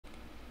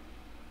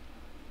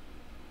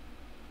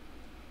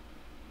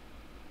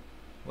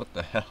What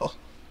the hell?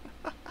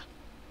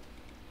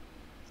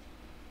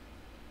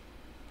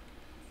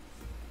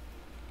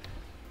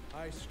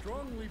 I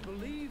strongly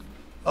believe.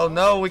 Oh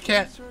no, we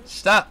can't.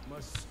 Stop.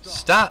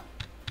 Stop.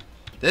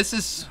 This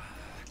is...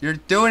 You're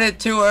doing it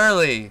too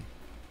early.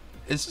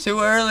 It's too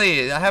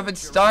early. I haven't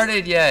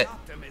started yet.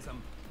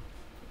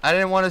 I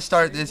didn't want to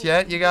start this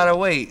yet. You gotta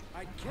wait.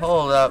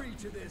 Hold up.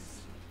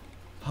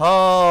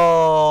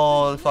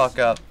 Hold the fuck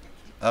up.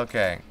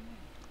 Okay.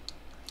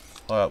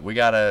 Hold up. We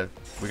gotta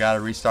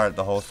restart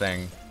the whole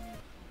thing.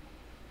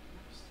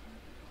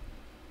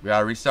 We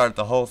gotta restart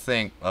the whole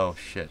thing. Oh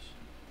shit.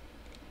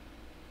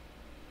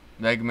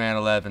 Mega Man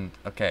 11.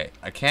 Okay,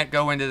 I can't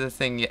go into the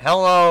thing yet.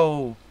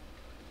 Hello!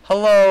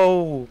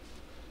 Hello!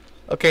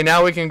 Okay,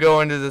 now we can go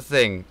into the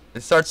thing.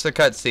 It starts the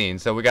cutscene,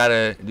 so we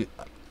gotta...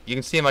 You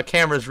can see my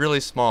camera's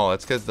really small.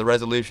 It's because the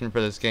resolution for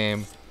this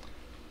game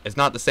is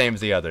not the same as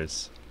the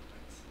others.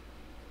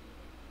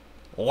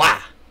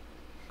 Wah!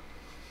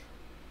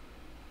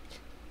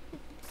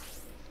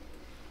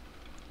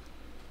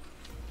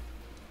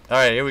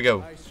 Alright, here we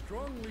go. I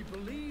strongly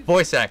believe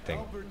Voice acting.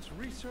 Albert's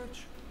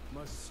research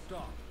must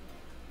stop.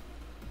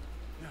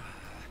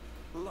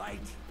 Light.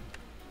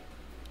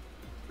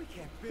 We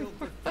can't build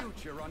the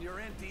future on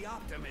your empty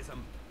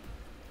optimism.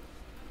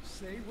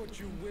 Say what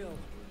you will.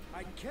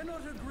 I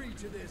cannot agree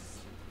to this.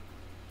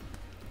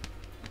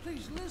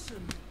 Please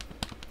listen.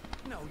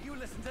 No, you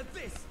listen to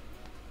this.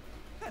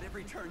 At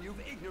every turn, you've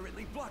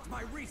ignorantly blocked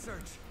my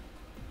research.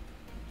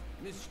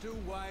 Mr.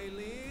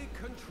 Wiley,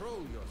 control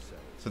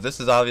yourself. So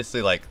this is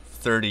obviously like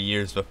 30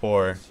 years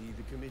before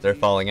they're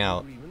falling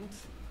out.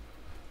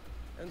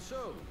 And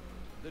so,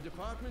 the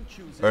department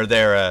chooses Or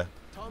they're,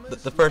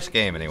 Thomas the first Light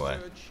game anyway.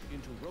 research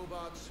into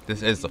robots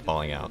This is the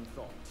falling out.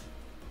 thought.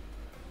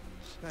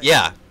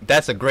 Yeah,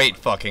 that's a great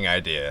fucking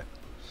idea.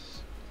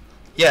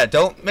 Yeah,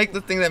 don't make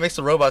the thing that makes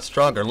the robot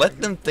stronger. Let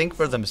them think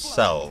for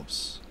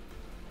themselves.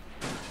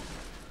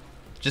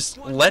 Just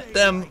let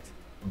them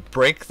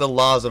break the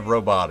laws of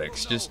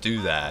robotics. Just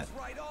do that.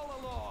 Right all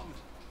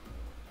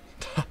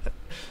along.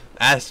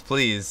 Ask,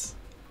 please.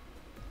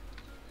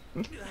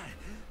 Bad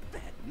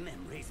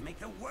memories make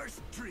the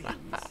worst dreams.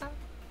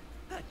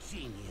 A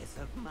genius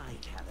of my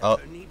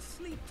caliber needs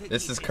sleep to This keep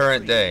is his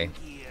current day.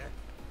 dreaming gear.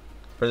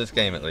 For this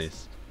game, at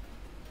least.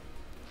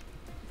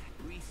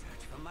 That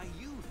research from my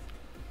youth.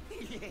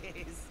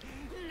 Yes.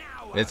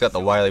 Now It's got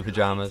the Wily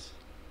pajamas.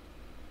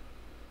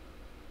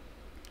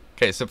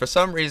 Okay, so for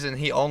some reason,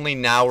 he only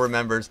now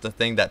remembers the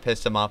thing that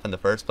pissed him off in the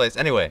first place.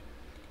 Anyway,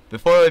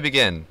 before we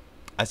begin,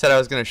 I said I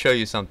was going to show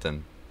you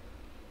something.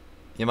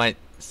 You might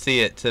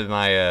see it to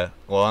my,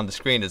 well, on the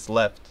screen it's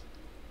left.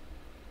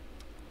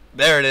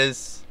 There it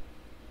is.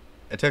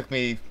 It took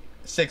me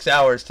 6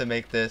 hours to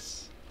make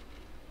this.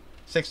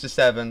 6 to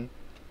 7.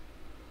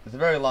 It's a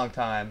very long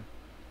time.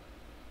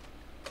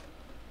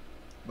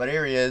 But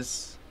here he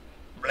is.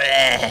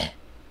 Blah.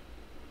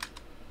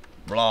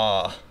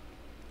 Blah.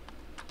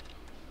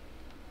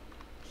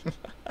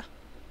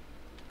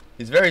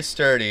 He's very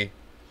sturdy.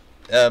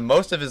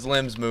 Most of his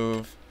limbs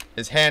move.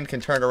 His hand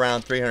can turn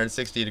around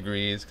 360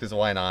 degrees, because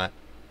why not?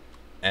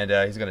 And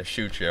he's going to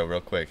shoot you real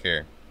quick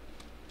here.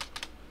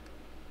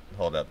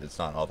 Hold up, it's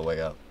not all the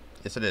way up.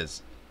 Yes, it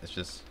is. It's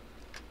just...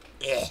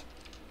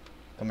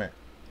 Come here,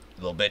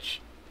 you little bitch.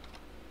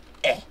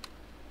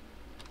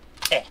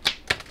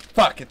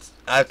 Fuck, it's...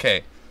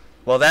 Okay.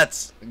 Well,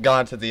 that's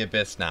gone to the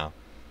abyss now.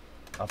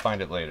 I'll find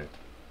it later.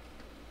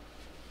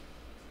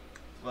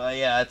 Well,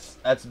 yeah,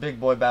 that's Big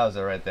Boy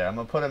Bowser right there. I'm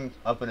gonna put him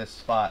up in his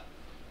spot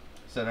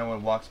so no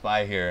one walks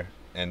by here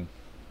and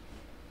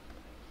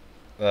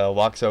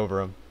walks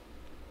over him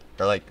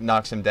or like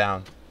knocks him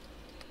down.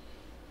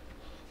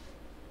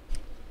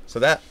 So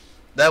that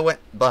went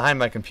behind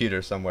my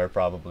computer somewhere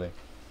probably.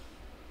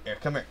 Here,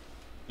 come here.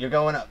 You're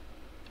going up.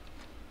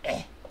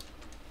 Okay,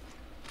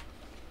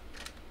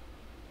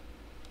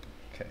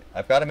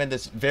 I've got him in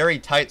this very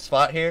tight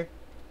spot here.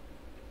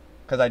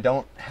 Because I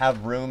don't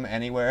have room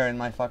anywhere in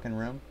my fucking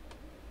room.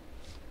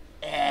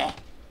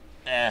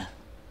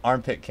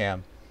 Armpit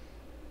cam.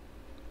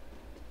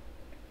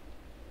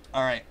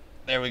 Alright,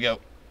 there we go.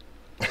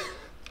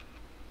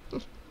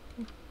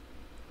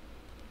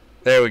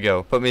 There we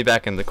go. Put me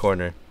back in the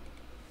corner.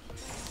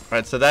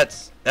 Alright, so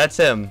that's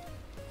him.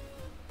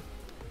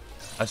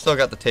 I still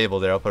got the table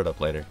there. I'll put it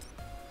up later.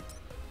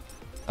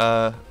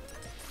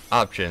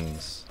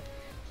 Options.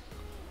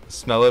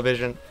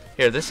 Smell-o-vision.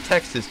 Here, this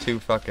text is too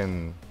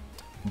fucking...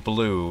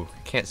 blue.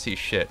 Can't see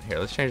shit. Here,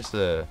 let's change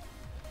the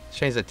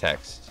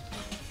text.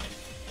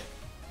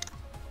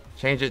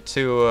 Change it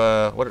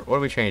to what are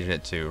we changing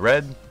it to?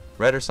 Red?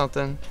 Red or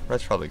something?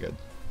 Red's probably good.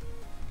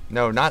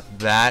 No, not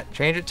that.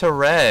 Change it to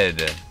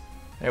red.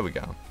 There we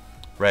go.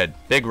 Red.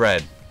 Big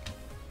red.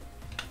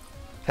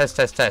 Test,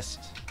 test, test.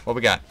 What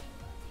we got?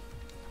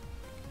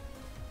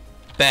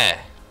 Bah.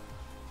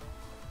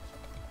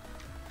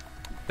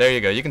 There you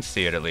go. You can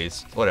see it at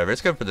least. Whatever.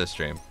 It's good for this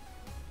stream.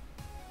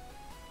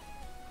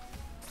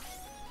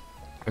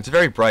 It's a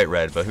very bright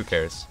red, but who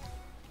cares?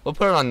 We'll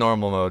put it on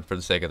normal mode for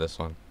the sake of this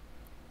one.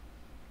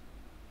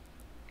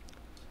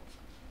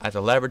 At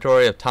the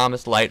laboratory of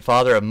Thomas Light,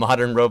 father of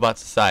modern robot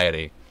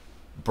society.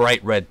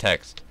 Bright red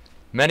text.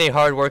 Many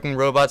hard-working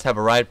robots have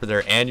arrived for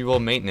their annual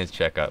maintenance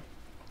checkup.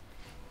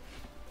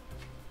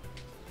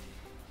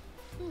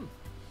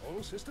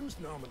 All systems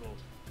nominal.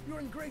 You're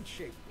in great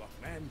shape,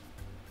 Blockman.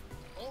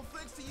 All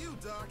thanks to you,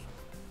 Doc.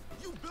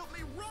 You built me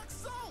rock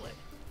solid.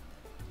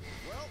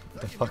 Well,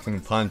 The fucking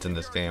puns in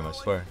this game, I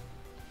swear.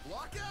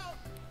 Block out.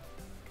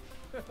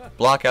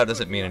 Blockout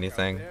doesn't mean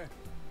anything.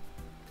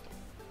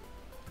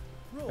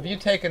 Have you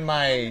taken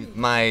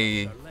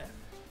my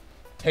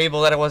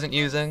table that I wasn't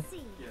using?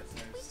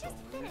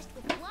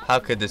 How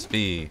could this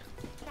be?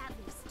 That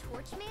leaves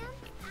Torchman,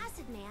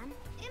 Acid Man,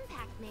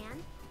 Impact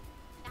Man,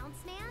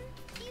 Bounce Man,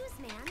 Fuse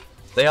Man.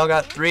 They all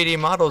got 3D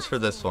models for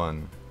this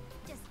one.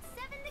 Just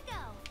 7 to go.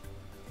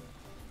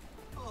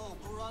 Oh,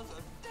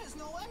 brother, there's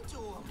no end to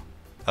him.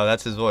 Oh,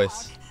 that's his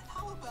voice.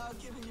 How about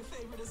giving your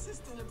favorite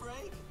assistant a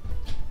break?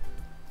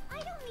 I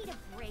don't need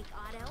a break,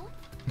 Otto.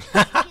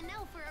 You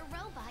know, for a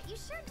robot, you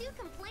sure do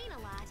complain a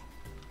lot.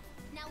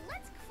 Now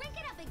let's crank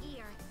it up a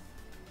gear.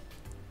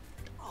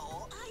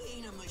 Oh, I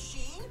ain't a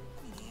machine.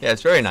 Yeah,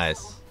 it's very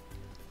nice.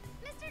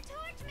 Mr.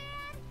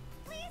 Torchman,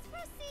 please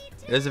proceed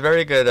to... It is a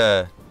very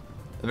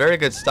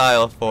good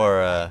style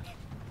for a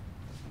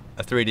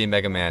 3D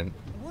Mega Man.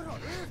 What on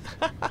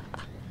earth?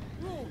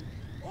 No,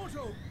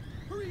 Otto,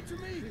 hurry to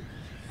me.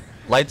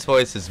 Light's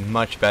voice is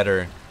much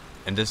better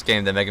in this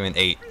game than Mega Man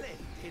 8.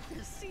 Splendid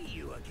to see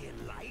you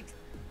again, Light.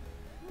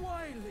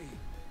 Wily.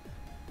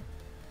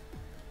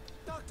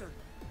 Doctor,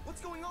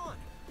 what's going on?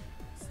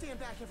 Stand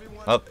back,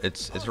 everyone. Oh,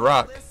 it's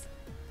Rock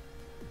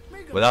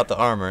Mega without the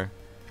Man. armor.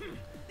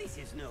 This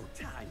is no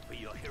time for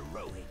your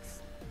heroics.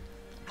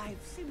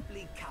 I've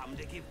simply come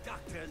to give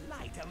Dr.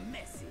 Light a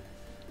message.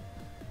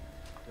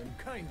 Then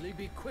kindly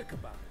be quick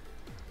about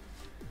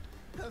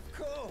it. Of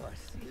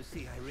course. You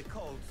see, I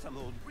recalled some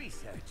old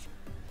research.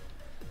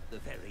 The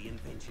very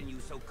invention you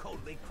so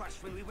coldly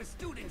crushed when we were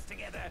students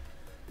together.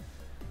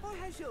 Or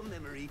has your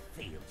memory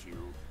failed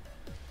you?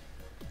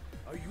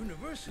 Our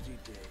university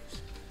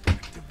days.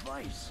 That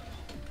device.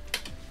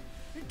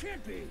 It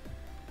can't be.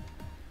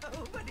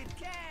 Oh, but it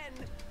can.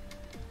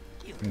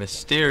 You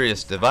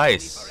Mysterious Forever,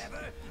 device.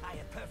 I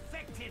have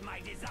perfected my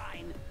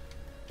design.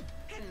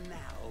 And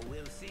now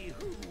we'll see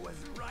who was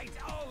right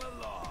all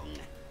along.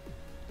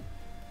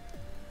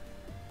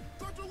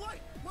 Dr.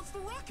 Light, what's the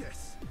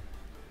ruckus?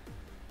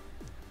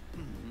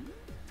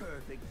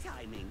 Perfect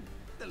timing.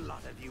 The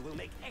lot of you will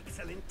make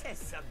excellent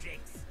test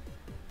subjects.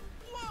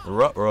 Whoa!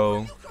 Ruh-roh.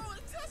 What do you call a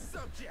test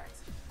subject?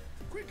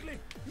 Quickly,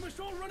 you must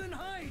all run and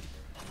hide.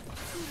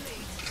 Too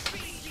late.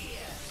 Speed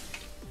here.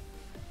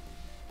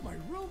 My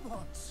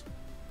robots.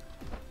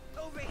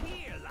 Over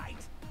here,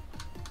 Light.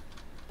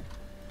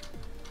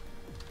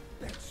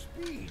 That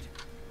speed.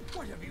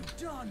 What have you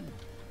done?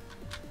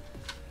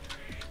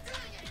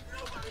 Dang it!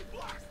 Nobody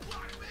blocks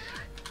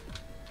Blockman!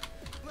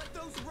 Let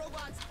those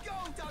robots go,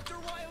 Dr.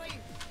 Wily!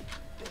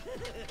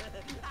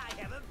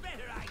 I have a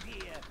better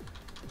idea.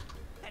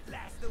 At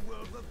last the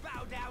world will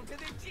bow down to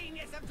the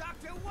genius of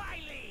Dr.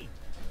 Wily.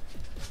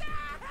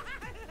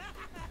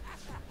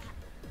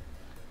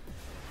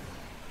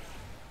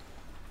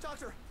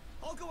 Doctor,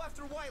 I'll go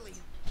after Wily.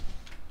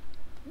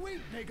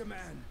 Wait, Mega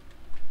Man.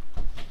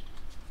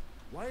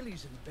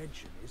 Wily's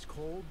invention is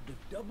called the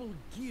double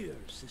gear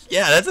system.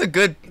 Yeah, that's a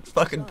good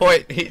fucking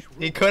point.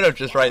 He could have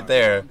just right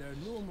there.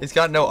 He's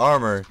got no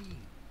armor.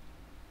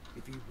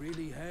 If he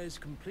really has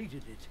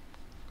completed it,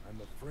 I'm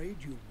afraid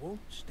you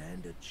won't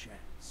stand a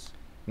chance.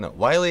 No,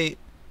 Wily,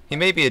 he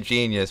may be a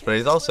genius, but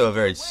he's also a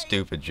very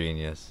stupid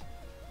genius.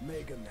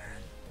 Mega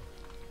Man,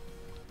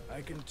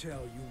 I can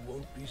tell you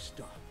won't be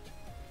stopped.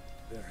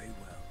 Very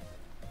well.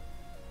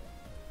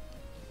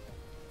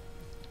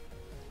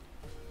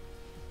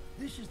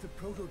 This is the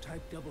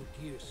prototype double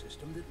gear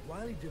system that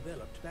Wily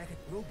developed back at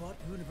Robot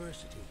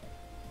University.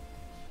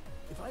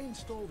 If I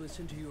install this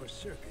into your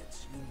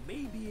circuits, you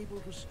may be able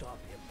to stop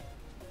him.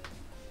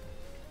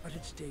 But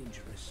it's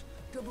dangerous.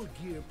 Double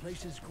gear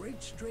places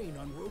great strain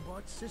on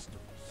robot systems.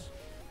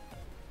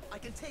 I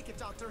can take it,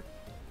 Doctor.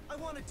 I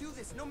want to do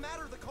this no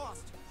matter the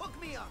cost. Hook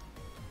me up.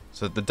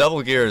 So the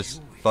double gear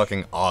is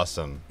fucking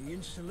awesome. The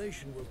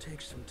installation will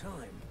take some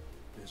time.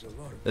 There's a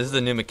lot of This is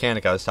the new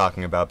mechanic I was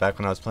talking about back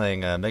when I was playing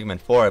Mega Man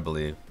 4, I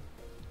believe.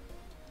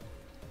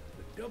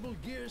 The double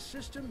gear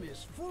system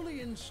is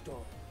fully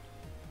installed.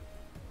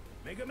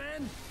 Mega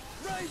Man,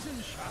 rise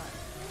and shine.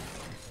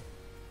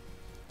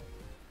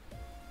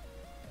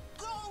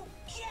 Go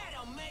get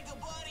him, Mega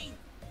Buddy!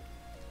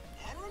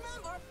 And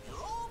remember, your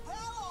old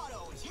pal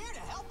Otto is here to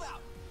help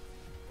out.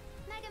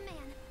 Mega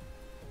Man,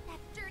 that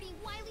dirty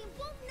Wily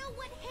won't know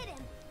what hit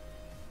him.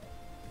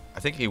 I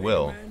think he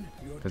will, Man,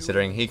 you're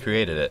considering doing he the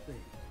created right it. thing.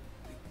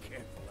 Be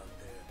careful out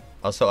there.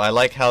 Also, I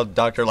like how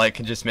Dr. Light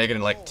can just make it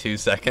in like 2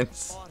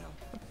 seconds. Otto,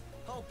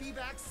 I'll be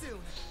back soon.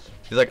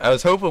 He's like, I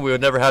was hoping we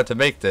would never have to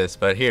make this,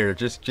 but here,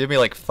 just give me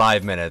like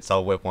 5 minutes.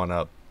 I'll whip one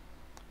up.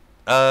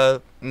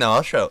 No,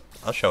 I'll show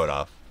it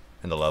off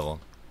in the level.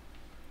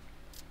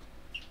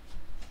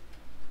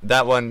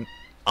 That one,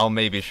 I'll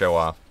maybe show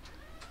off.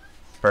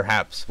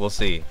 Perhaps. We'll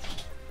see.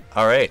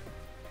 Alright.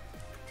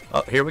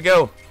 Oh, here we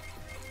go.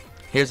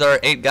 Here's our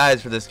 8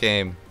 guys for this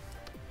game.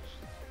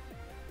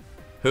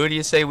 Who do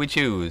you say we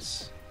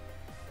choose?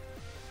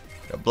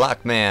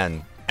 Block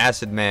Man,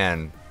 Acid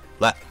Man,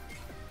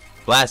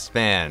 Blast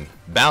Man,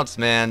 Bounce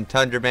Man,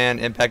 Tundra Man,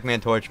 Impact Man,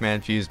 Torch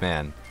Man, Fuse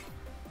Man.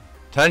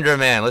 Tundra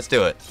Man, let's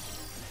do it.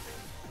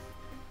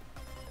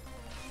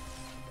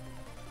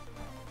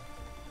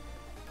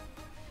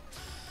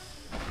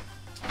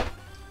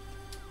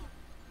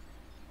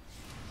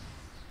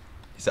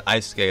 He's an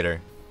ice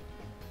skater.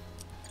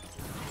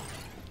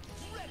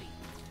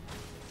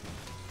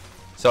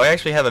 So I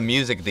actually have a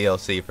music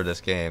DLC for this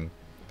game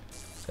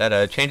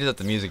that changes up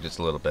the music just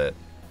a little bit.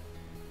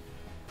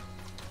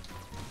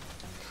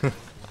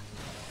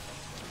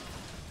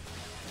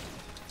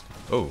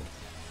 Oh,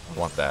 I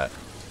want that.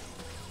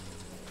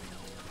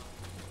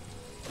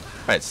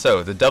 Alright,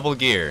 so the double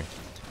gear.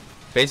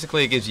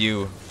 Basically it gives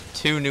you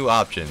 2 new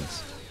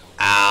options.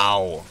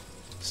 Ow!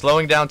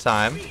 Slowing down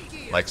time,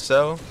 like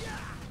so.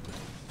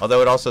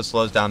 Although it also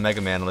slows down Mega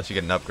Man unless you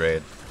get an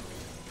upgrade.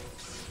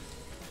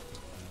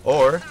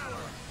 Or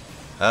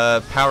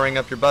powering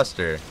up your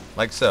Buster,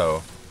 like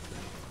so.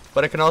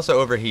 But it can also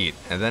overheat,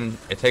 and then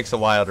it takes a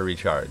while to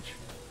recharge.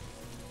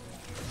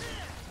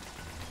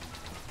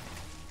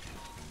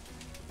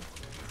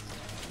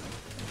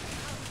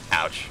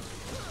 Ouch.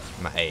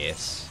 My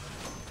ass.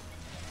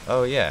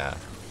 Oh yeah.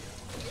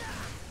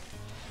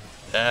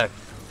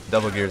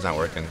 Double gear's not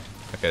working.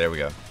 Okay, there we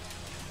go.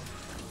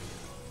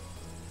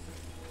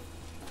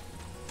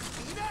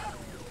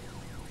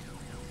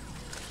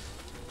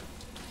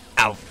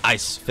 Ow,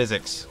 ice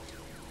physics.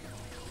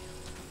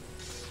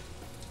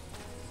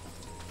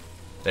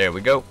 There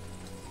we go.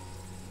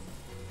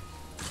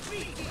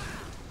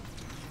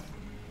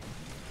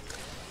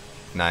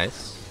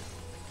 Nice.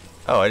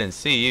 Oh, I didn't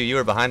see you. You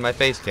were behind my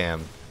face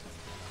cam.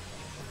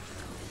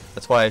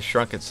 That's why I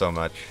shrunk it so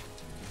much.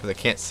 Because I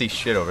can't see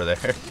shit over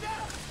there.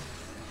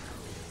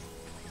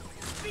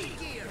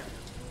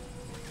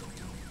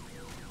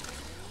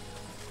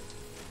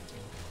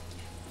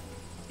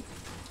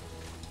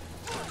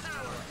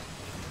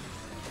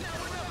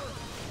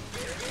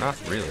 Not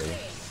really.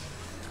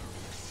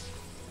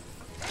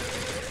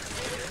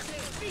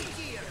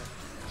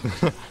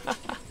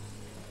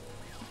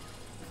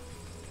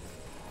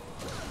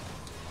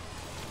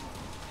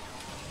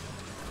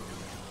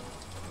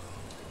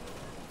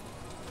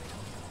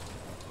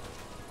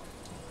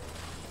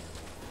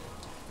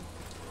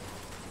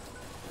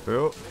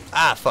 Ooh.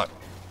 Ah, fuck.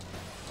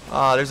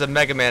 Oh, there's a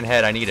Mega Man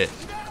head. I need it.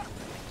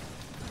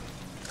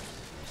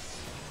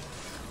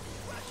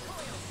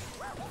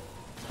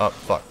 Oh,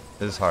 fuck.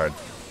 This is hard.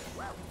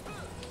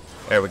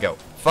 There we go.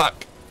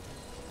 Fuck.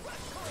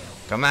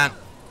 Come on.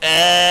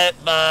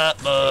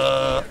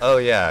 Oh,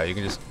 yeah. You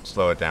can just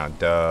slow it down.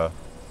 Duh.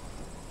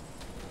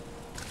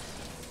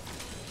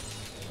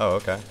 Oh,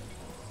 okay.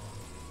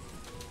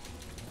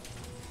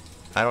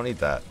 I don't need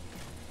that.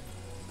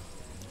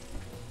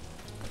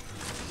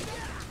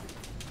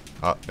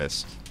 Oh,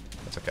 missed.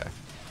 That's okay.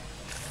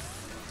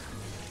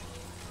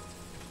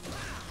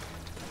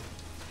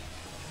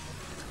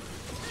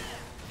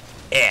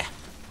 Yeah.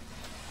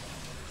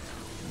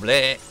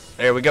 Bleh.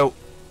 There we go.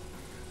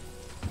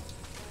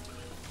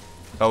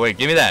 Oh wait,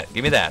 give me that.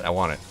 Give me that. I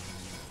want it.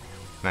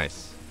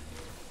 Nice.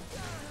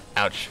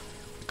 Ouch.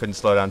 Couldn't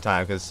slow down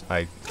time because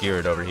my gear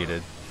had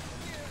overheated.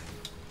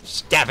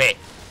 Stab it.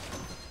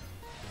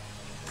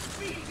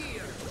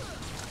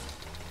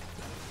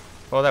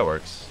 Oh, that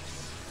works.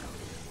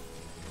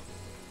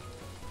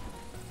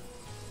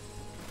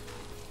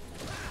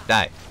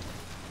 Die.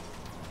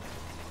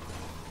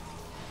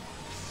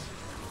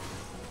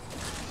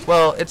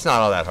 Well, it's not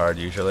all that hard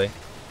usually.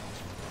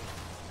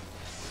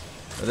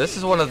 This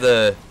is one of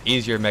the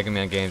easier Mega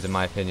Man games in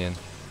my opinion.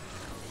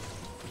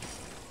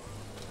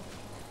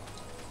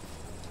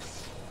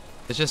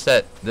 It's just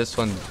that this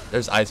one,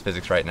 there's ice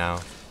physics right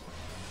now.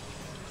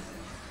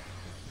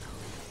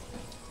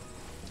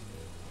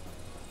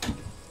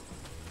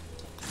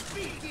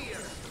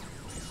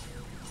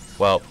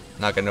 Well,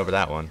 not getting over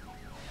that one.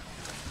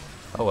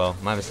 Oh well,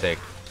 my mistake.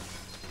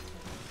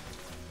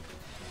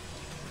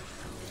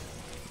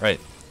 Right,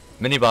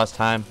 mini boss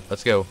time.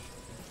 Let's go.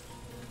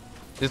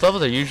 These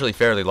levels are usually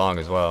fairly long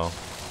as well.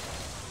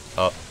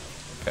 Oh,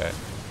 okay.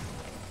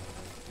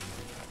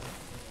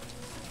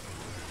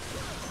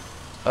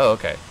 Oh,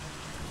 okay.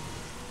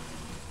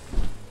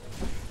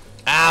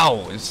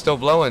 Ow! It's still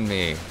blowing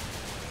me.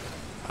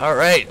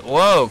 Alright,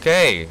 whoa,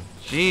 okay.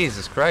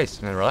 Jesus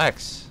Christ, man,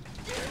 relax.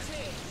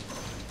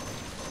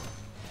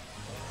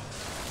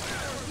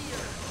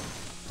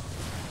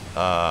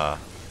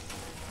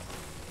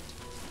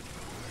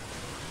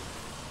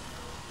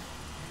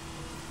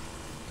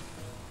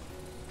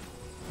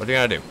 What are you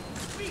gonna do?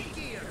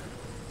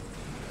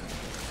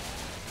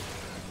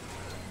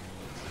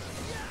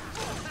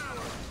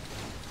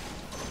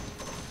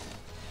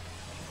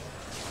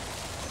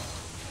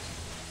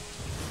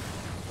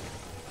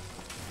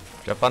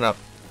 Jump on up.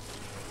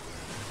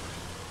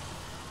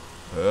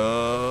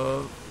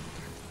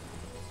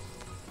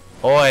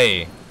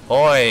 Oi!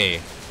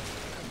 Oi!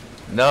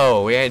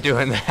 No, we ain't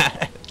doing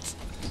that.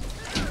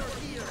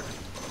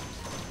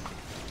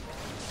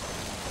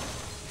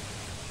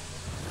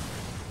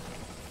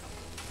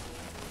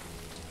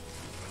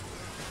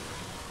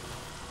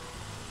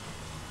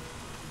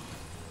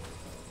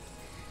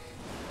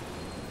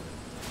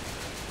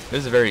 This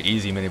is a very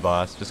easy mini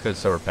boss, just because it's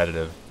so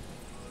repetitive.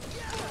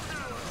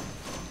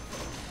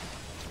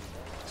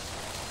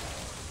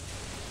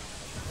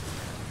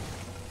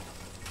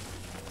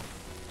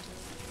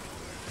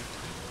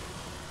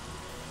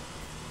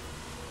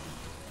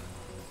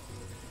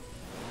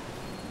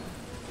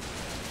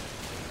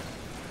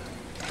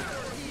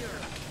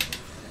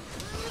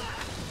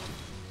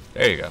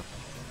 There you go.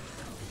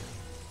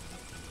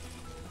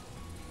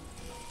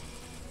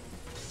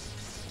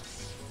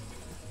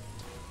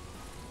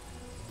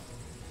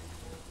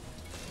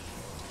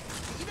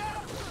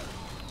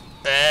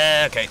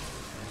 Okay.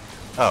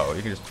 Oh,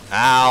 you can just...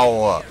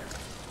 Ow!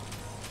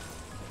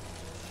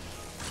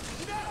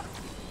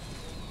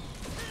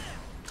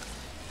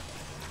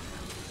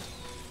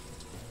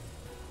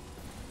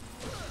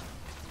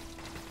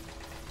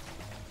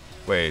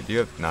 Wait, do you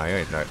have... Nah, you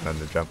ain't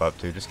nothing to jump up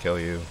to. Just kill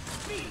you.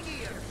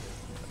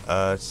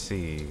 Let's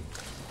see.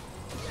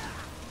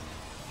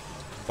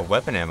 A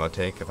weapon ammo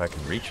take if I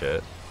can reach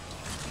it.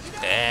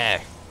 Eh.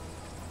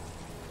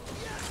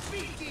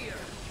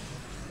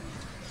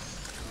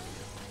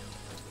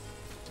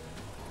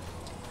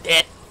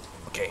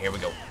 Okay, here we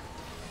go.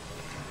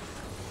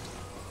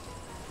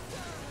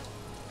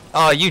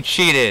 Oh, you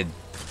cheated.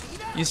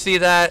 You see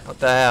that? What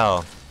the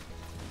hell?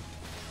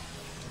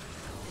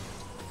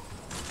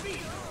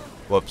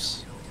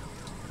 Whoops.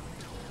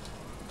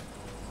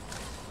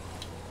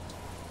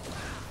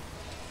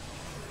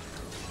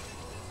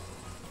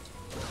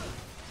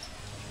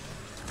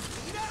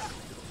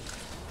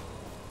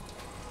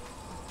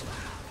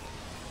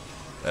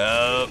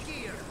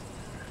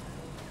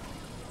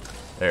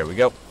 There we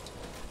go.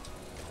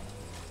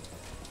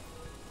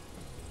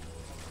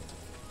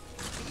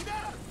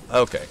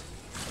 Okay.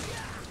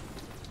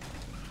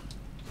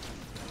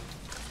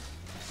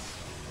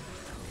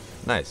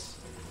 Nice.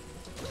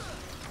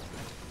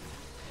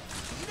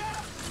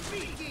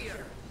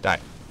 Die.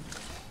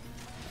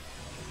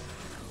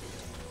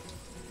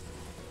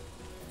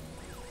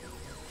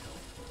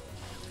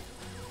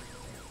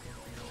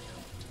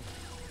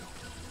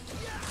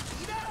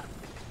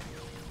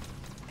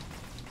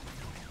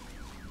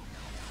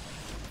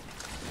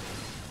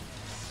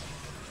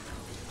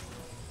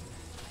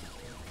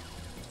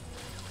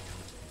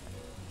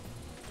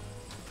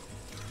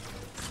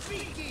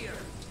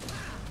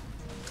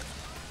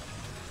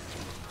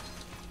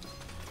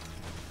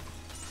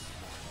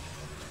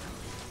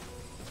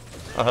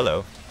 Oh,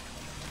 hello.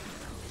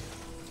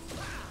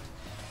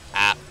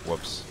 Ah,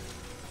 whoops.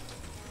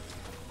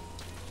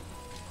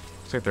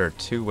 Looks like there are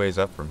 2 ways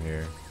up from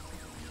here.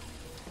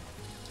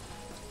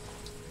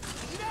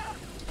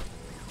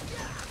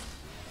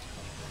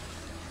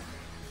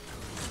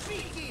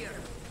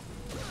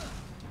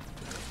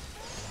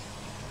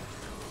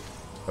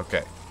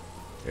 Okay.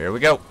 Here we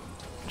go.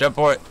 Jump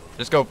for it.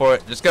 Just go for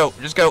it. Just go.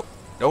 Just go.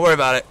 Don't worry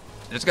about it.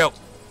 Just go.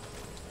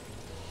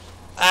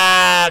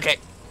 Ah, okay.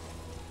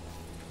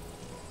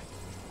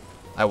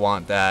 I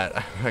want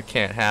that. I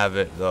can't have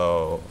it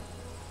though.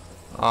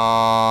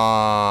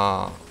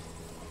 Ah,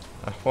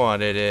 I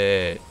wanted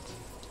it.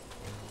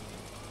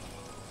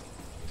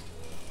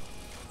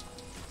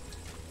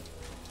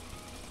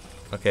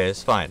 Okay,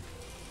 it's fine.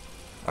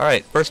 All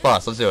right, first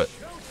boss. Let's do it.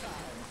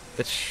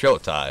 It's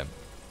showtime.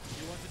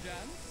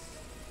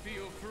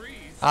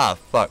 Ah,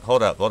 fuck.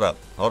 Hold up. Hold up.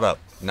 Hold up.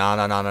 No,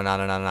 no, no, no, no,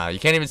 no, no, no. You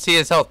can't even see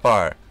his health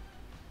bar.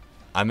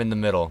 I'm in the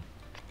middle.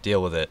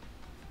 Deal with it.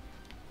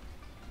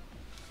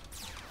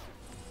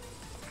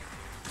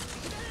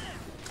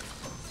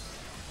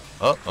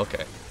 Oh,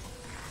 okay.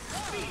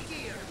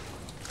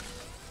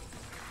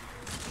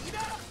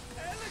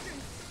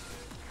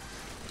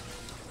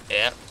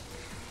 Yep.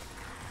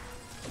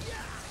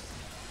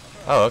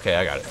 Oh, okay,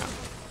 I got it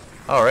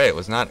now. Alright,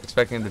 was not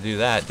expecting to do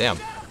that. Damn.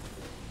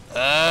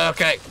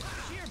 Okay.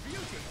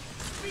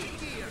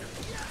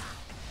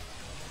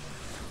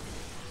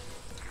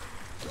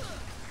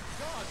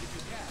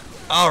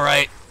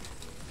 Alright.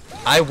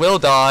 I will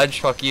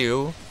dodge. Fuck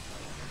you.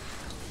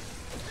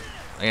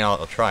 You know,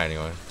 I'll try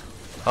anyway.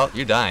 Oh,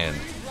 you're dying.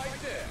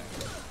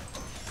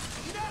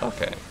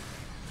 Okay.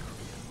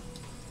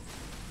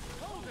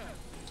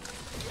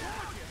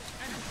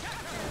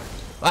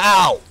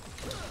 Wow!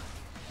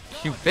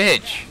 You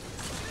bitch!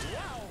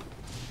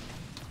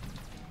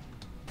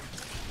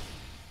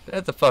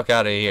 Get the fuck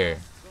out of here.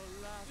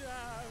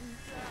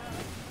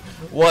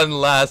 One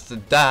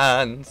last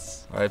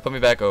dance. Alright, put me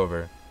back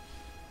over.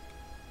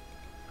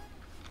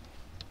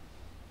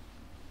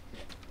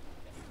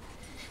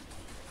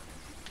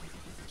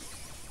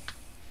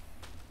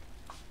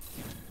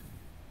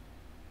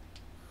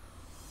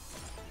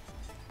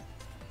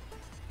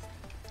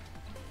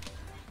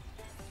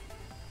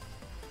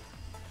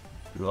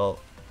 Well,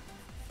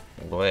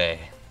 way.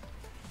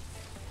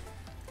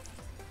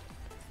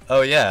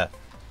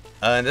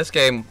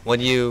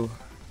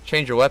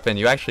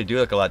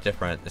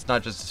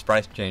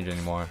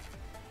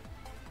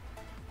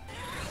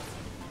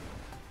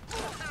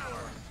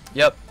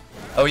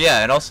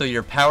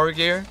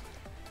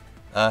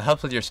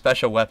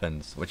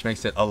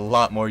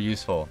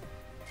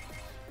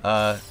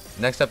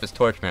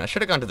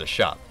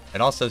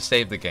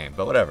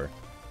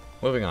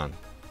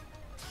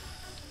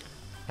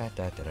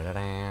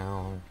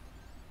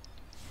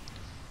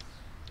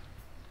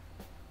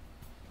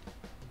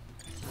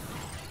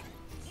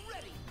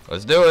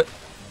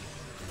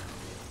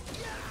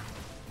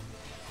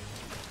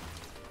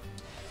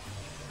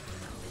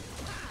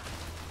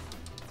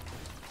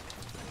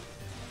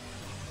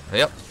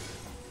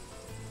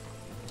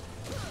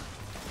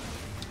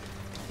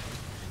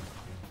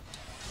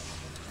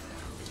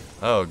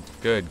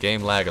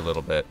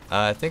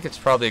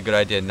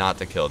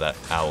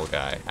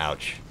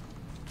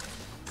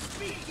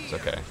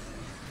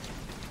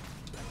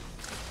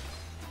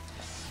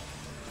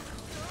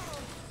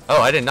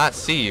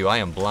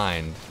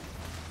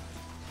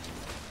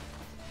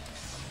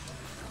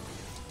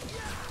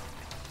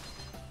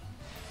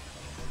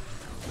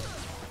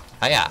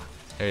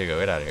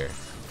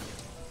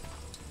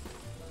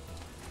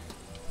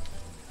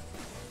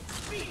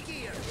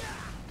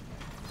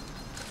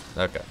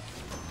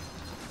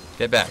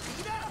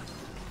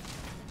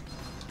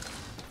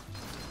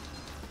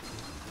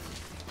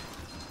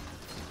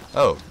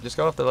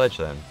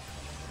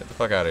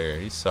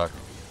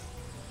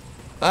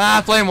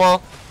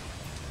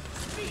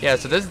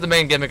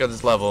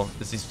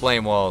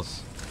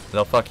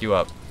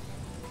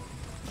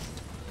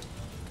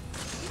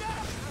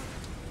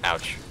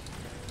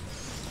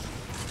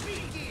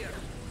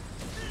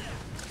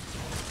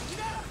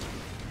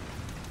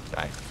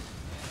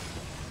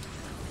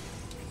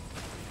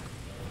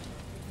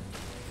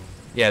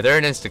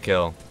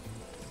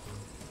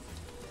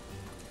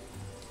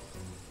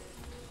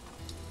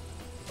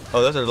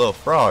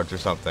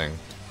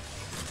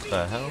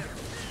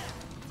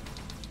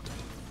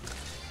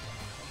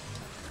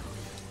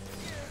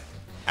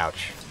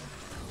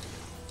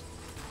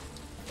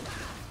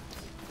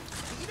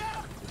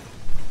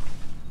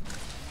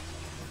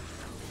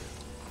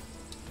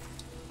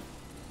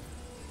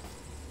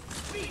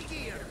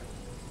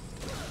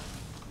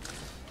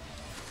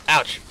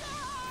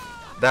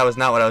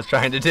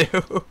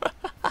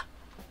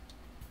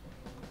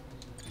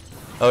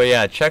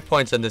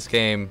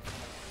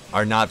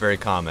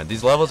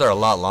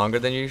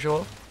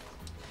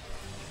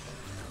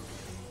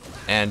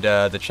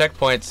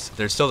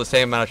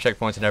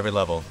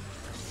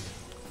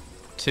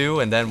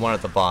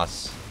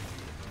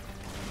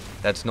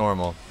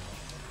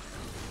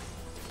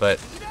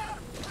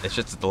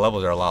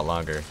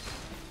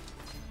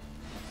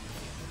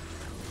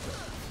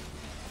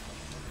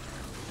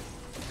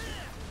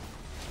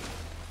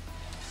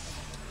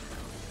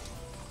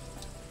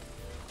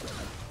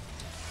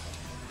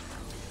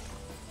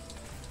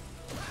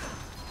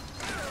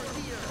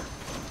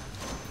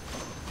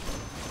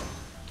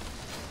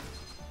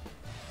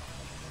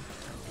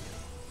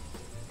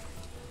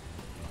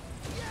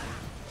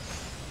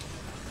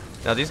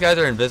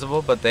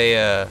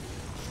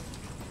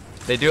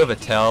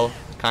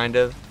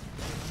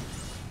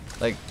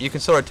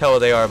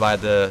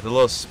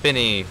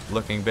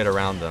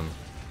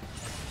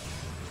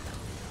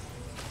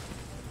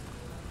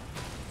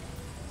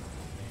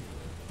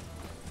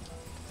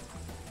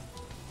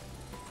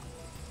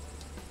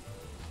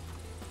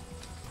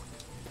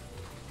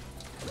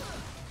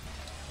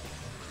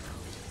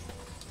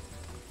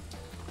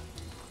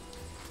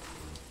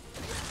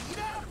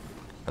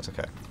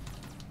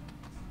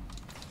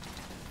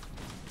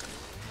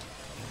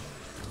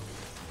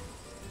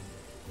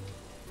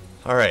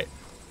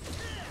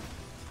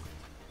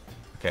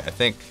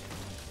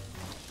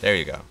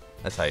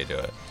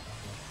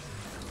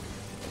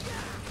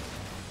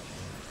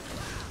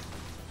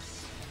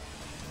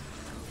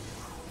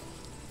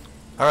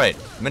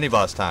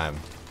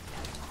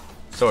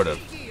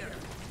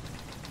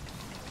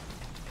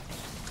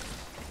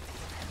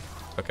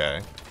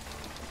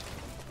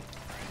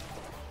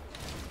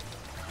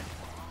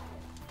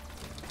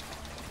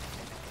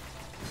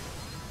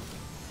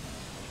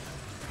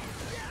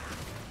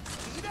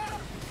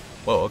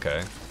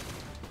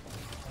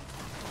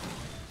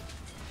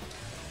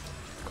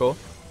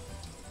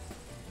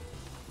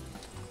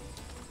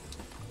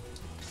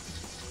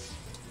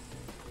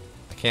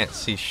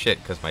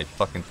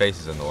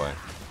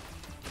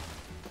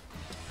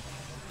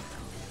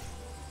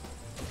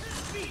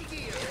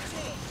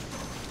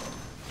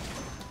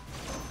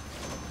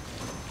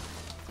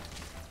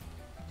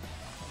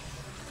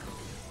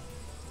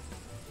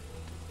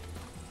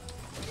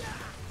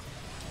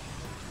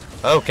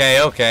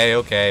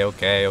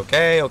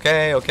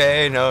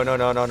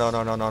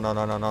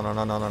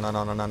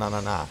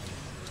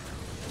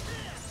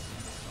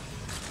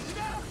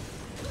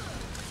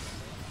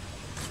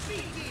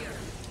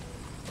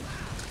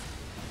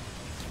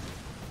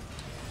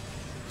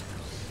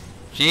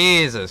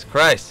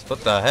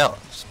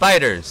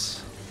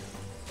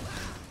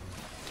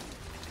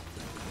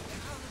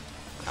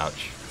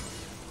 Ouch.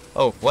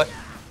 Oh, what?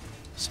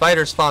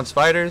 Spiders spawn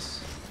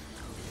spiders?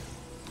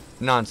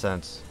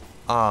 Nonsense.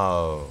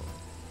 Oh.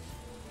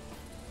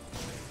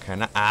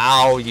 Can I?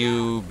 Ow,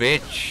 you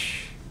bitch.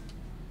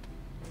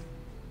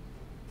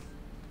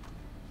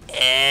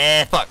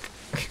 Fuck.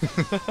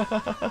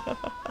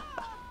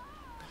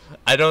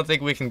 I don't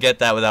think we can get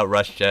that without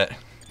Rush Jet.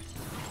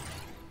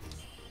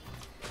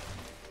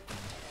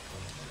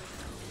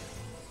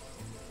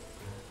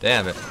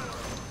 Damn it.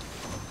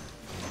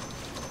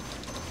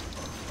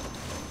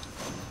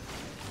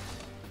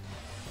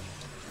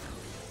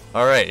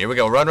 Alright, here we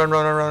go. Run, run,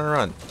 run, run, run,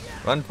 run.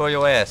 Run for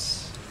your ass.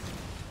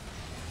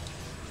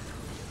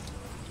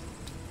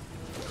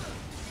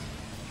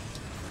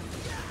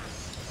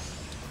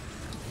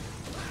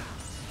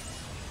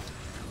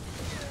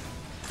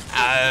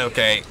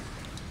 Okay.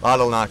 Lot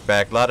of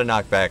knockback, lot of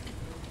knockback.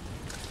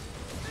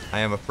 I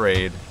am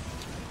afraid.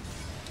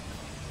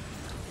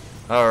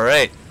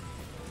 Alright.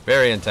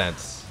 Very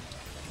intense.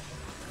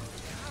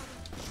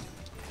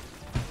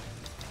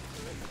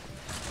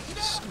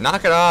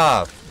 Knock it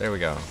off! There we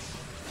go.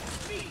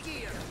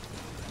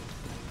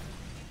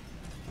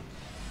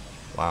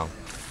 Wow.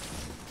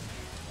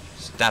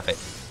 Stop it.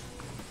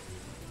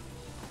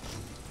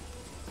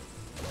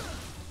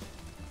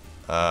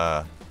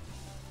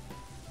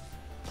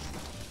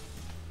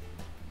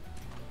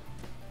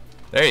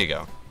 There you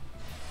go.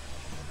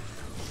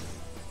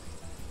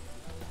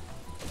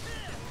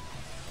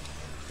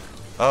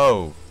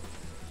 Oh.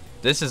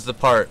 This is the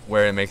part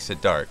where it makes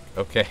it dark.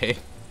 Okay.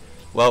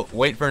 Well,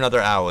 wait for another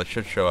owl. It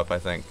should show up, I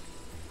think.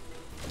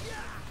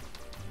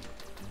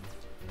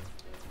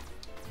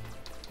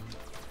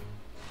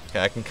 Okay,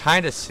 I can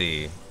kind of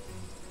see.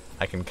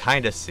 I can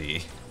kind of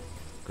see.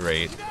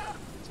 Great.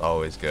 It's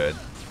always good.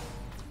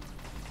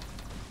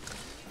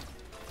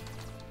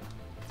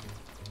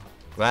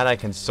 Glad I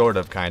can sort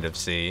of kind of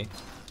see.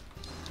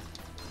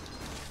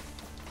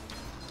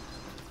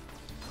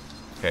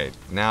 Okay,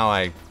 now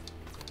I...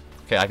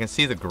 Okay, I can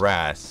see the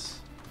grass.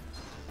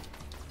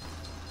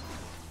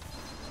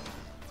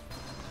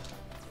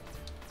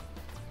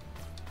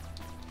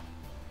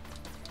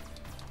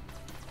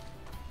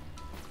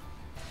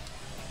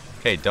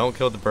 Okay, don't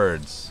kill the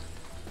birds.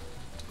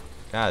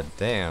 God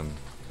damn.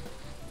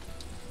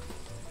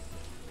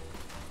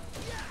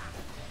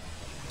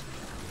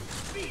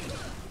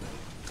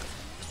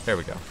 There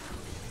we go.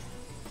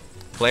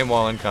 Flame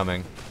wall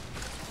incoming.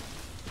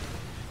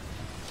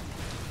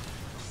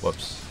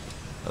 Whoops.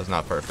 That was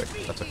not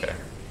perfect. That's okay.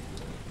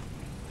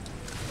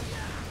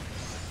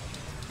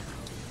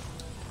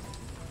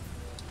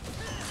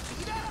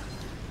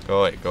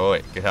 Go away, go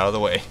away. Get out of the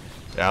way.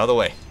 Get out of the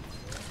way.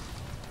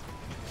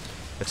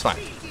 It's fine.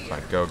 It's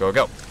fine. Go, go,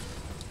 go.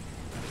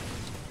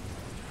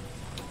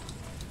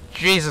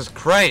 Jesus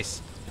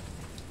Christ!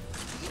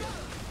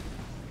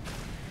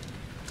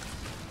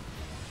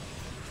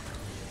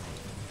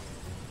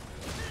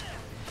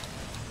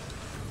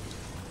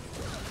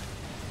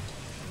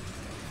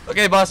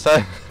 Okay, boss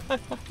time.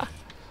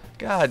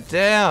 God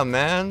damn,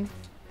 man.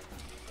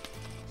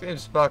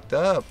 Seems fucked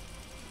up.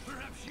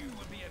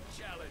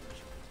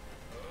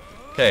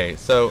 Okay,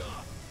 so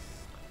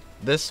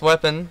this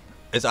weapon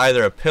is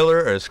either a pillar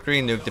or a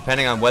screen nuke,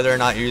 depending on whether or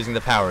not you're using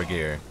the power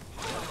gear.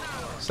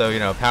 So, you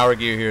know, power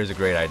gear here is a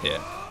great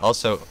idea.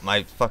 Also,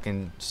 my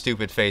fucking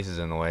stupid face is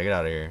in the way. Get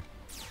out of here.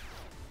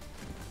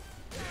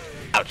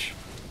 Ouch.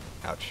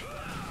 Ouch.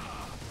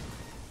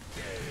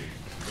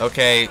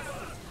 Okay,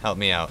 help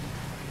me out.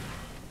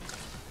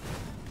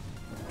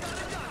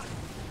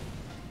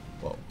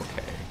 Whoa,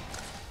 okay.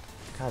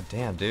 God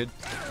damn, dude.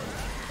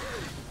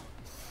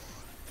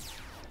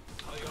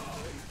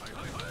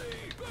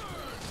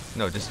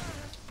 No, just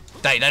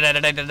die, die, die,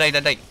 die, die, die, die,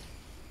 die.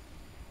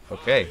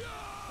 Okay.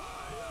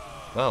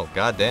 Well,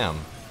 goddamn.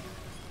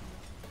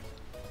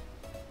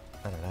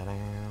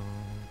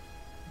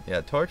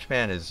 Yeah,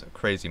 Torchman is a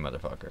crazy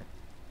motherfucker.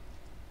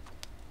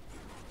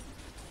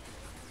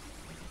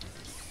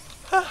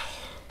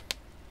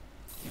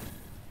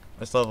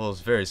 This level is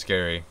very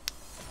scary.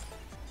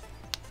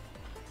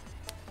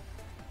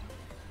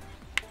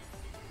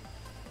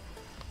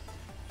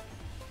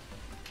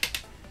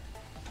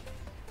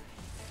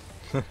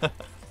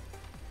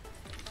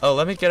 Oh,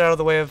 let me get out of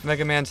the way of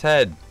Mega Man's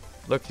head.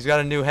 Look, he's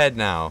got a new head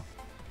now.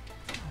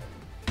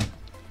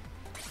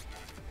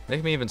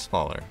 Make me even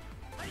smaller.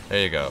 There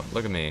you go.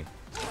 Look at me.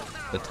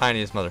 The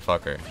tiniest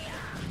motherfucker.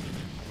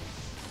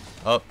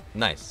 Oh,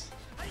 nice.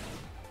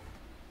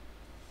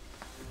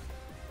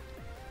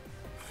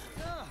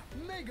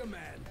 Mega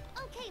Man.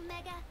 Okay,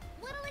 Mega.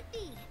 What'll it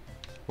be?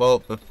 Well,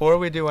 before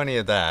we do any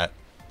of that...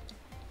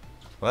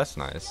 Well, that's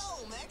nice.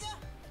 Yo, Mega,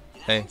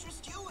 can I Hey.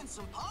 interest you in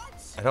some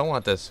parts? I don't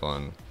want this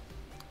one.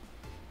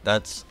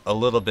 That's a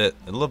little bit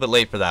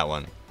late for that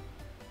one.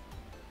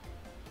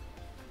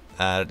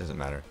 It doesn't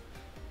matter.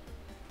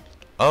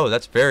 Oh,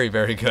 that's very,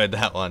 very good,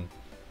 that one.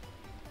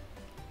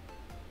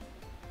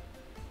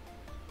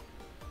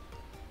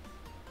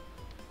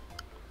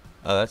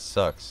 Oh, that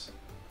sucks.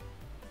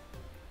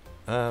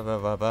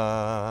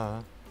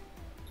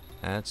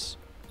 That's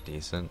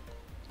decent.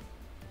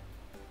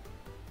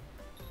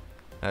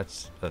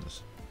 That's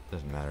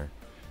doesn't matter.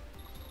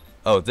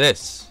 Oh,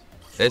 this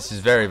is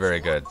very, very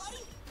good.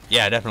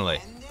 Yeah, definitely.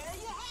 And there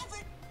you have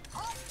it.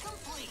 Hunt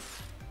complete.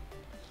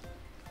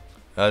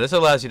 This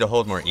allows you to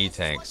hold more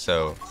E-tanks,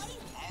 so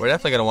we're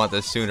definitely gonna want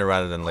this sooner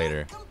rather than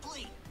later.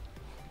 Complete.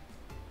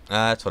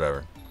 That's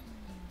whatever.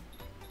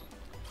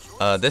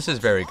 This is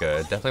very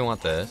good. Definitely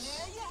want this.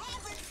 There you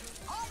have it.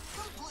 Hunt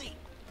complete.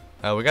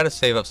 We gotta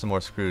save up some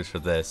more screws for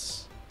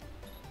this.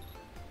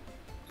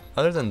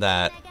 Other than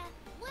that, Mega,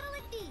 what'll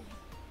it be?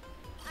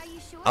 Are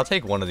you sure? I'll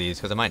take one of these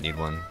because I might need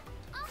one.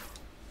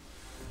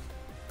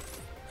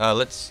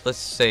 Let's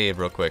save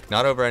real quick.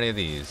 Not over any of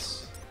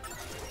these.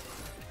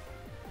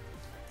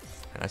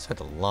 And I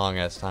spent a long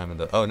ass time in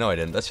the. Oh no, I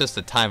didn't. That's just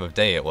the time of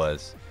day it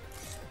was.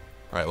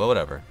 All right, well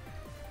whatever.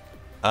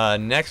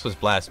 Next was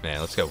Blast Man.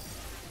 Let's go.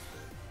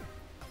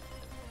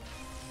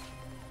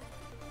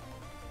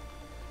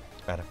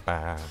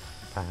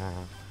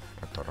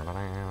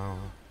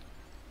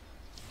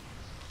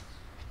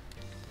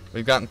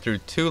 We've gotten through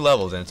 2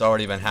 levels and it's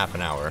already been half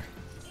an hour.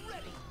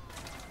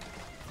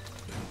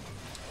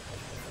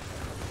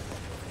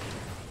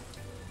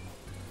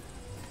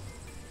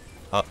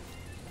 Oh.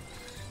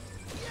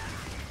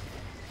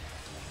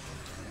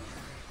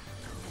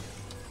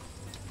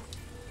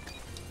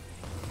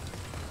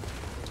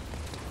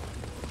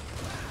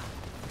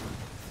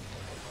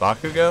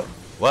 Bakugo?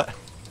 What?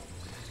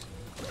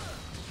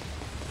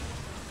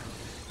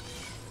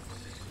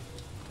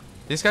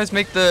 These guys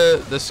make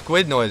the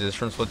squid noises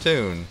from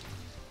Splatoon.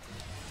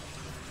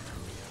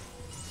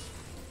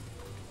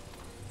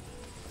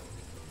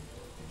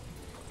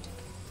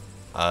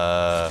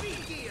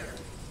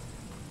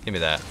 Give me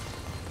that.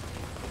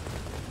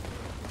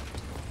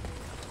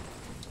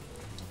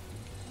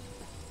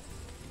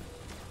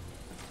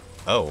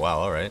 Oh wow,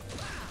 alright.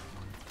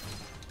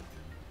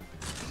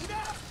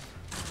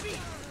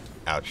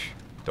 Ouch.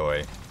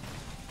 Doi.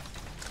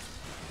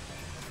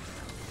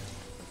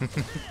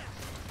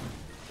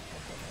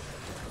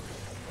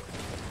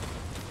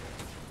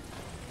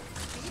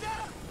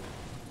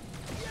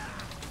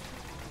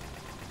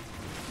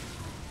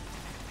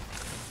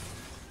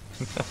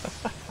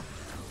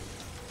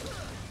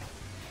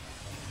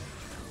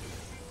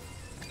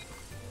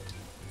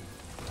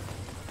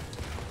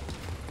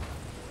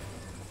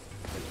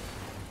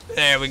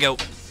 There we go.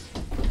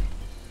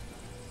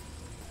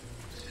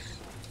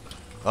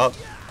 Oh.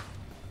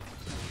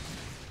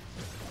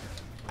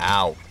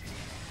 Ow.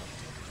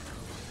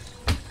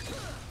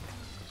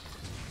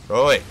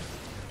 Throw it.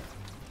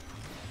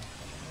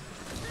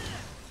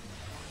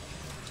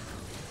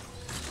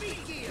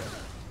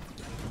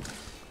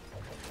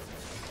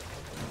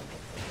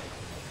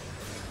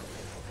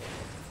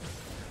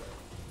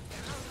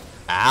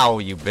 Ow,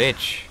 you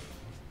bitch.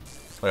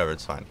 Whatever,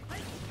 it's fine.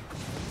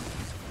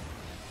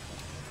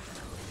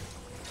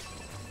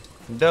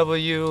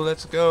 W,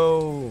 let's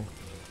go.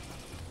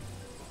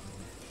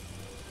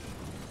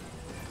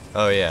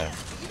 Oh yeah.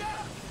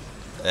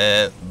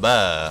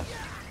 Bah.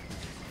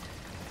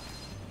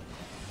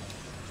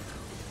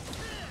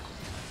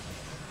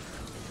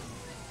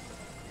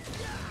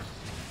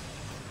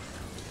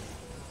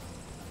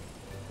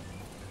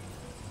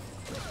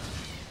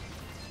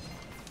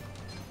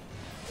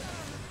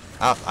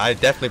 Oh, I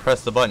definitely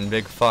pressed the button,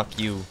 big fuck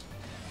you.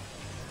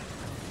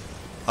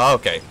 Oh,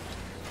 okay.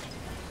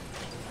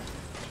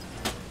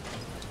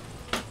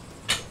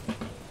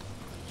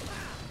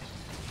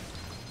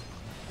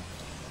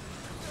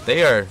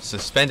 They are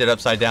suspended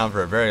upside down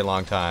for a very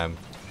long time.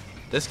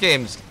 This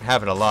game's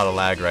having a lot of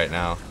lag right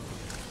now.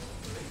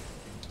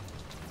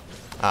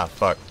 Ah,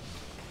 fuck.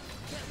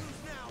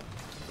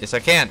 Yes, I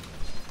can.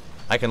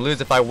 I can lose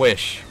if I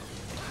wish.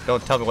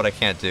 Don't tell me what I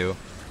can't do.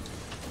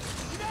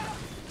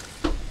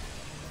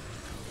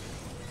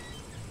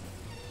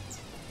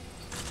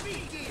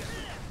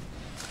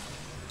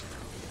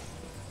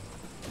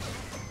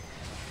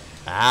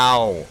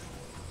 Ow.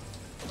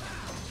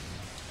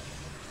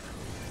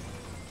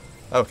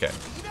 Okay.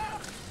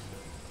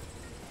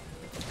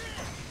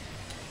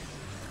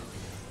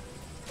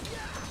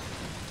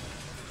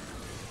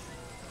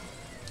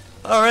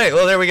 Alright,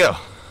 well there we go.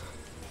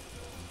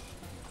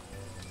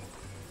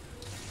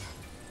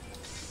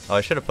 Oh,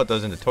 I should have put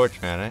those into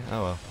Torchman, eh?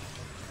 Oh well.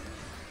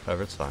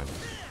 Whatever, it's fine.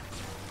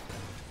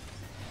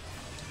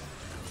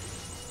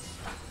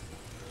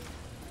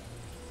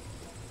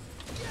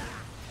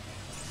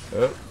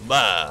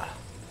 Bah.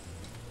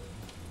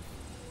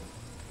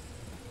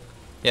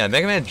 Yeah,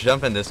 Mega Man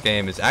jump in this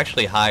game is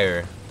actually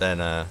higher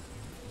than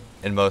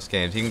in most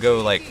games. You can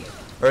go like,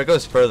 or it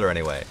goes further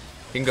anyway.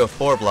 You can go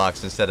 4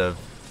 blocks instead of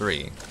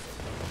 3.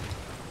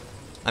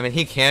 I mean,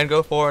 he can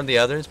go 4 in the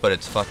others, but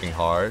it's fucking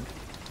hard.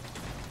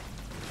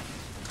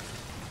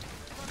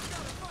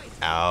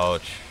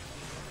 Ouch.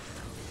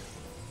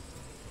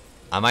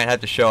 I might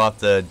have to show off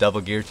the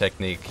double gear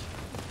technique.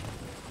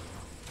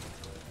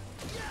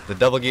 The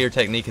double gear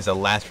technique is a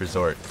last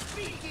resort.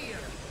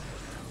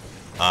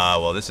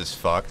 Well, this is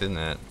fucked, isn't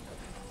it?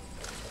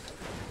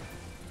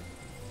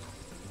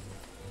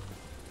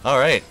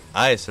 Alright,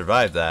 I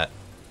survived that.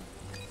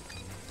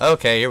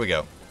 Okay, here we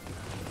go.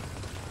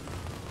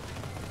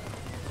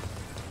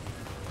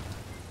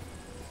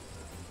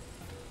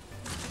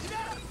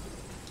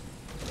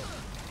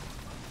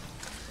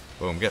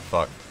 Boom, get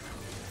fucked.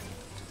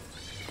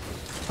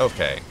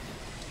 Okay.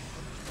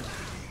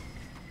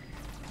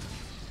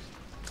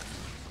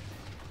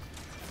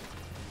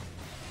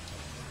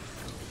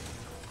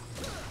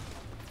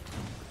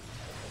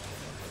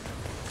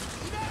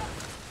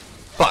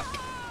 Fuck.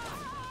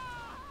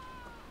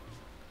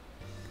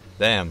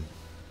 Damn.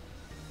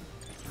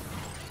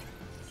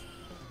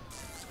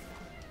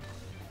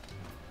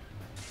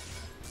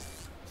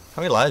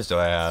 How many lives do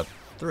I have?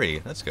 3.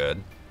 That's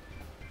good.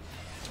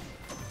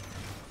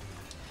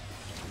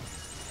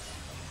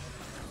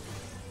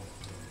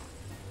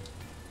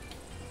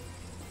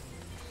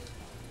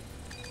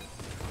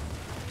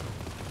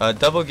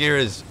 Double gear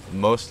is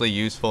mostly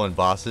useful in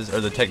bosses,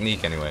 or the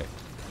technique anyway.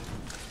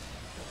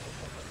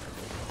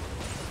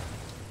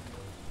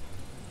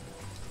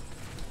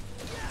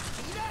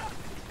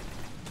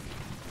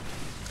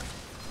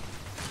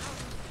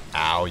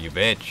 Ow, you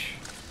bitch.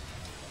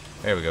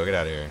 There we go, get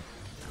out of here.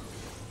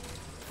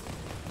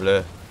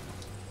 Bleh.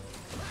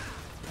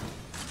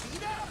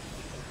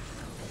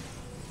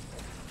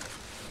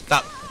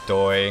 Stop,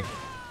 doy.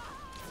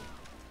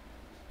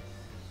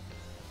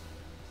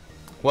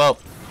 Well,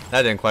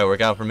 that didn't quite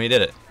work out for me,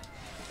 did it?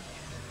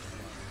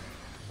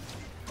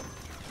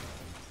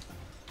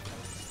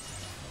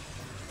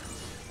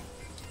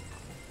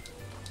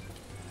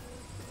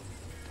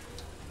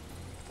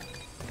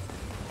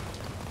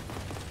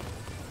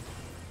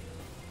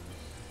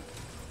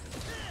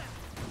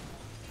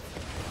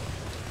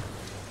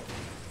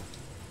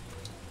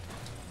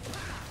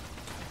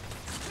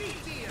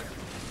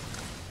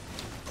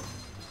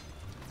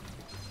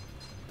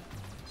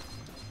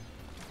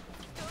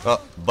 Oh,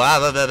 blah,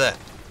 blah, blah, blah.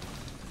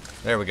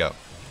 There we go.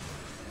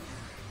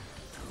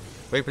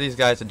 Wait for these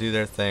guys to do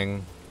their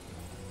thing.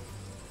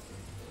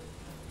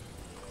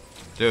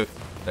 Dude,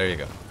 there you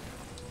go.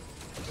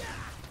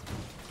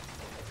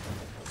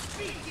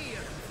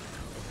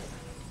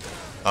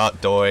 Oh,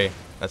 doy.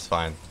 That's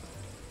fine.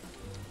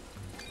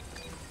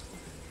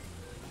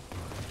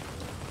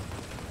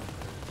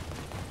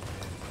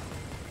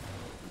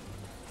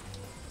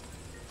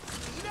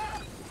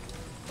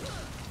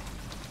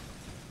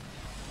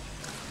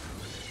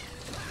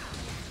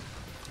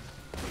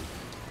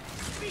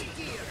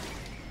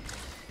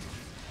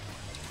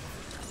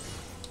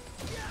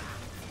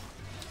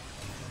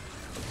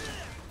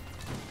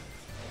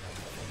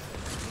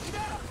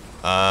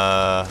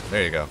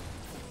 There you go.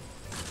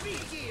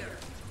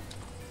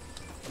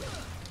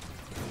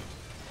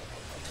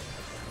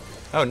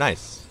 Oh,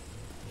 nice.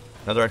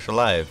 Another extra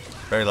life.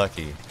 Very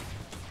lucky.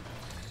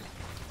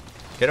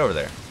 Get over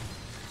there.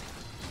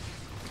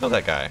 Kill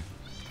that guy.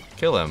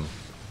 Kill him.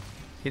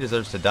 He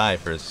deserves to die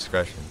for his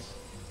discretions.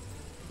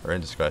 Or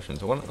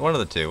indiscretions. One of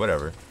the two,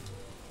 whatever.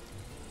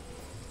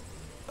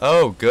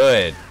 Oh,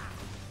 good.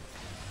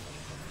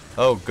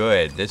 Oh,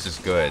 good. This is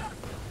good.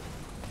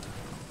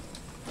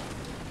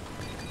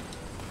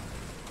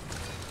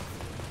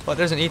 What,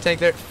 there's an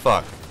E-tank there?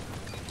 Fuck.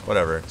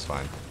 Whatever, it's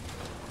fine.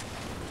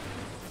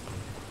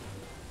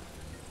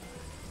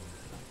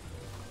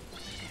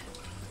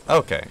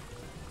 Okay.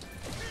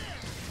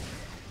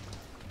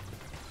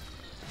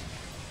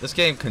 This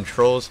game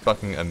controls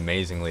fucking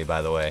amazingly,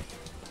 by the way.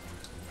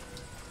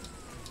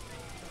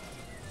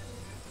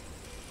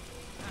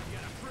 I've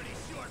got a pretty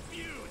short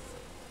fuse.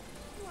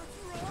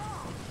 What's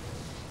wrong?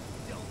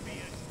 Don't be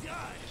a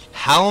dud.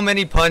 How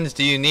many puns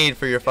do you need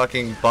for your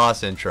fucking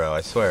boss intro?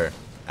 I swear.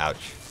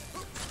 Ouch.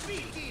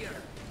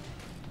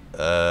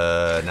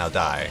 Now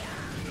die.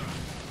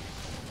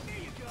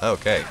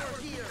 Okay.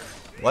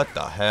 What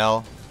the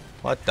hell?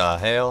 What the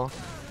hell?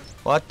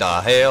 What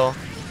the hell?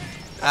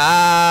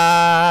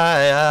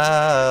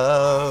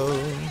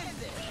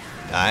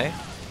 Die?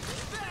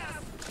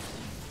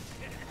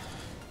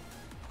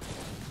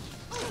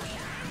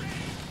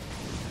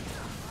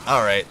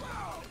 Alright.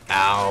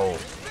 Ow.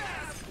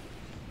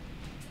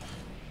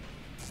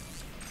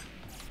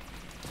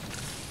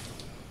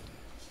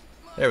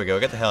 There we go,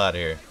 get the hell out of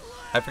here.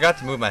 I forgot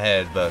to move my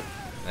head, but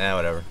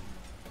whatever.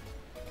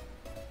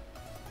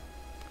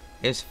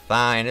 It's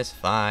fine, it's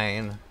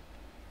fine.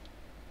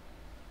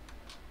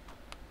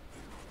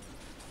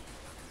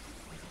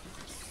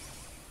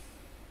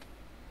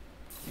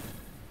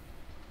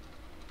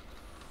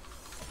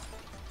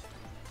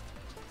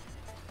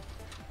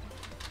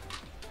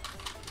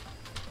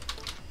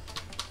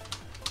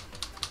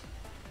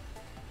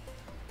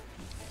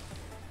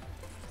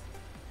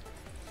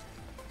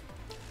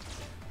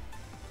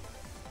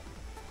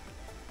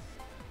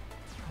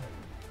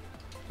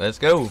 Let's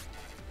go.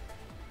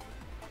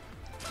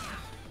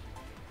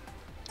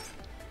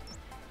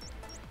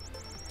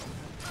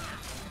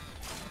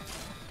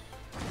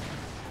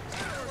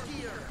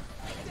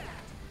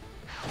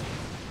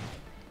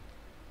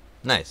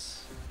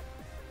 Nice.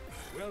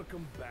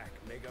 Welcome back,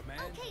 Mega Man.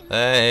 Okay,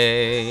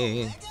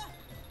 Hey. Mega?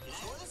 You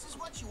sure this is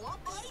what you want,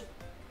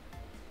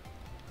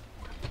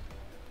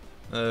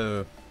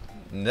 buddy?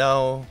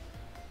 No.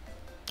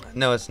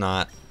 No, it's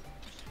not.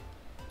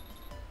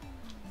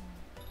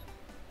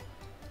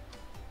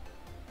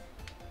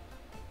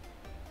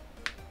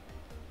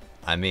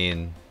 I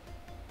mean,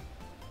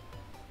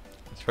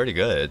 It's pretty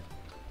good.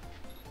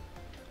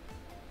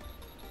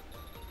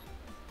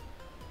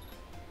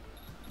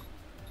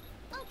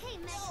 Okay,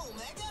 Mega. Yo,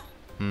 Mega.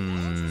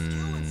 Want to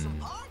steal some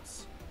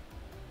parts?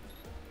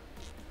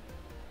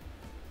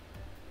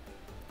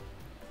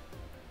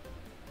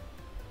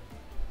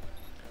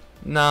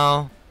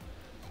 No.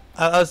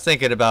 I was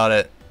thinking about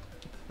it.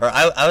 Or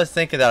I was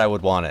thinking that I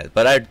would want it,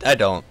 but I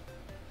don't.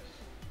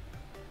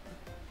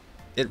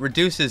 It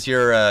reduces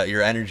your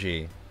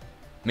energy,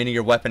 meaning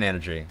your weapon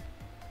energy.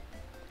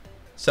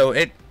 So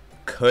it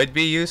could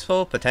be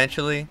useful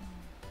potentially,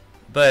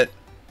 but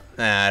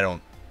I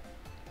don't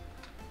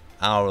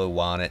really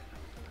want it.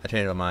 I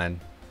changed my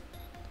mind.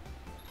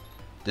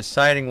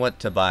 Deciding what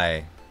to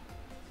buy.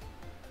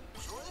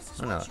 Sure, this is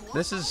I don't know. what you want,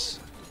 This is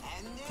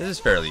And this is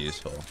fairly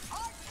useful.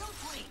 part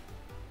complete.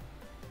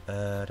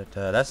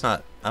 That's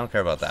not. I don't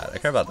care about that. I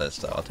care about this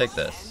though. I'll take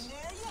this. And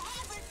there you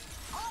have it.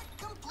 Part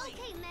complete.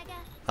 Okay, Mega.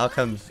 I'll Are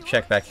come you sure?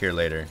 check back here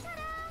later.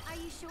 Ta-da! Are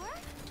you sure?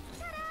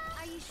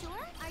 Ta-da! Are you sure?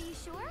 Are you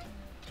sure?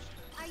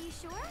 Are you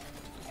sure?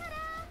 Ta-da!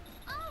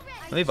 All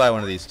right. Let me buy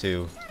one of these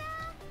too.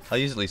 I'll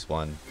use at least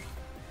one.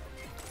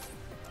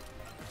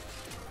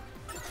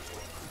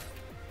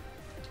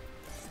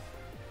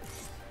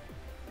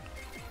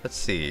 Let's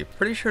see.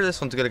 Pretty sure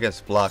this one's good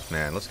against block,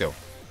 man. Let's go.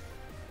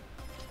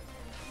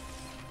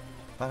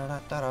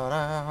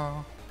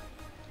 Ba-da-da-da-da-da.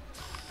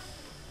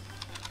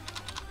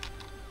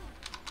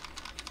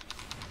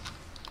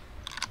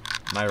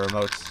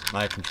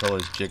 My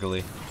controller's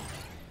jiggly.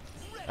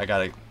 I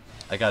gotta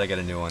get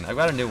a new one. I've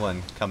got a new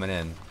one coming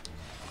in.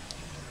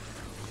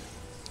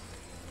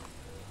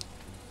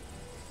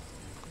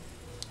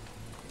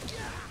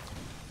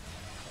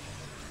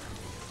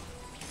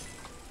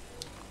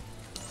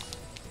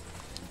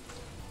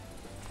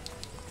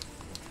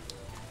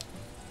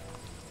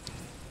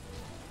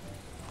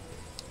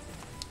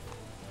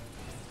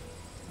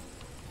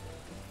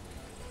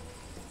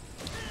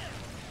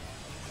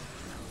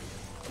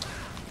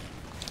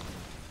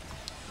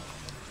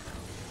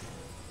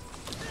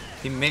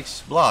 He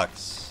makes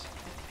blocks.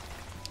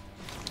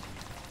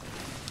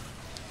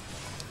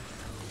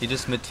 He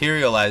just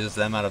materializes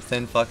them out of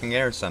thin fucking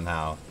air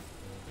somehow.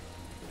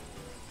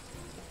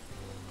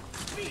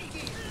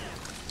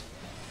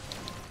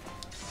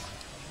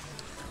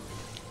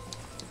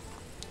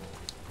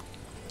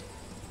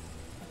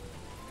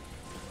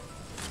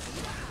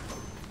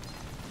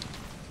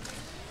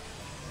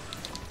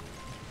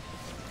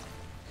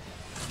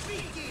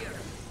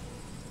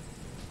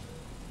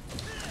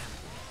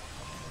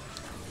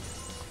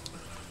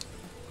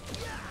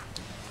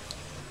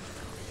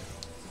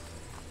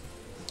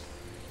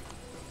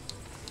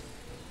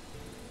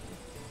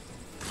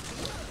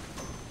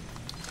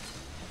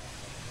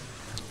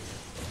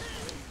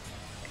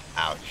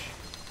 Ouch.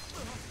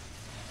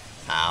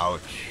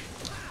 Ouch.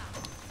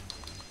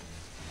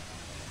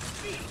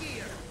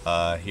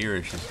 Here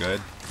is just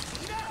good.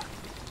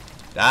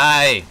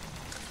 Die!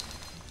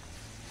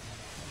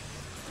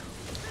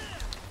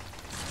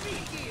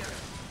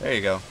 There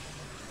you go.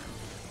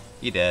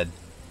 You dead.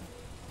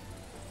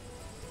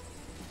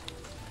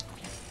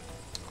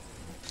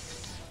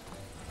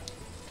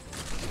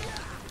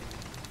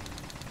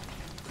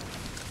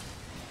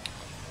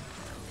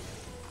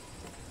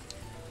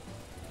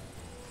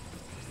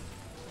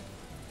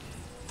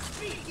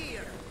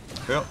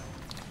 Yep.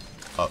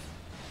 Up.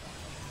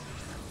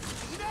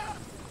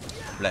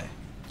 Play.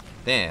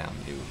 Damn,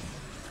 dude.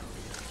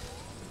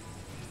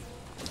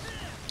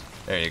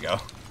 There you go.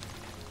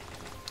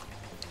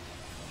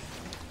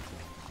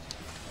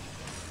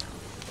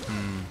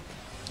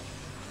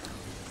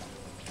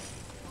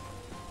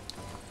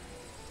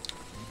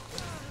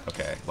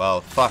 Okay,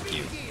 well, fuck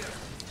you.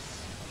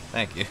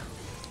 Thank you.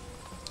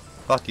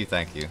 Fuck you,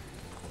 thank you.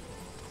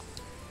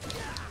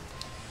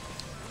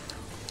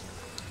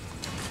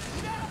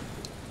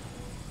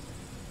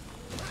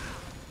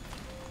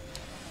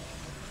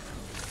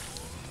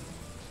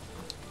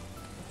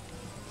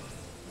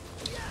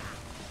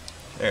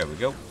 There we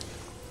go.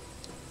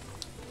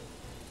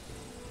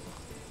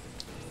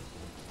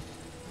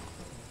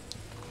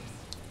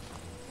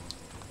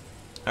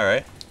 All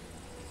right.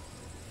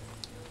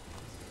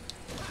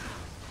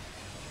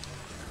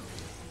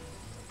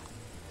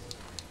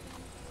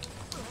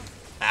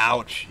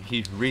 Ouch!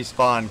 He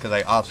respawned because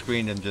I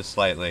off-screened him just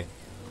slightly.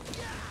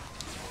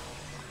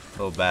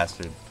 Little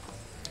bastard.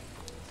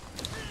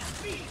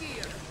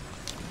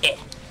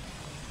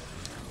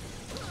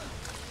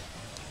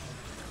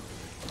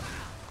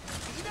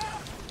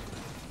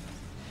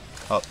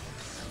 Up.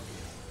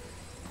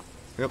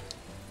 Yep.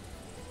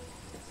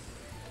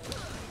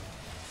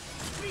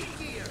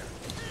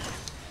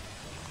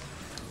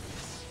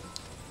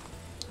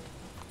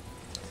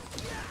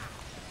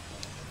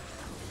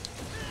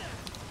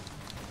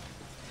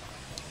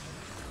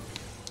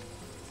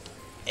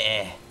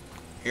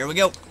 Here we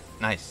go.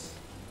 Nice.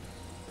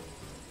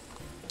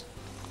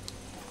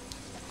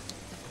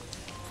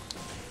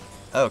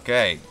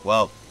 Okay,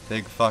 well,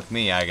 big fuck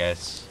me, I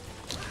guess.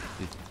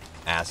 You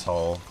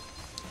asshole.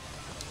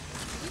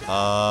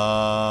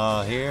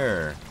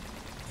 Here.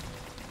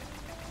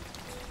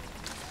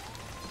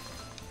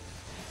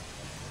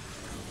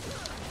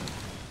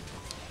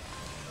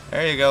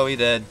 There you go, he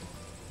did.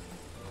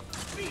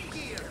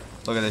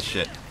 Look at this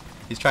shit.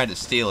 He's trying to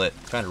steal it,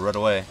 trying to run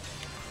away.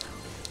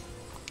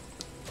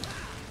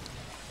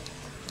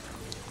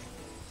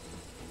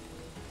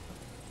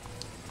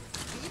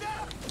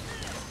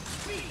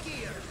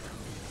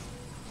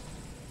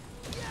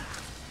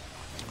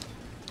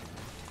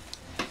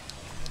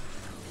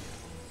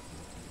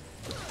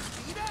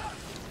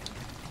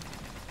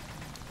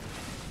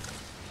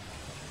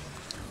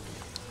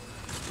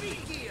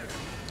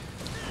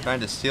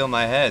 Trying to steal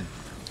my head.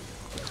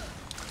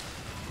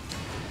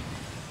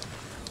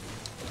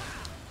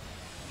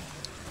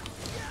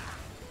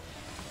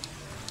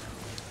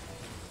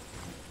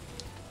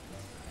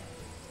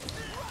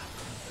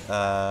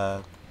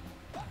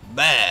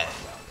 Bah!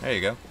 There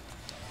you go.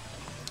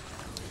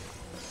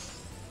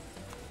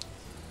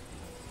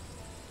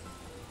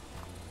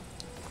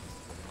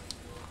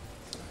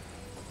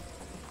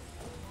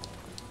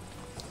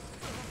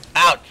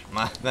 Ouch!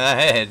 My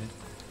head.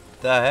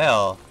 The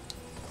hell?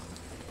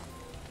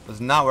 Was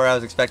not where I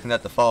was expecting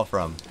that to fall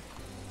from.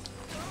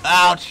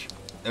 Ouch!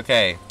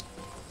 Okay.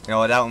 You know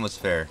what? That one was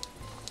fair.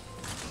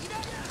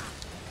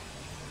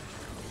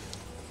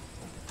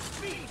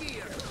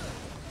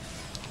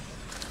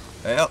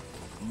 Yep.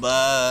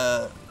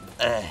 But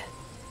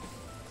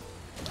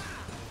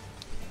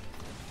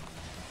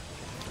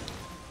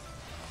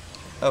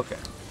okay.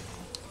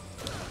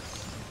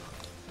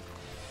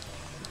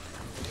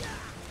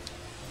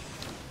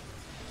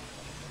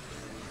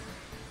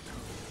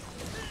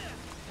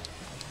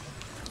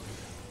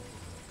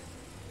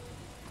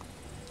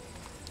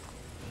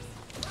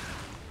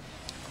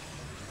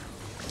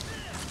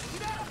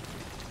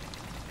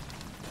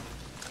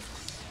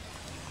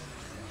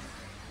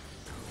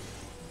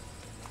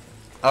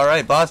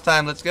 Alright, boss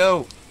time, let's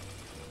go!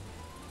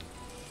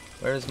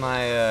 Where's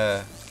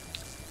my,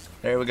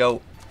 there we go.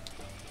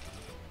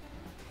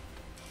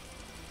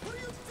 What are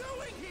you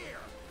doing here?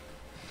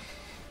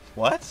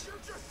 What? You're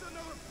just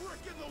another brick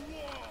in the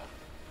wall.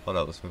 Hold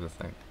up, let's move the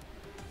thing.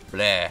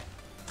 Blah.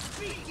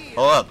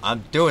 Hold up,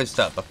 I'm doing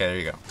stuff. Okay, there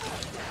you go.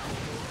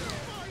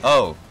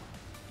 Oh.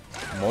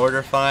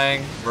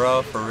 Mortifying,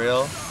 bro, for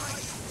real?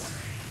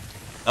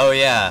 Oh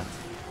yeah.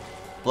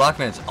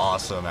 Blockman's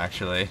awesome,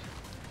 actually.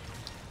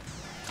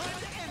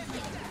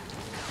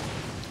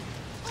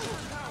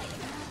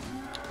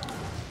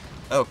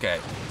 Okay.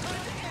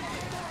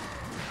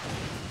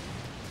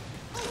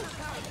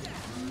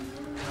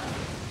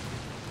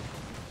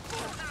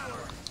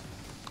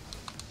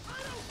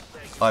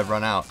 Oh, I've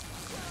run out.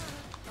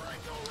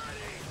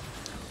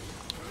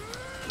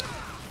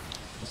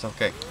 It's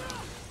okay.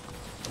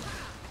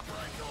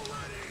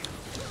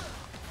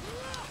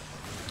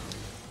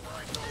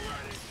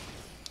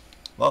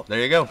 Well,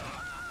 there you go.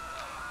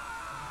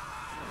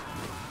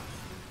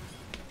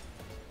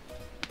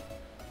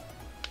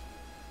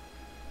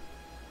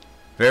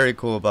 Very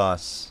cool,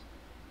 boss.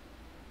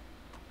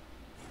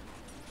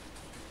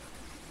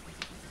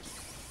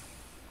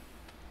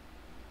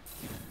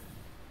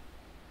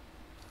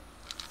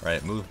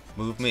 Right,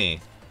 move me.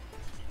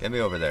 Get me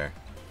over there.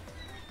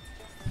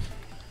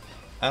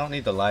 I don't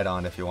need the light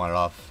on if you want it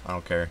off. I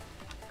don't care.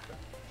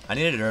 I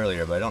needed it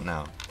earlier, but I don't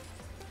now.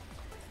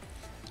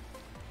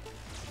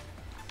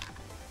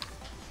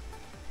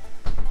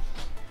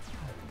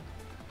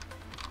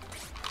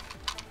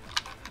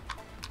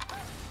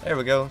 There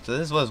we go. So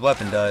this is what his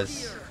weapon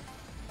does.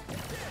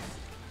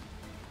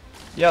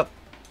 Yep.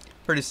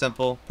 Pretty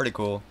simple. Pretty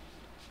cool.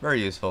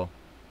 Very useful.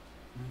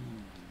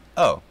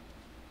 Oh.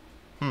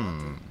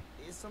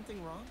 Is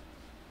something wrong?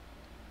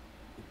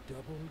 The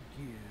double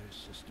gear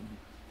system.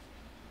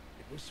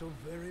 It was so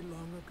very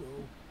long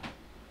ago.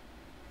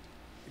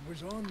 It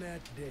was on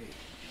that day,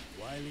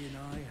 Wily and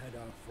I had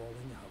our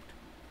falling out.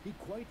 He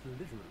quite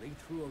literally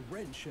threw a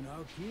wrench in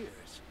our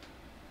gears.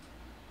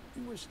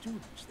 We were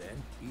students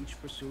then,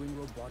 each pursuing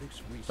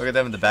robotics research. Look at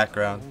them in the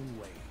background. our own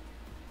way.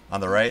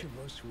 On the right. Each of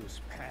us was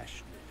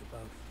passionate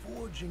about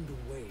forging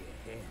the way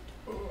ahead.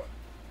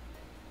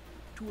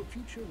 To a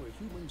future where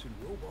humans and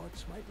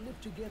robots might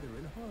live together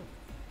in harmony.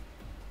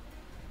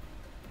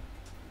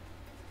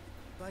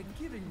 By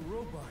giving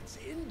robots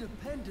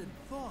independent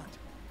thought,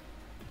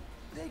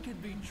 they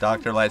could be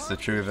Dr. Light's the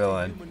true partners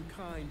villain. to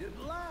humankind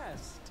at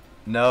last.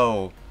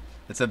 No.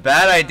 It's a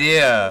bad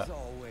idea. As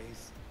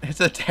always, It's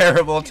a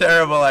terrible,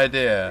 terrible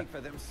idea. think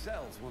for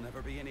themselves will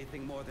never be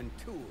anything more than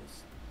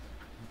tools.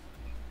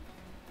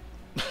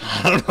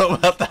 I don't know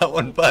about that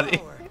one, buddy.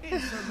 Power,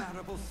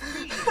 insurmountable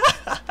speed.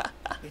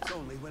 It's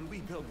only when we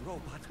build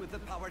robots with the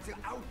power to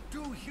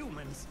outdo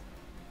humans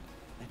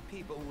that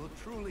people will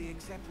truly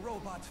accept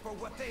robots for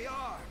what they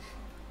are.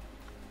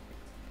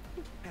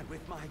 And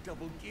with my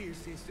double gear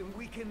system,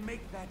 we can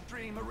make that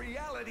dream a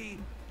reality.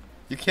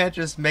 You can't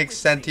just make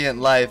sentient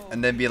life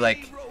and then be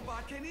like,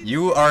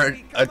 you are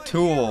a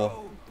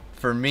tool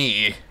for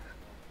me.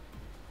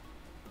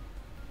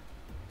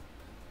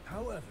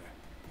 However,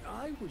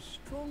 I was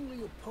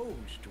strongly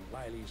opposed to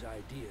Wily's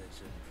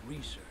ideas and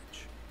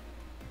research.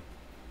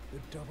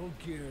 The double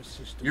gear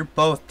system. You're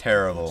both puts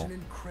terrible. an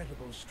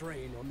incredible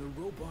strain on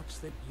the robots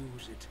that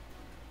use it.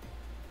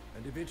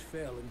 And if it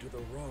fell into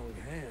the wrong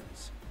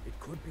hands, it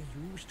could be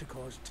used to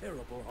cause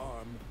terrible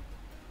harm.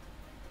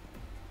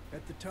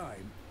 At the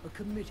time, a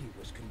committee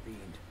was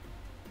convened,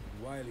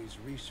 and Wily's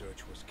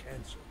research was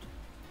cancelled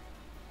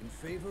in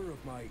favor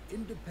of my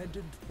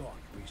independent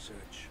thought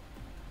research.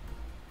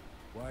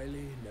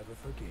 Wily never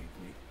forgave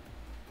me,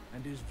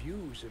 and his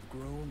views have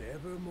grown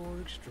ever more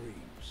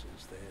extreme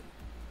since then.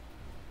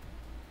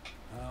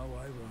 How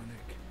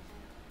ironic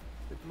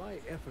that my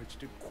efforts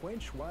to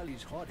quench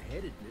Wily's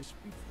hot-headedness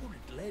before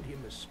it led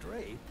him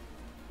astray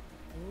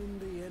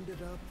only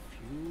ended up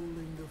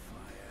fueling the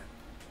fire.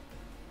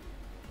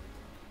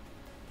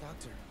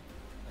 Doctor,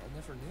 I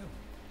never knew.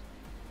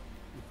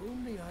 If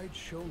only I'd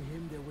shown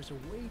him there was a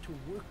way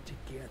to work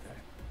together,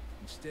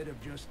 instead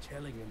of just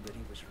telling him that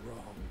he was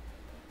wrong.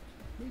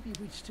 Maybe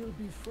we'd still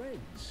be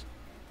friends.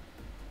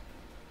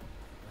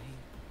 A way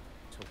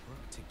to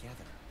work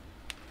together.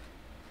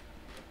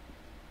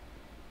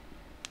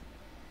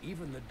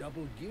 Even the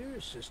double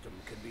gear system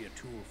can be a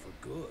tool for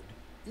good,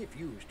 if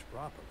used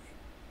properly.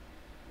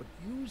 But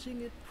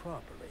using it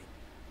properly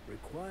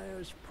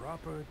requires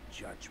proper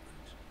judgment.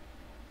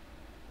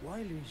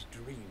 Wily's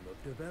dream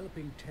of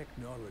developing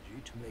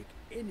technology to make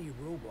any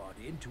robot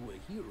into a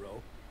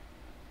hero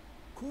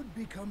could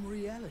become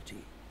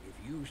reality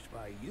if used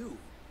by you.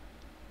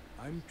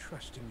 I'm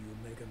trusting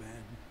you, Mega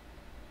Man.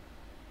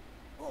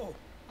 Oh,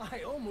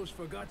 I almost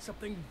forgot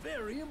something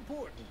very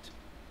important.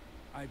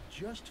 I've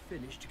just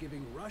finished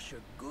giving Rush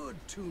a good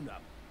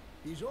tune-up.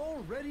 He's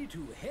all ready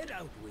to head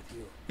out with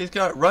you. He's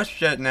got Rush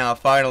Jet now,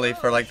 finally,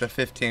 for like the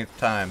 15th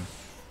time.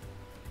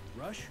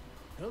 Rush,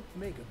 help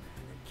Mega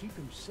Man and keep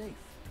him safe.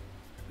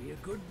 Be a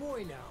good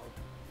boy now.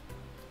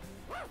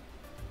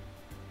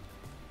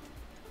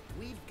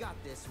 We've got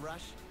this,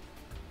 Rush.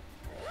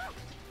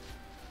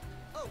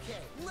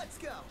 Okay, let's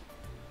go.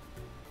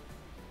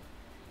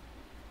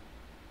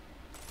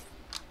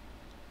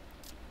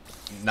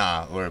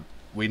 Nah,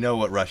 we know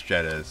what Rush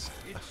Jet is.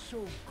 It's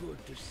so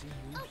good to see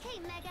you. Okay,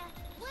 Mega.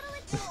 What'll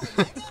it do?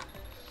 Can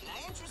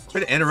I interest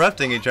We're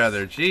interrupting each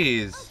other,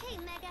 jeez. Okay,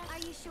 Mega. Are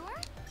you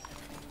sure?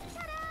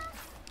 Ta-da!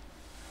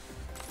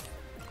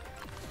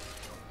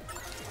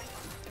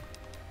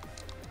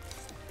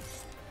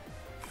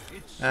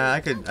 It's so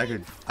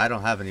I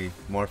don't have any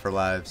more for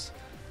lives.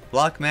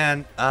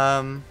 Blockman,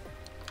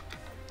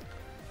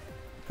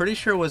 pretty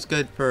sure was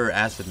good for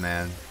Acid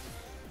Man.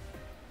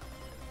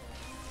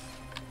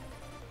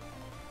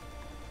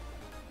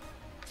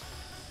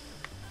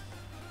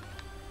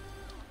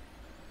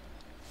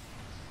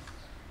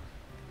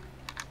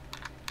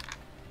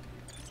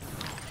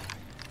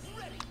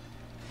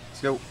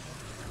 Let's go.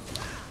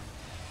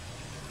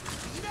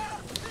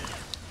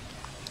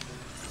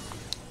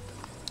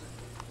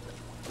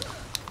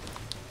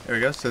 There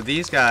we go. So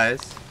these guys,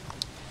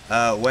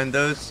 when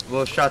those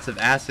little shots of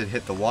acid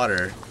hit the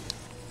water,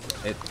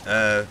 it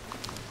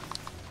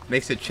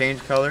makes it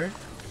change color,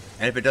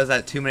 and if it does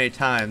that too many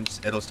times,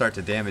 it'll start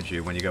to damage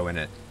you when you go in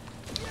it.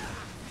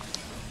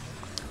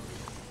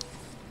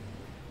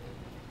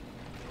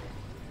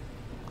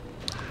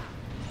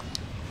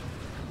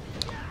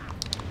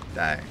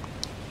 Die.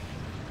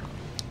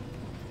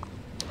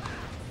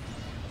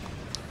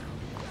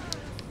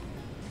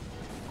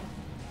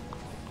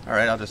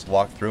 Alright, I'll just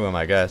walk through him,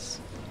 I guess.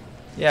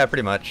 Yeah,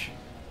 pretty much.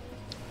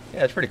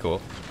 Yeah, it's pretty cool.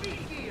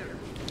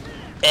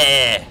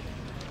 Eh!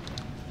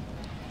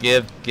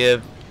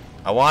 Give.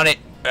 I want it!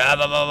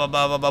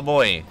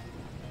 Boy!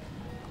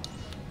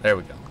 There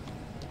we go.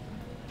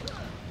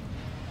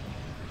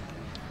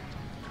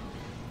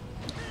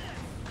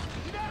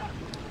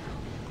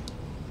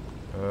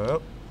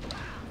 Oh.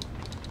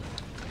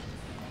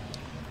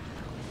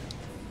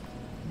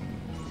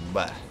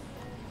 Bah.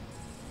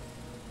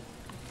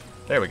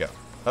 There we go.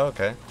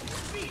 Okay.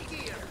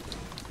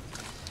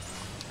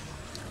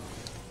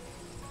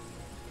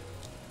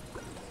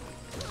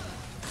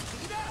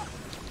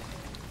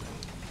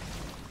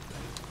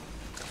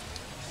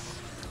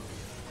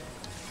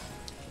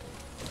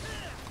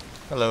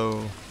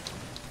 Hello.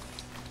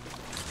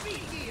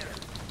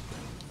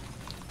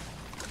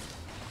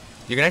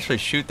 You can actually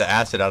shoot the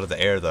acid out of the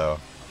air, though.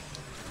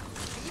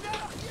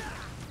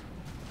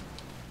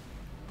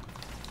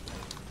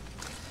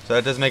 So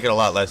that does make it a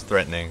lot less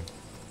threatening.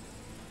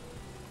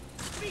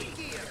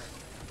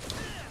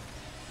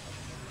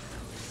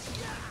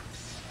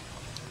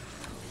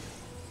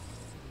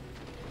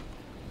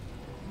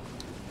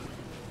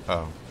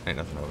 Oh, ain't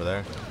nothing over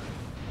there.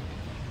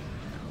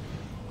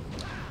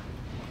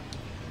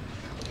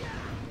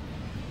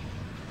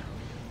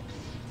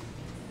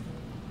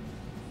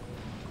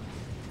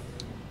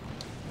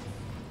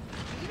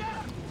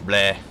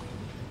 Bleh.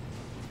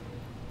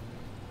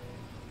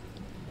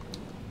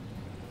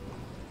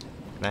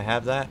 Can I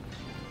have that?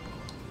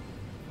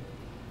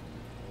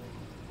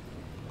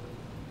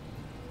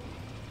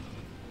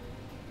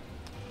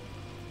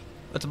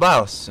 It's a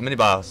boss, a mini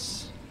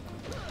boss.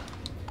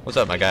 What's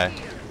up, my guy?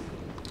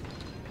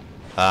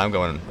 I'm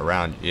going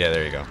around. Yeah,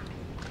 there you go.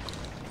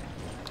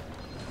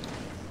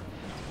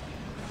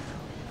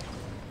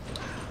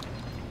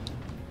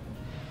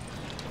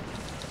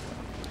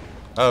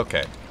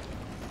 Okay.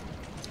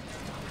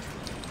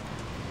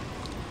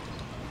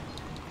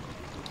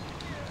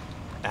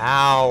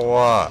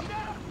 Ow!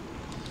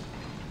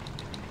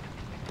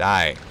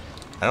 Die.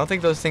 I don't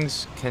think those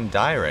things can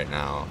die right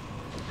now.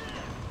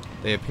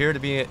 They appear to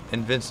be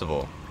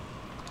invincible.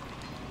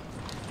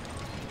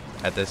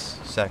 At this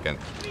second.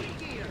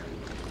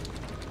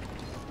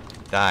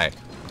 Die.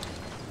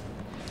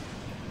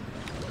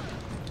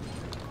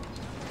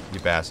 You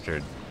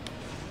bastard.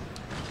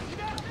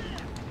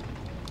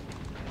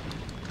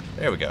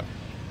 There we go.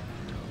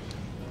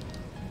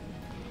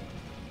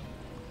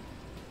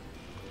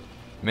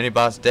 Mini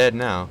boss dead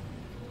now.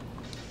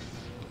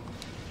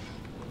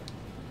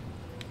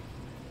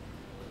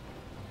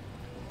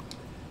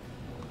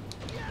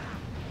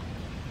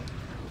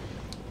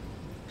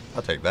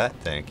 I'll take that,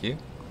 thank you.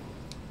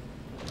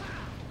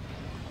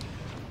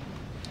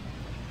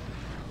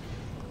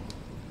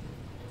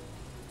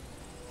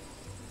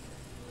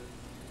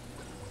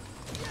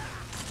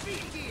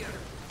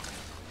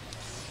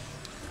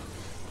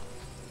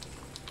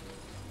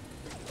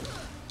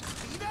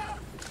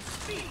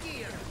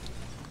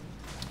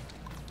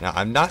 Now,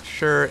 I'm not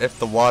sure if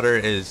the water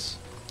is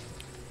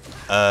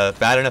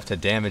bad enough to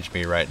damage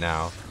me right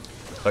now,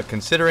 but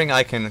considering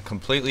I can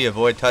completely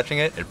avoid touching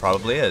it, it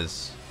probably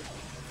is.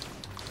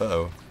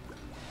 Uh-oh.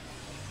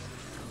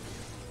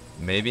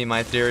 Maybe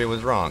my theory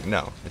was wrong.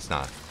 No, it's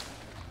not.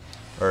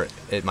 Or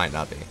it might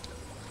not be.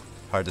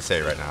 Hard to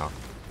say right now.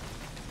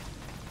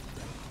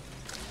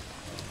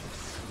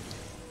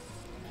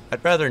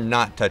 I'd rather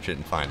not touch it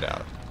and find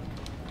out.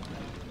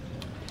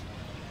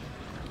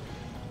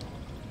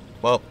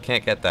 Well,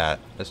 can't get that.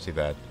 That's too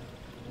bad.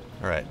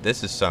 Alright,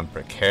 this is some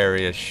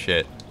precarious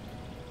shit.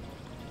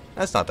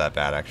 That's not that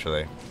bad,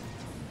 actually.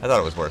 I thought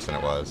it was worse than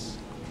it was.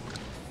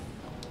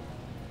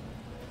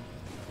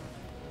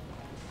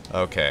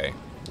 Okay.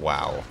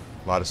 Wow.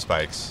 A lot of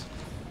spikes.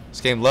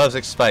 This game loves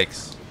its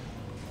spikes.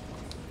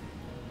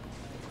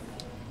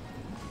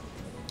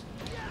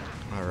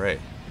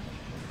 Alright.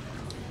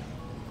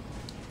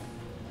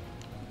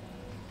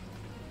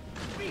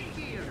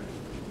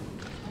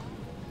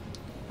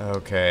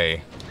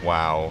 Okay.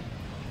 Wow.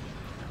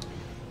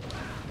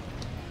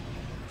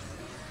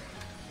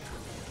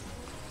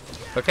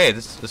 Okay,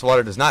 this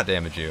water does not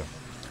damage you.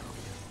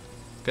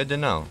 Good to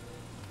know.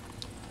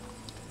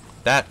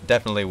 That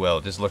definitely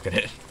will. Just look at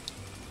it.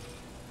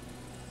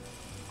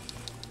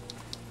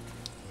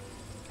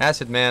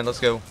 Acid man, let's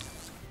go.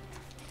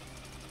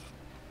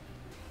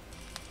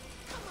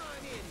 Come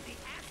on in, the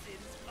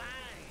acid's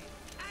fine.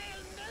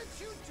 I'll melt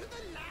you to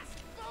the last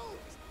vote.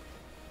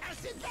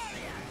 Acid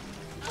barrier.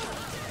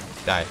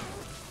 Die.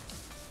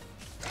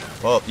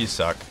 Well, you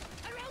suck.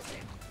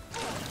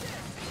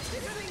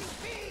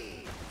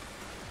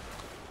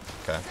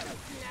 Okay.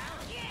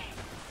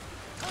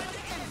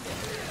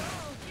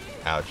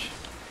 Ouch.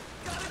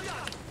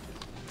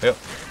 Yep.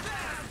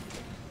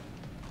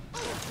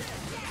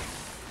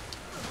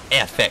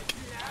 Epic.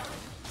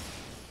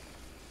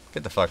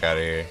 Get the fuck out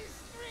of here.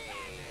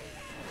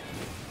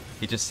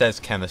 He just says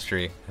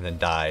chemistry and then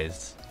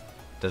dies.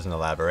 Doesn't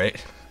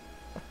elaborate.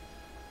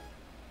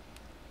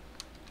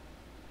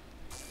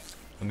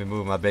 Let me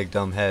move my big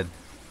dumb head.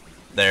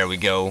 There we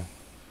go.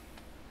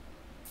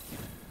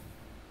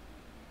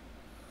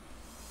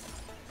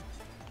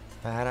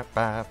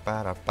 Ba-da-ba,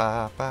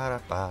 ba-da-ba,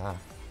 ba-da-ba.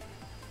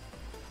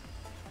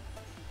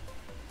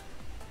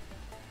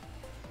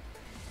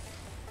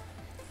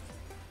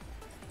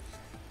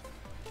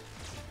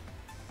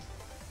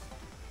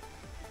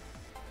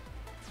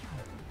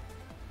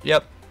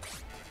 Yep.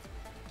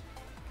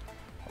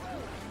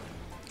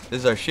 This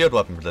is our shield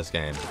weapon for this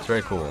game. It's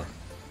very cool.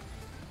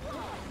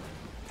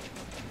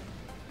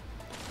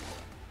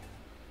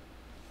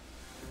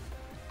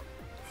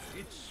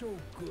 It's so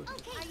good.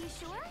 Okay, are you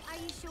sure? Are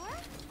you sure?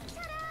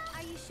 Ta-da!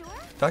 Are you sure?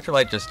 Dr.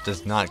 Light just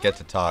does not get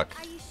to talk.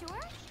 Are you sure?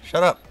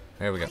 Shut up.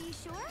 There we go. Are you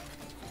sure?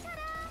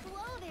 Ta-da!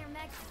 Hello there,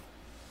 Mech.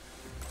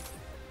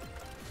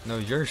 No,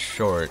 you're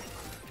short.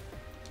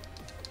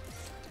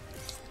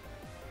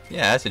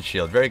 Yeah, acid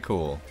shield. Very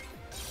cool.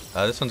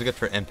 This one's good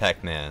for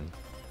Impact Man.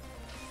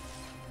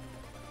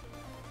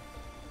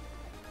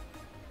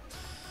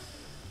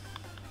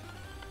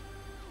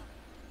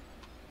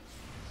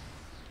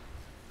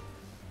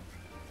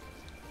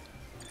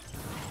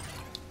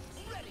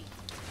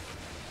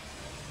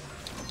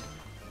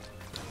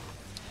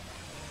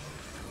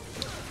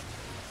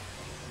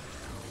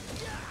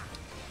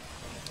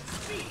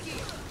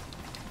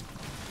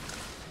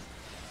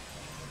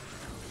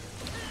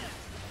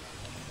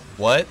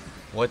 What?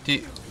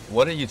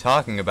 What are you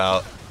talking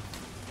about?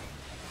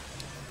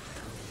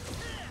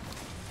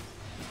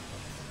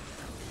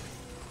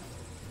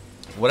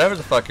 Whatever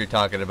the fuck you're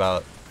talking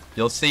about,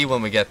 you'll see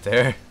when we get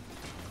there.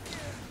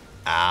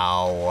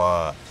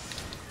 Ow.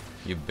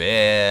 You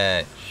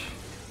bitch.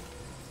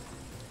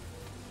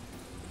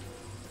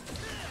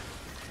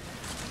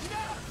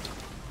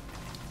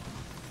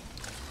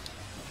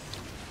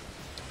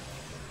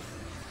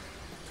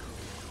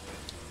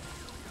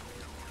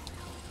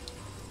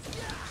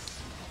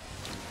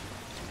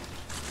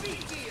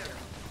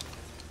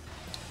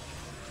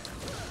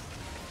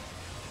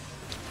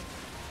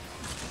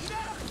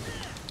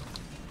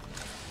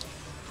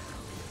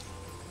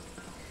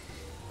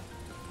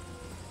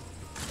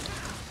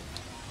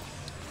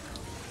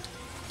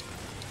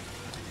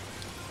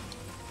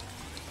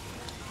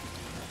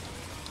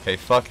 Okay,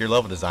 fuck your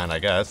level design, I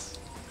guess.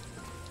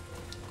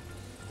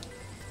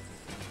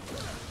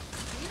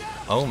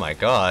 Oh my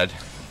god.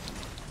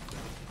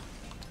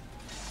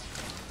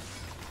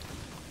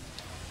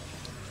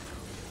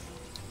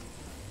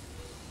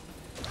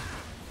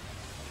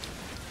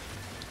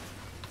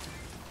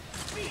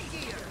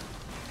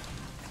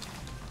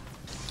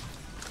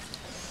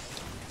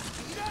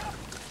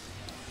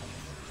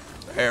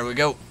 There we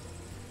go.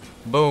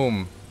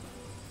 Boom.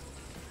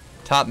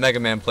 Top Mega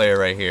Man player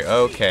right here.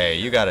 Okay,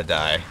 you gotta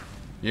die.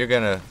 You're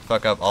gonna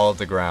fuck up all of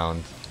the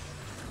ground.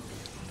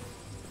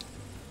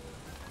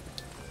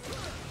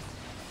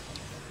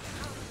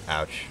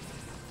 Ouch.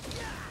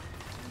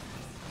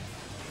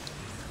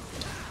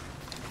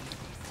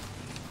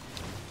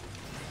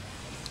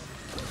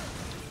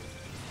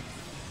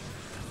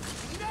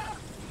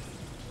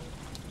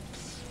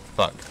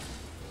 Fuck.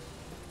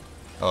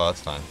 Oh,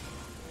 that's fine.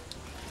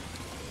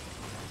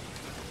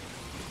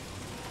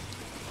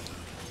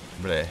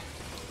 Bleh.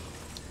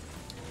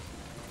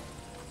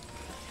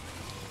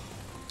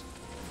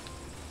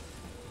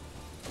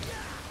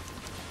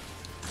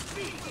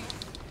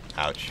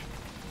 Ouch.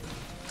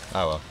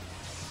 Oh well.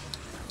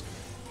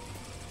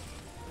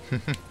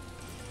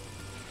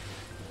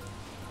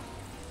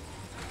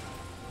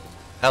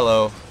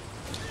 Hello.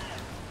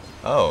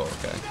 Oh,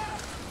 okay.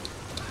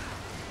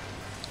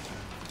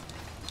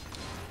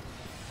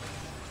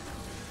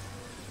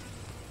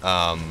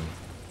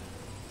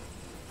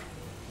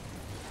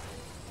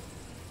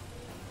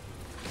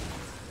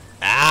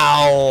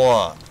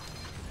 Ow!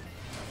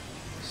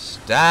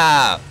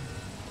 Stop!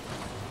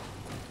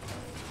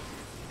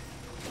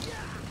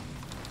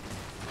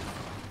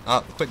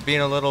 Oh, quit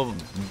being a little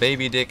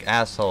baby dick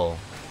asshole.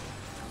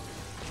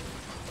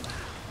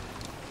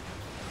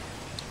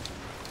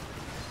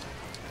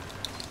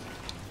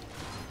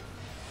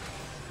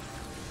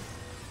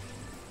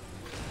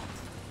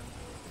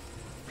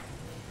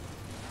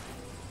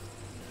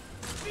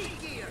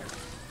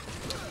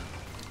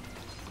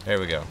 There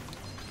we go.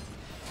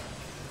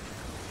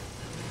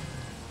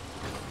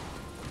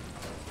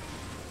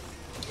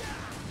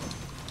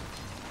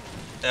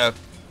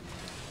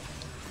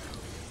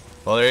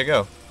 Well, there you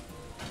go.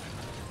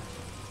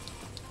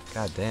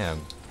 God damn.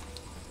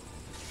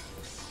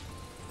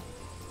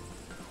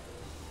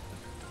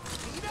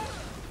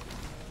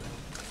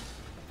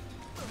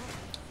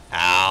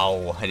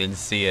 Ow, I didn't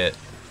see it.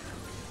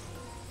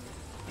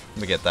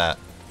 Let me get that.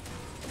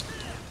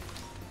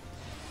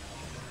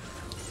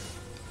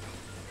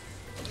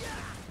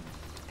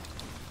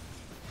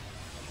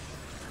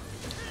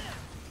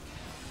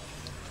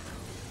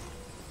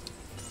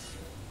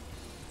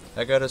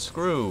 I got a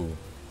screw.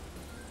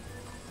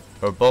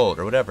 Or bolt,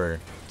 or whatever.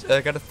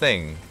 I got a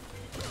thing.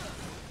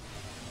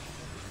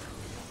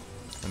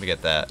 Let me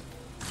get that.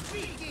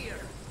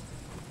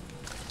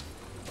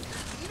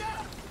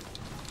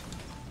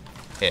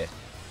 Here.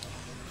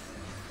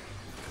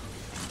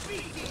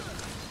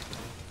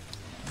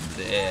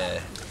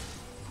 There.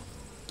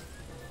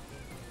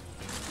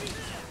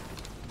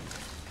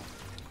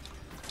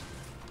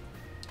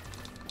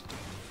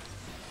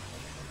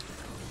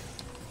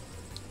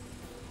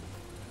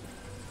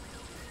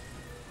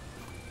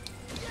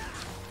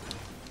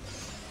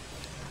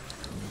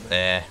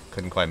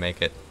 Couldn't quite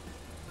make it.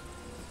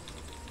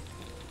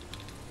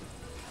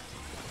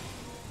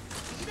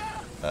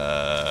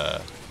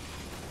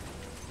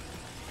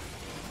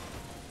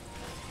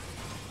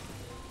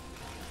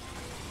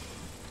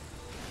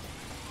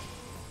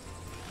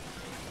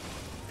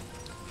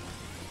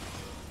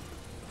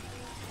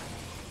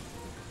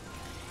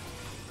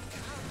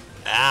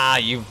 Ah,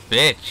 you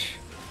bitch.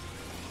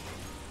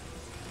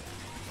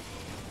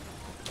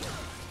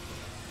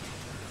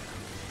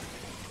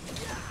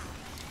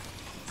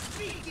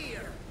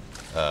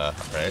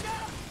 Right.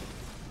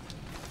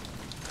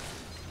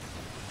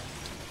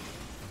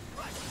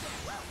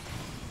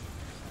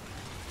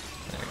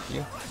 Thank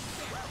you.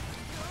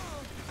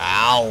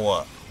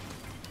 Ow!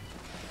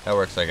 That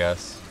works, I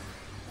guess.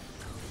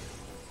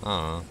 I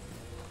don't know.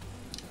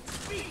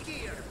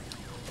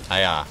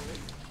 Hiya.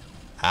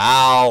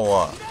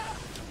 Ow!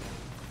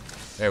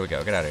 There we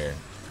go. Get out of here.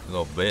 You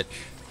little bitch.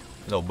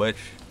 You little bitch.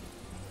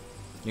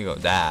 You go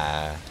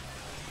die.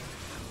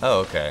 Oh,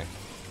 okay.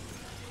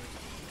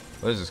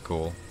 Well, this is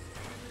cool.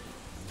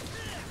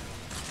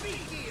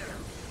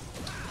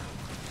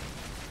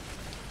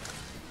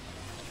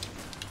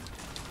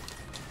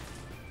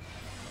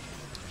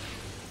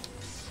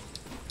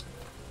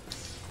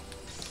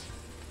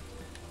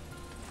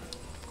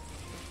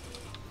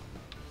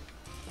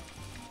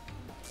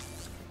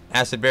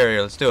 Acid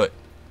barrier, let's do it.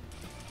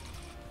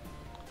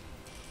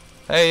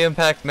 Hey,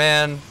 Impact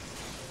Man.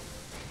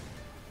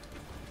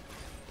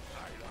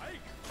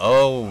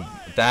 Oh,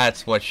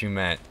 that's what you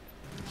meant.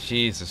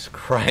 Jesus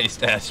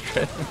Christ,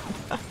 Astrid.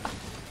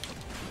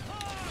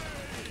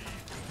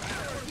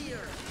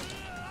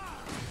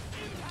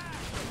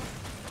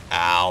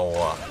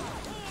 Ow.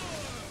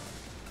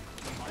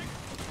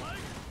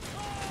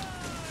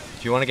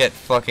 If you want to get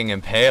fucking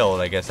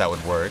impaled, I guess that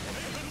would work.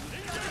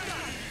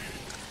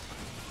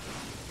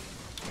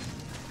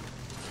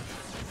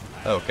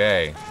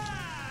 Okay.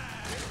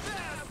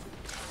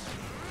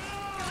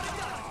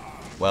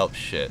 Well,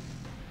 shit.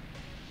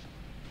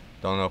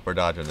 Don't know if we're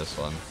dodging this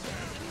one.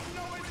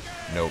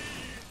 Nope.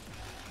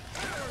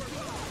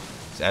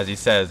 As he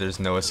says, there's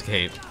no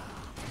escape.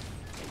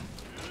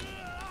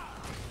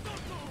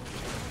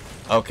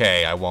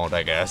 Okay, I won't,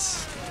 I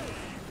guess.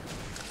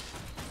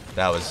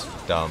 That was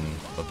dumb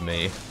of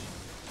me.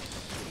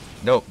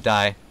 Nope,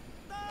 die.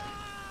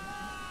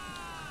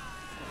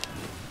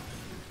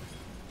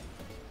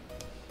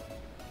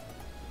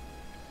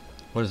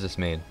 What does this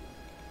mean?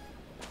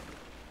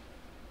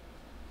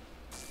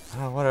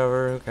 Oh,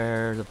 whatever, who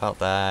cares about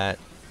that?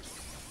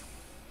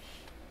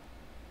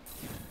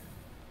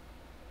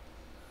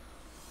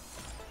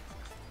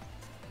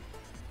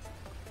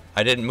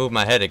 I didn't move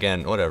my head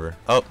again, whatever.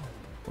 Oh,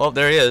 well,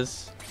 there he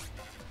is.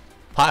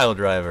 Pile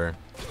driver.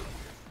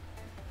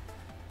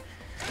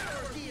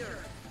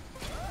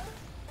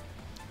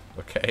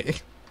 Okay.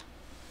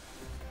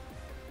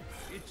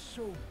 It's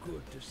so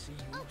good to see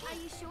you. Oh, are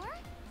you sure?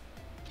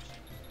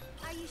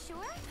 Are you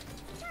sure?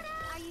 Ta-da!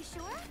 Are you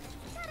sure?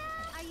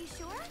 Ta-da! Are you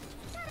sure?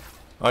 Ta-da!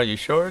 Are you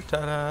sure?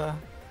 Ta-da!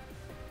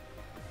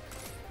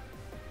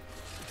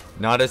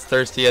 Not as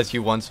thirsty as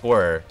you once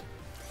were.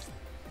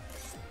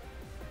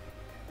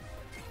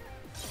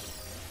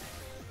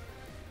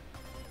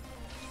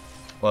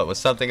 What, was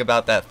something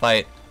about that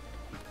fight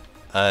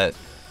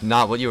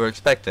not what you were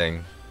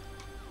expecting?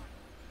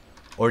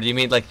 Or do you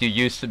mean like you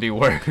used to be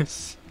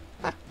worse?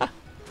 Alright,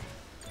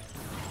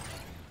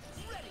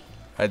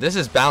 this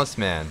is Bounce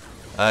Man.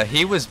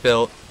 He was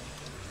built...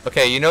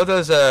 Okay, you know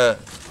those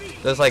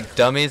like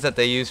dummies that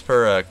they use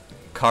for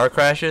car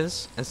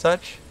crashes and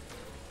such?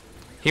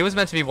 He was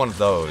meant to be one of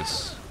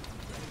those.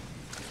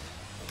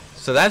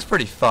 So that's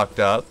pretty fucked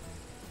up.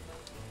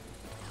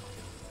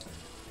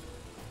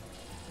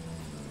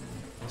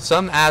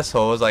 Some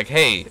asshole was like,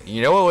 hey,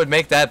 you know what would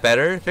make that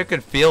better? If it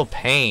could feel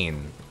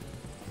pain.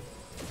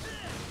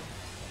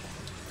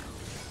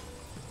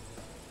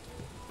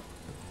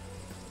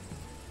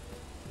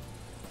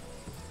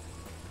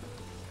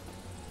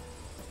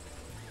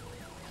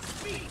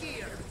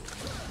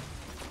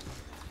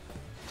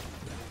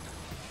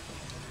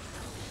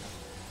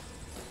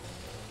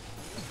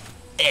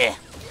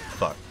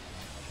 Fuck.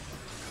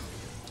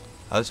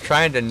 I was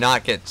trying to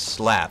not get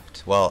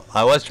slapped. Well,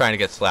 I was trying to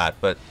get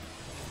slapped, but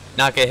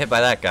not get hit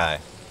by that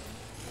guy.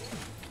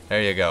 There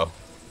you go.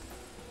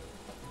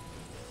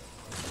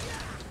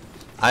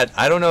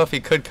 I don't know if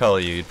he could color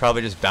you. He'd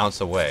probably just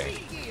bounce away.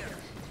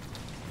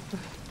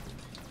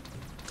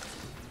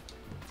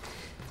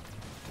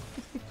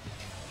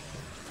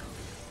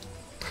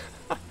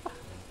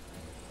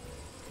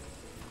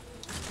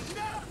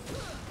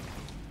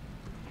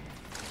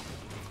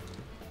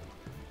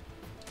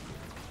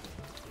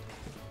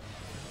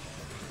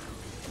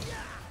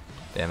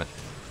 Damn it.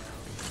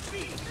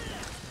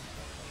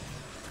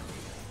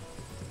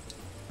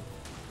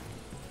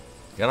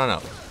 Get on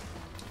up.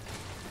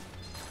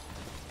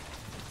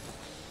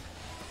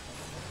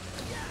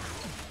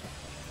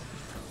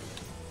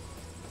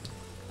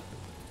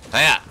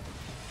 Hiya.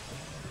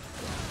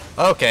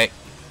 Okay.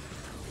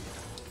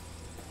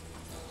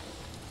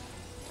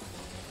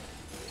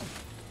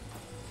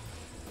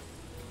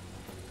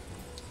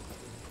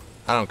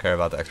 I don't care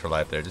about the extra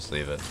life there, just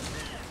leave it.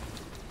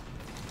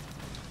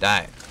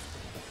 Die.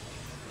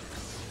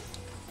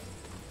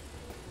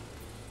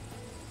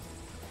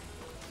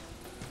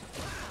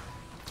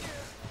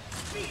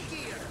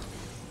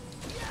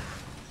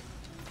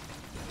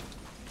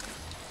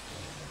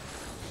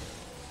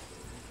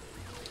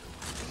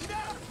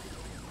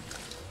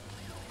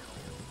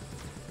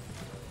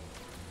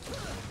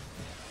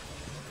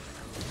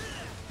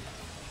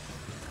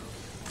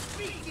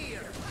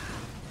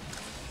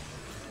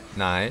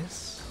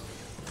 Nice.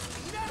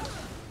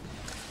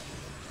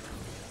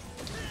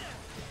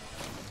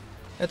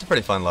 It's a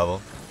pretty fun level.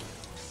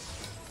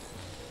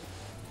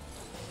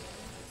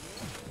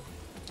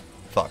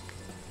 Fuck.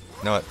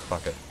 You know what?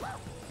 Fuck it.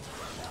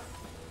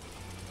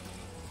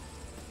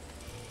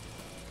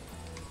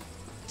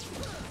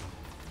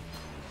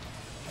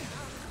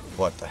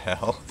 What the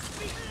hell?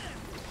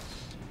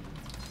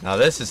 Now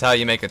this is how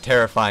you make a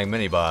terrifying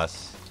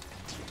mini-boss.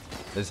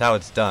 This is how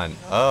it's done.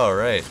 Oh,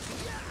 right.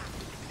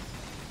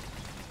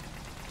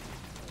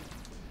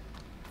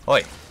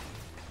 Oi.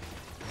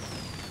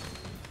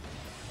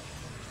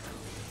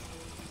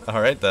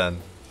 Alright then.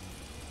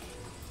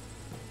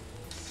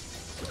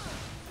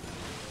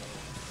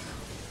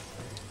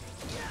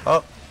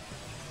 Oh.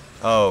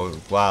 Oh,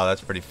 wow,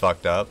 that's pretty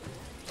fucked up.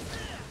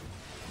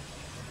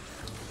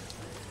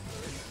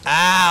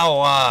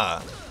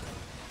 Ow!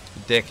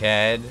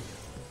 Dickhead.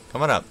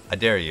 Come on up. I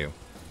dare you.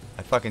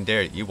 I fucking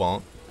dare you. You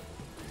won't.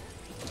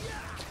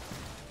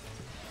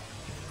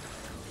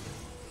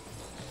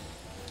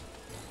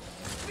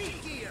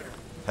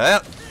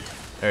 Yep.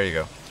 There you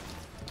go.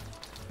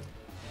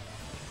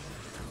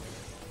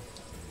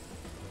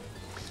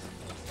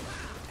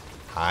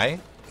 Hi?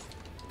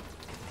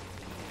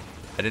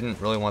 I didn't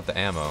really want the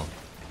ammo.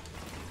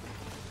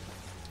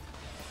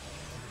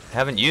 I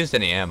haven't used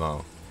any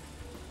ammo.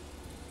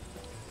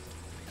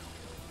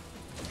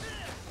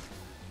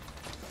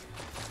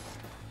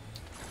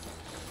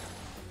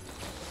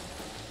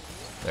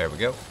 There we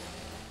go.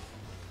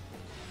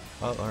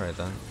 Oh, alright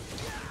then.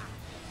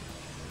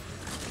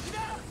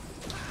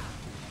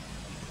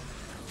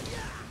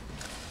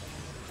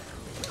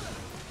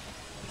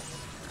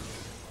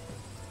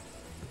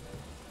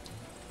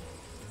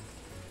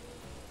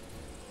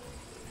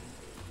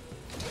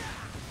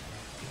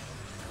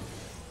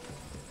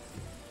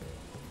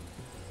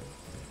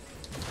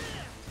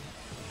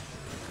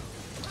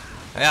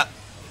 Yeah.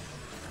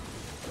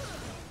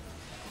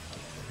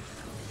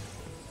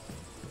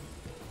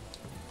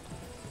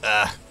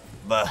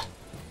 Bah.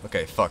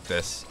 Okay, fuck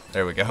this.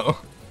 There we go.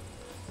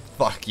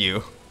 Fuck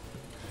you.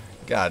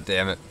 God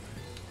damn it.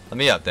 Let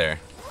me up there.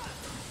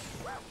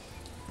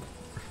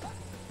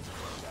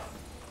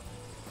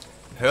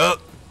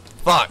 Hup.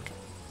 Fuck.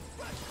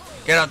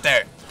 Get up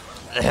there.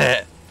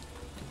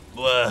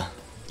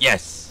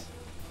 Yes.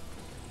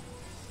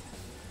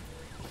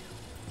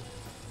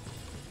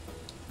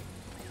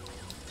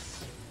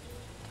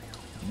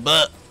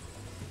 But.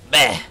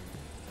 Bah.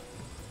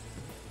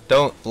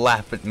 Don't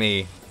laugh at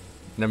me.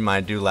 Never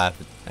mind, do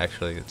laugh.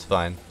 Actually, it's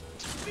fine.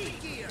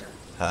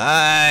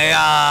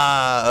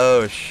 Hiya!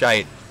 Oh,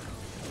 shite.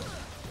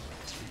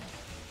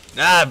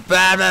 Ah,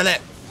 blah, blah, blah.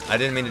 I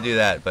didn't mean to do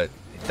that, but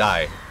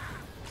die.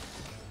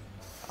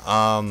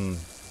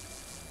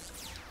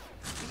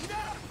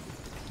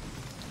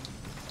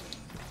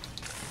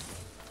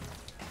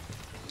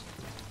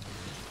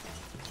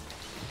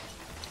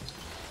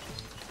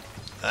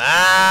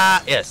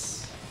 Ah, yes.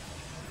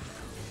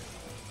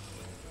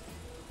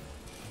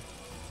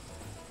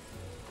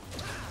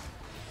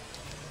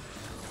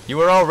 You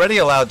were already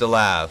allowed to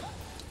laugh.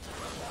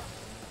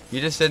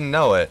 You just didn't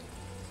know it.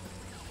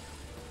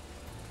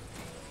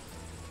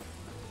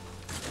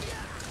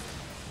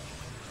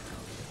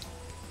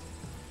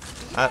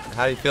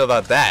 How do you feel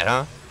about that,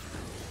 huh?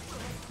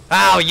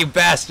 Ow, you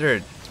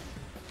bastard!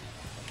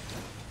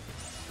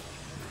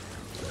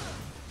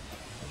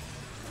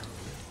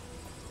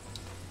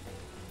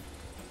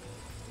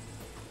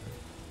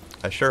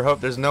 I sure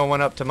hope there's no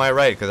one up to my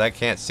right, because I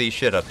can't see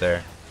shit up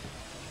there.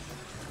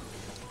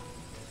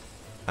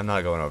 I'm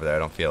not going over there, I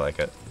don't feel like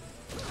it.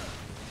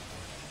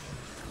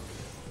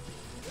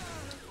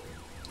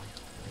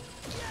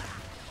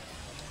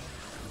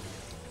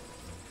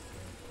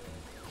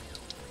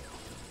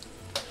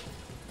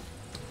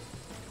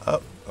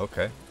 Oh,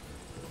 okay.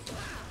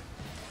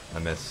 I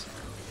miss.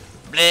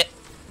 Bleh!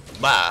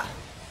 Bah!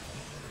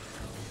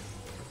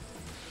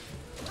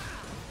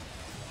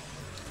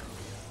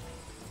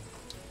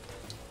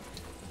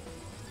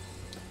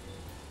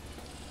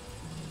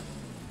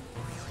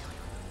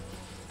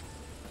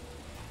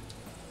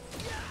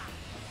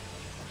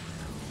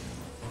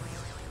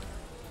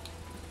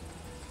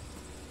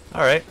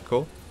 Alright,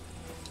 cool.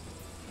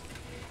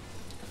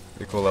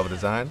 Pretty cool level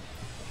design.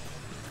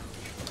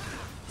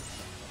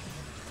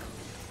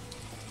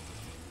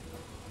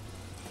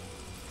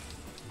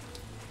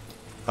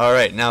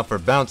 Alright, now for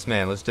Bounce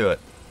Man, let's do it.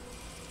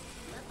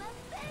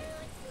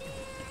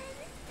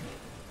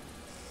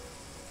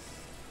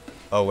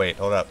 Oh wait,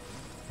 hold up.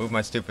 Move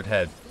my stupid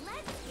head.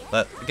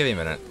 Give me a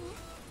minute.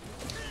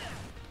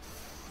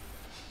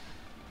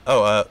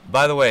 Oh,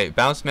 by the way,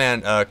 Bounce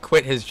Man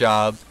quit his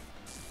job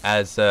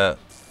as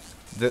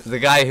the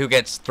guy who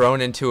gets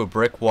thrown into a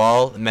brick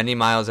wall many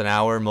miles an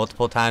hour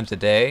multiple times a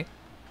day.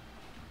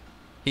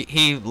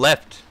 He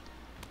left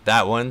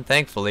that one,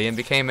 thankfully, and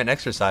became an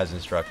exercise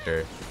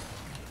instructor.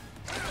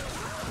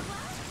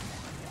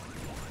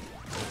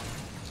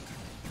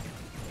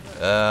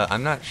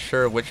 I'm not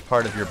sure which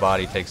part of your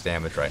body takes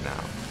damage right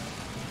now.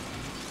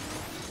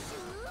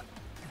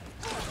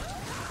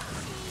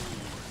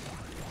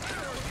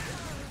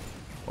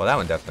 Well, that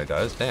one definitely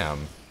does.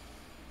 Damn.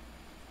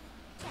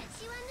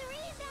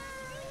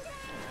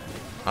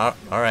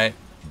 Alright.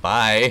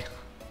 Bye.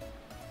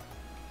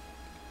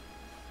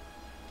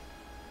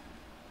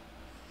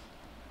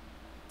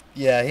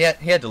 Yeah,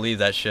 he had to leave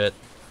that shit.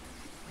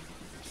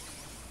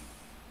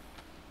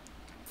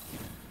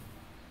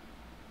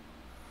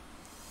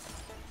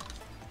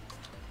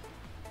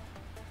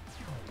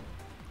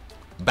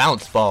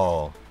 Bounce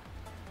Ball.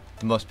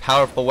 The most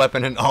powerful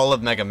weapon in all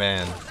of Mega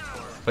Man.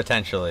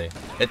 Potentially.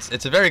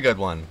 It's a very good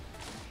one.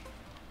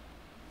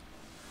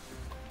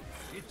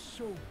 It's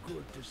so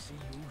good to see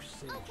you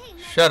safe. Okay,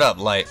 Mega. Shut up,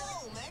 Light.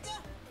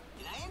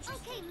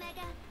 Okay,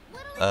 Mega.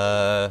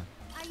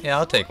 Yeah,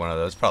 I'll take one of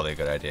those. Probably a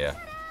good idea.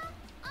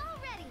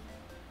 Already.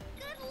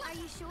 Good luck. Are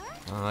you sure?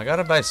 I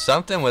gotta buy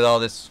something with all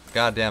this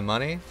goddamn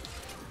money.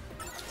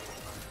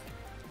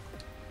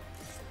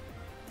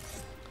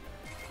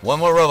 One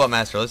more Robot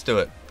Master. Let's do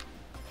it.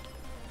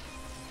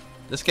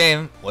 This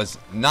game was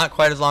not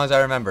quite as long as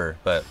I remember,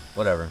 but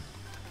whatever.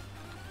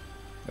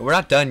 We're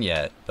not done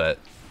yet, but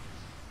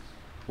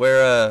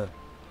we're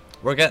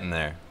getting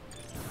there.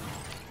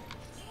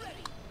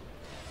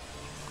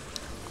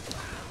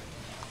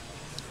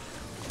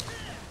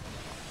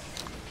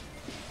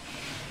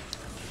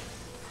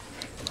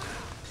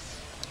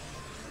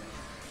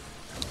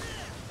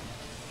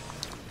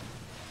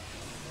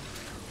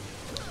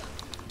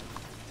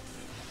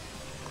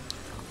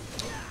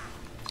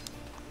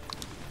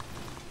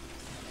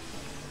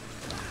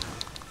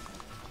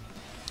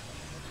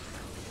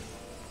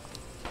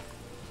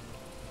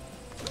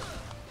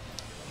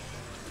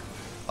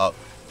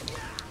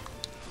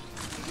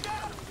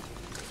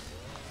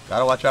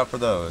 Gotta watch out for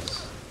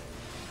those.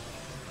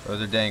 Those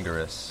are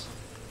dangerous.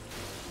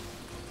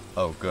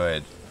 Oh,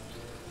 good.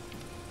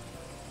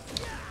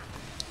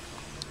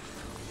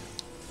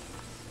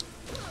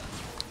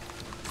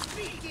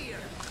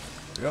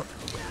 Yep.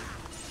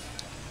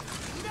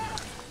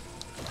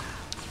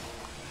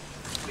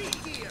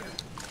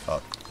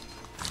 Up.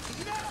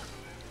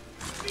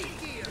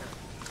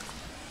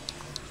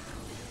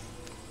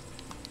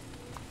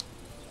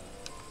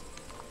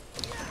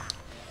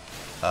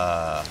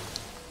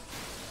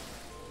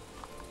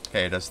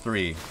 Okay, it does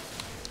 3.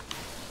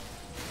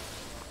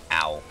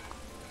 Ow.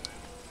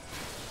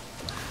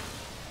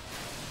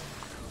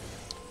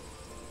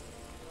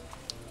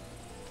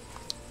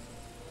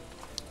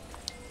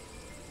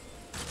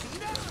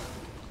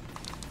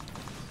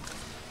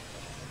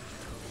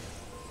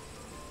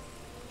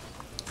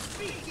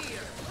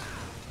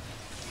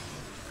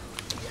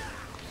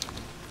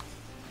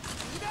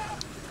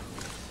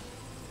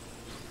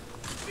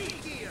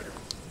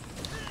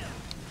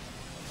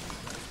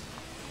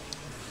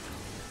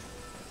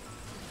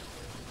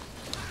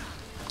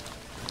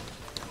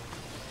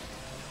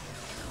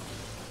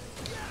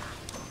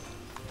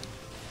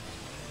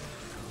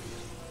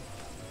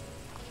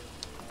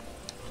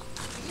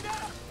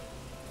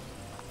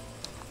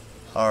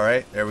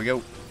 Alright, there we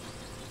go.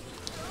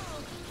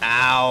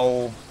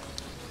 Ow.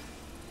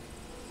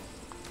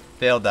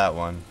 Failed that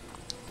one.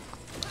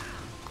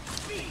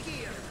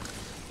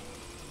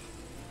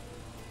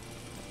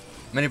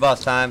 Mini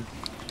boss time.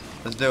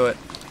 Let's do it.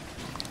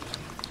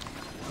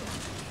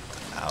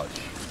 Ouch.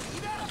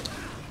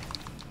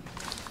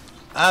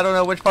 I don't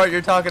know which part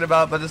you're talking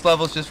about, but this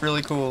level's just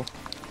really cool.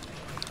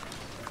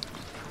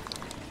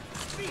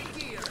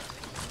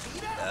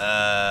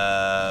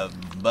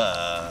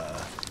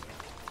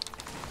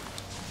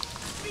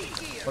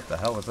 What the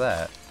hell was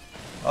that?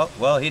 Oh,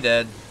 well, he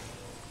dead.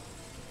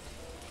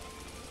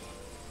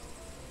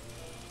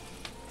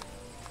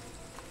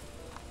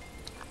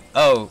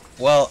 Oh,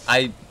 well,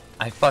 I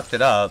fucked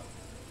it up.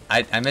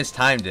 I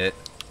mistimed it.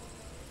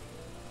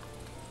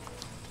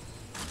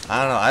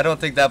 I don't know. I don't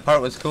think that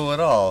part was cool at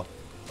all.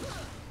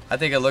 I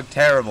think it looked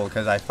terrible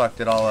because I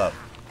fucked it all up.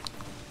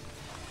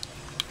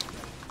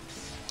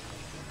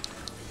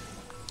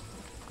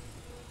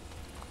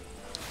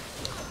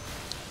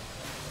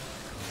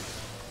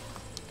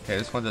 Okay,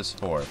 this one does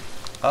 4.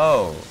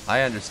 Oh,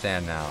 I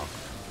understand now.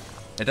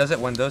 It does it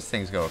when those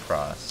things go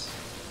across.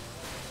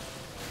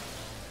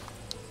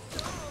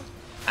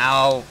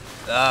 Ow.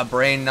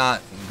 Brain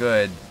not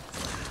good.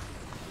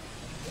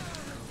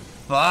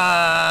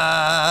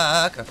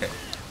 Fuck. Okay.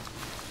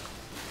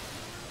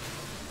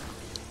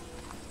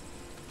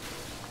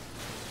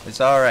 It's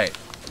alright.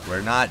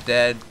 We're not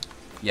dead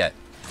yet.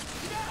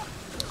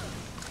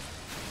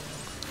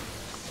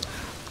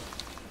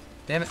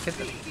 Damn it, get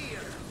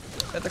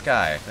the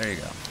guy. There you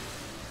go.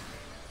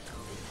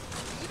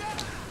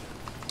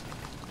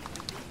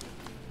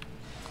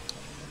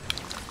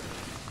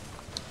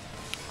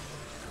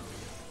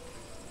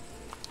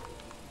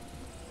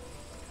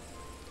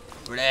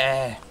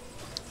 Bleh.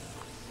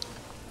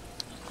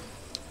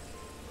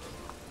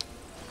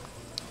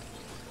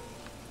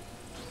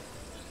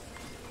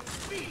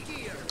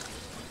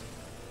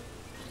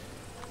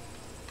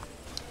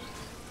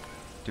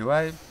 Do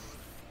I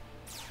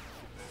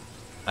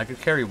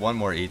could carry one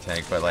more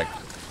E-Tank, but like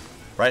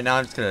right now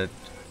I'm just gonna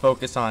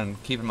focus on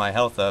keeping my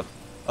health up.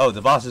 Oh,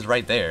 the boss is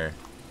right there.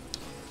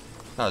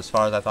 Not as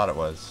far as I thought it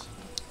was.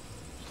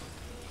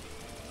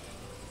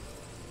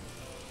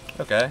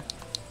 Okay.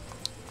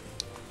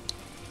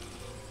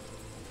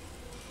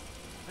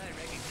 I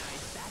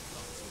recognize that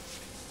voltage.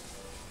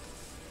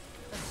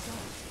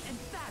 Assault and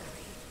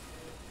battery.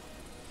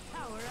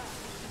 Power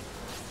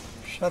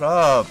up. Shut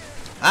up.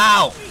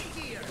 Ow!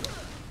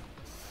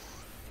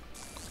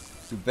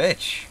 You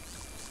bitch.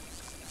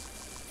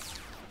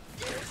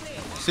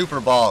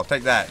 Super ball,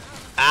 take that.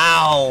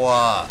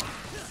 Ow!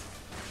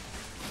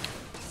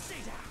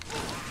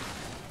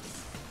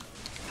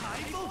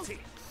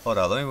 Hold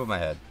on, let me move my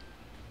head.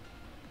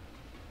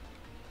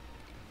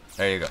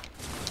 There you go.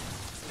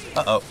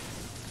 Uh-oh.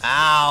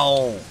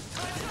 Ow!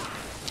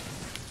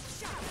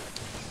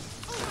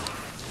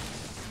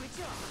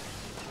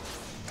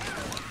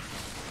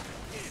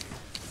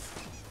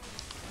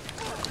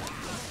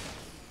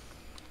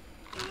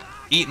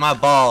 Eat my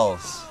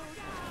balls.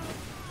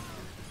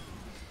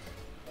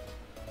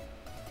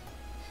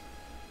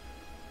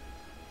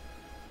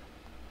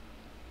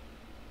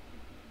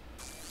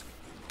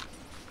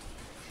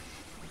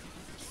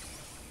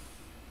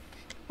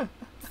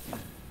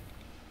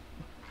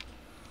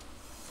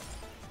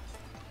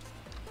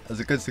 That's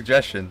a good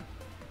suggestion.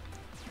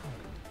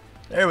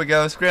 There we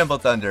go, Scramble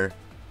Thunder.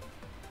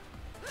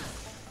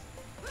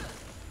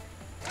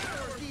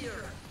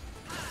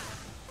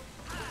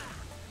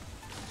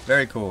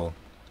 Very cool.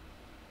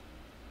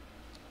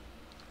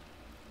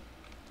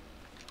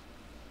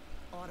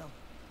 Otto,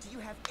 do you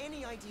have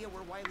any idea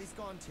where Wily's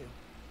gone to?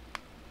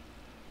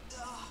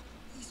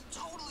 He's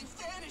totally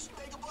vanished,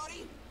 Mega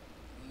Buddy.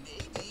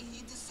 Maybe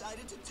he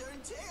decided to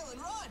turn tail and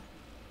run.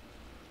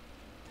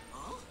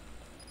 Huh?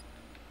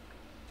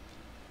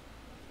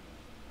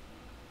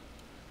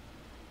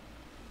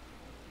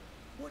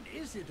 What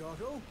is it,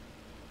 Otto?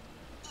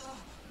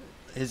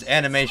 His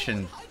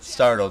animation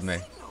startled me.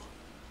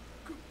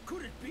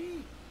 Could it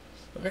be?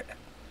 Okay.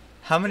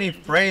 How many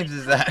frames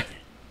is that?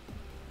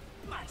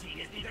 My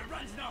genius neither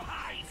runs nor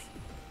hides.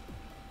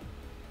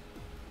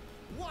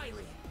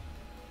 Wily!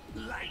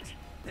 Light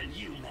than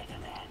you, Mega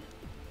Man.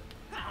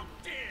 How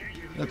dare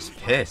you Looks use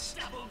pissed.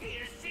 my double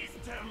gear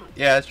system?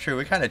 Yeah, that's true.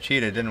 We kind of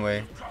cheated, didn't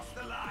we? Cross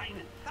the line.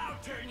 I'll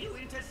turn you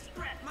into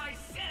scrap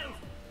myself.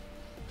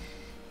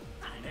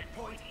 I'm at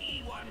point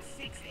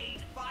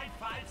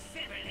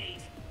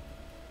E1685578.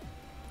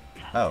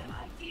 Come Oh. to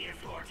my gear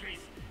fortress.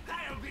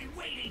 I'll be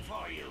waiting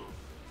for you.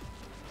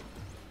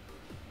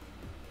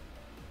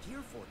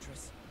 Gear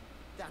Fortress?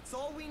 That's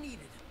all we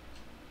needed.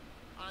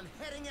 I'm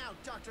heading out,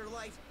 Dr.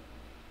 Light.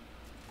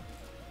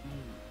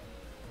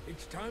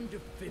 It's time to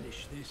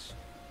finish this.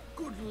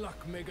 Good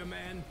luck, Mega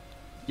Man.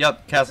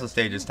 Yup, castle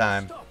stages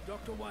time. Stop,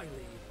 Dr. Wily.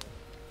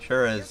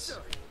 Sure Yes, is.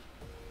 sir.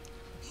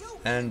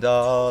 And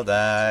all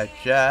that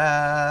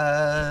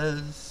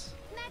jazz.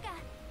 Mega,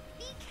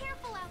 be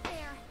careful out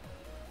there.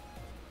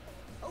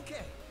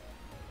 Okay.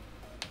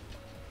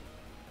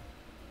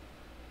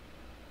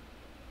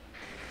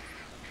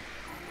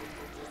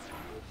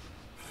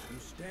 You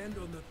stand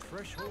on the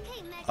threshold.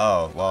 Okay, Mega.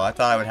 Oh, well, I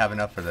thought I would have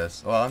enough for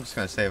this. Well, I'm just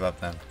gonna save up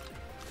then.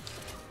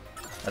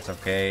 That's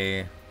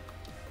okay.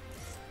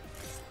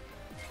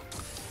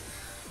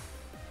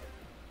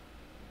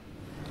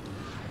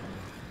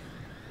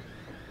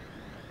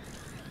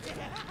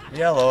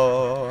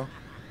 Yellow.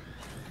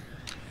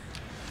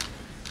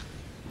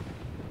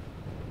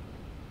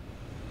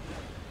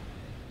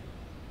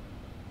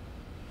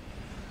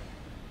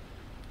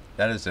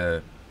 That is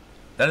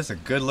a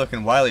good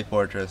looking Wily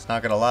Fortress,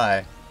 not gonna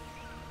lie.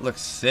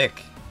 Looks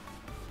sick.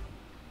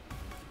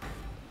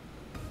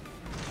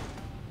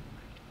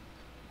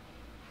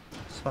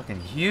 It's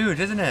fucking huge,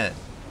 isn't it?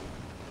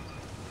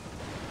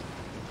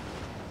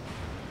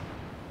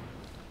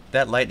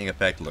 That lightning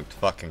effect looked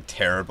fucking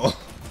terrible.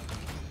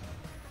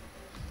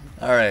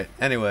 Alright,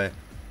 anyway.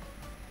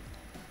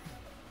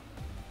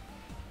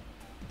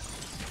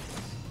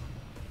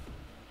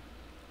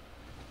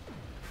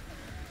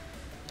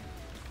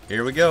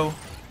 Here we go.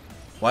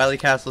 Wily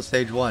Castle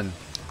Stage 1.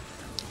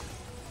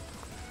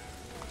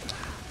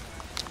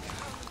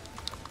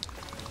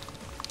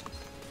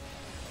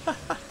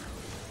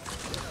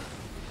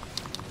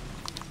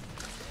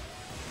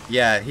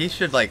 Yeah, he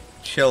should like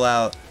chill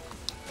out.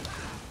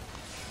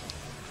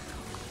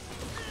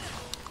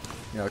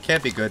 You know, it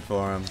can't be good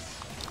for him.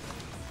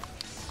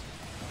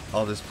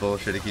 All this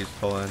bullshit he keeps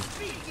pulling.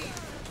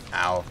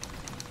 Ow.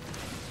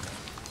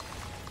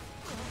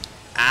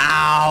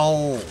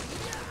 Ow!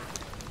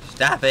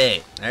 Stop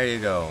it! There you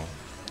go.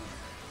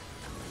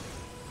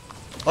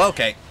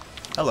 Okay.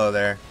 Hello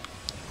there.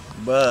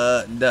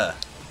 But duh.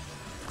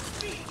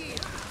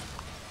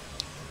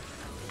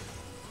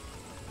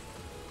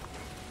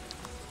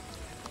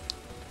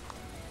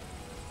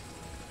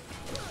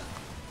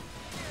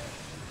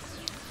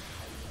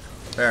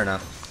 Fair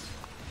enough.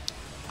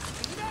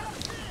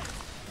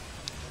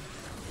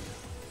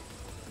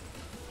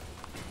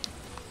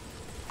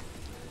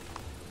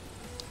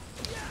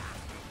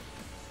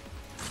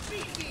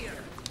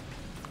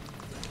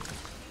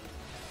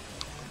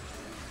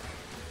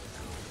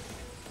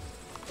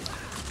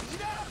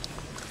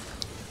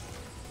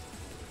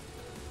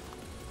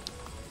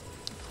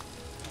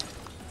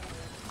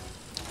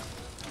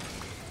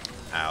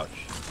 Ouch.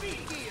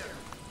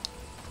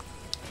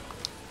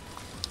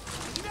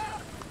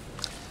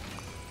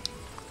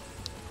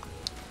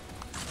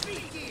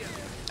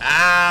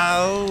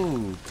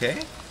 Ow!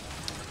 Okay.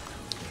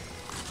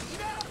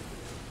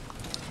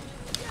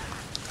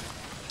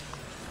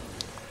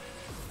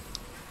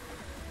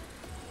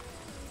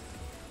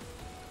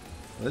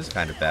 Well, this is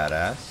kind of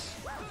badass.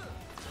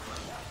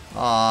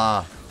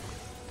 Ah.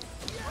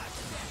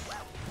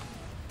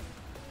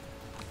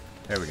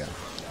 There we go.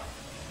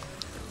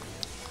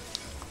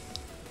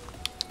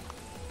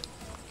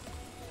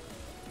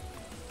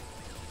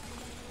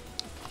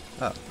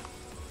 Oh.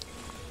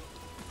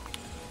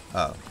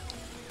 Oh.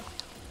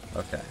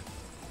 Okay.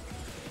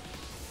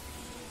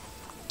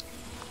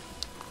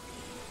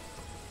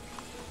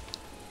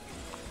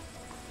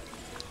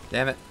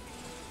 Damn it.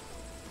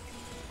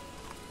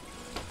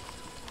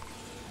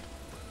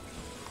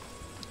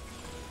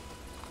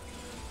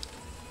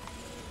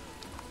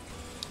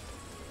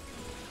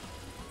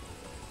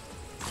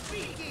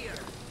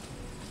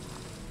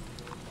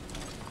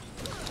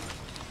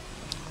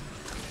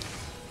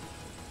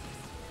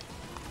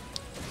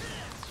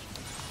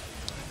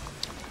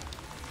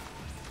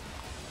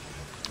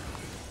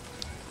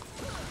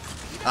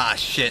 Ah,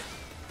 shit.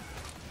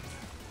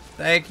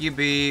 Thank you,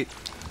 Beat.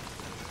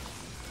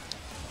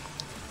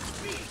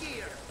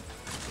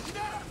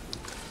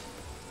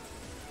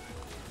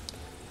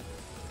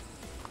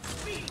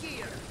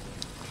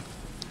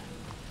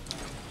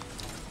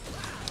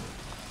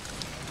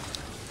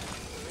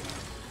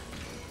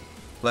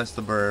 Bless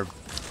the burb.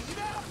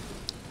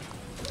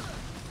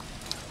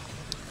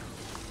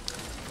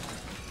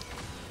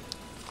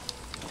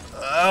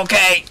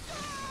 Okay.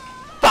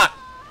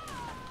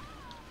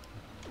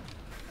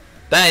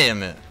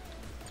 Damn it.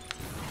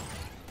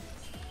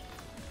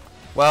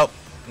 Well,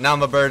 now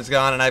my bird's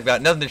gone and I've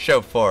got nothing to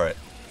show for it.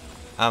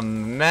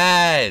 I'm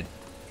mad.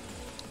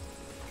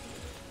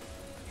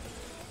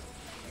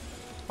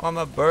 I want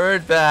my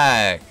bird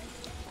back.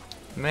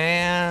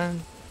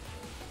 Man.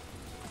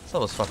 This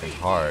level's fucking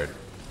hard.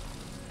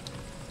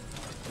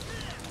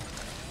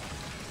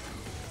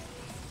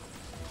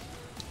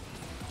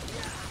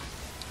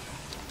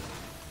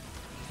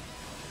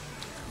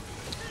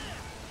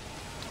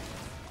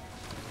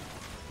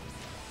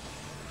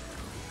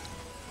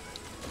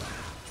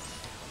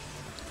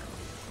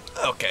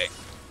 Okay.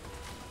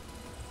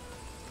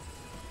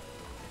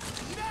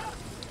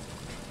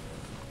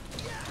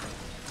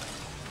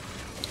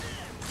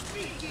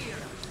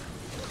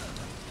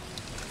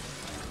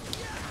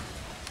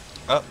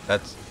 Oh,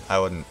 that's... I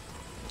wouldn't...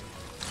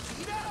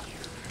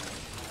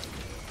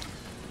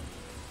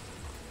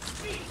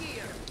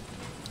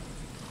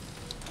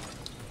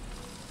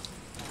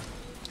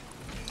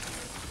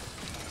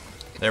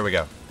 There we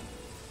go.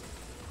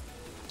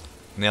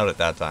 Nailed it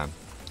that time.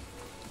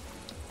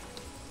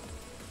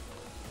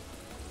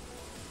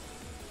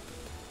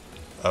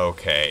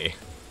 Okay.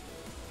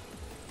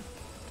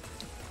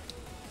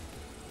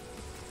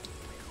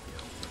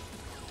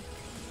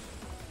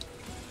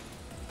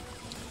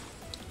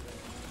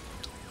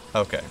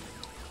 Okay.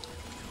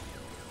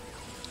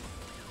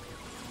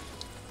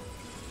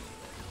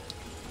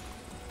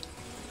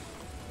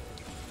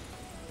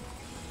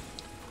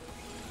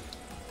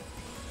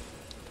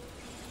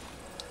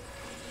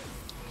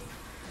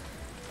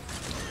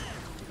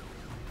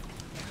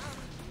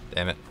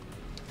 Damn it.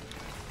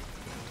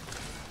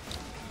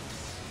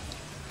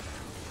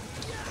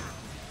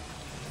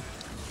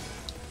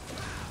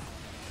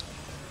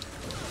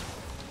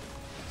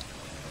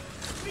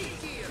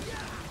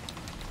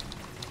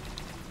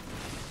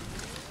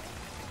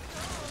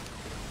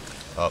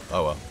 Oh,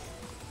 oh well.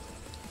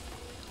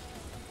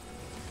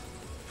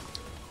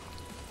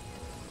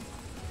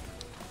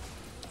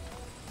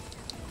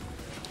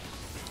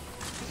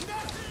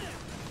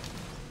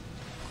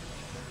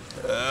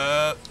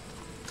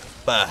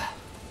 Bah.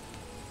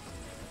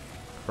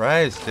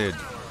 Christ, dude.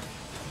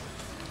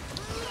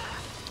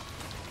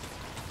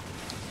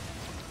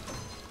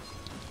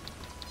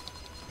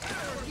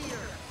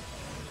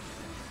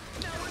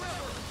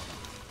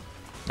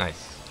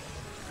 Nice.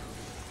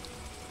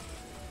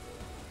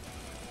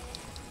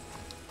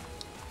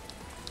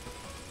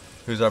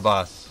 Who's our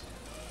boss?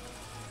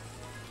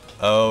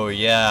 Oh,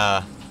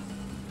 yeah.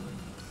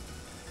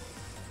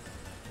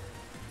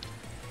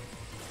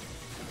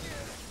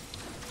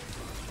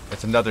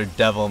 It's another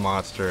devil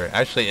monster.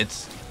 Actually,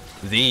 it's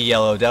the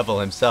Yellow Devil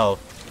himself.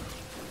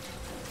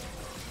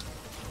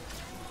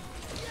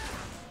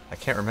 I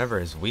can't remember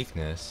his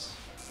weakness.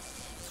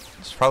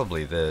 It's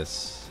probably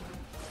this.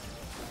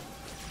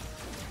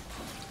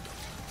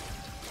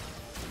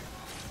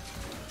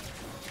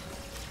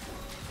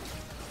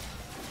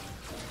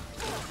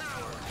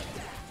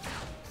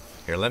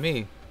 Here, let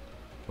me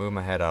move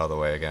my head out of the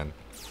way again.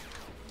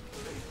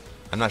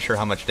 I'm not sure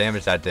how much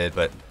damage that did,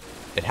 but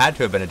it had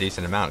to have been a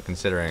decent amount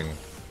considering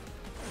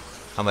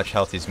how much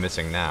health he's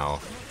missing now.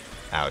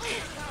 Ouch.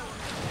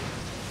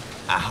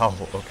 Ow,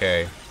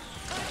 okay.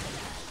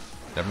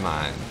 Never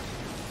mind.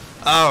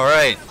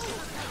 Alright.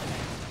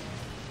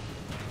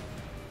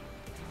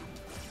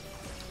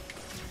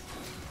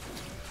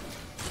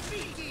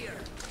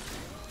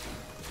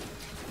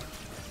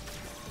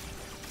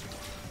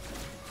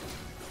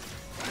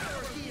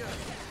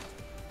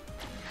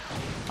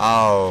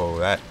 Oh,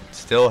 that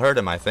still hurt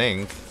him, I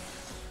think.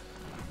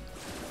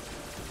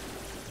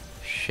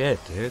 Shit,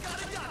 dude.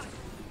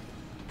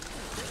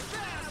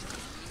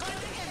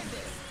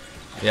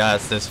 Yeah,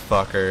 it's this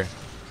fucker.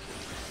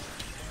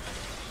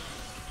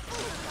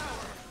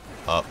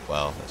 Oh,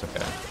 well, that's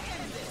okay.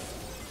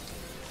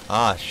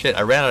 Ah, shit,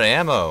 I ran out of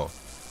ammo.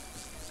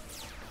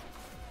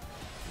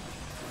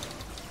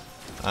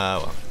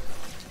 Well.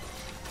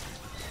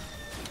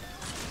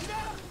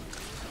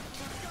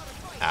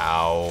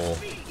 Ow.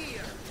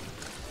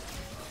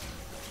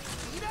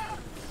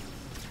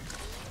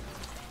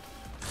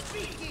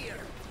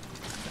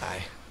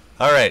 Die.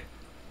 Alright.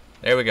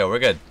 There we go, we're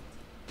good.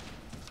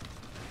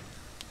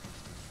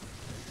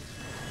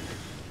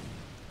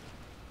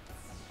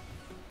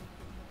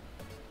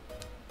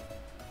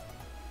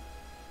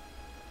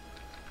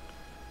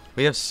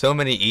 We have so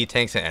many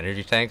E-tanks and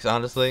energy tanks,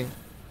 honestly.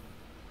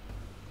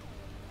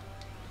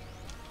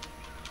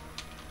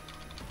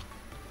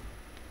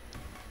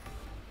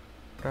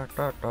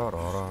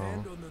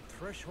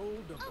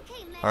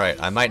 Alright,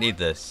 I might need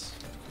this.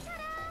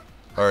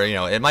 Or, you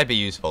know, it might be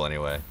useful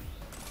anyway.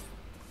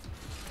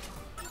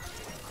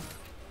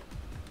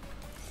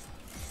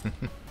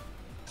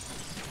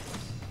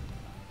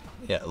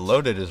 Yeah,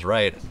 loaded is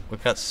right.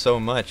 We've got so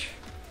much.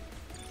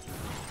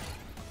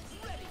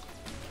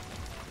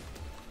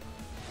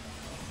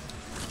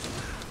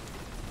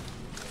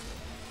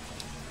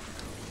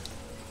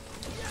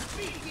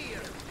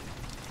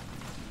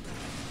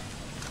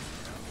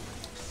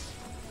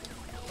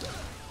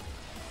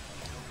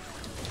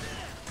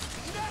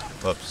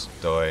 Oops,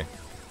 doy.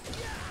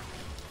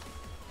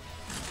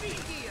 Speed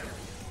gear.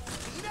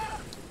 Speed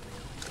up.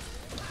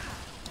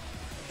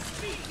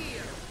 Speed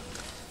gear.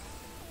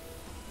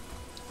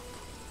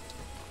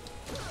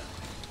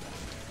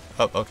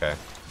 Oh, okay.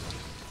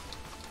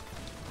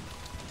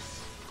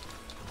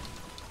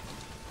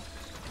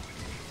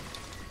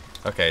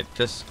 Okay,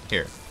 just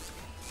here.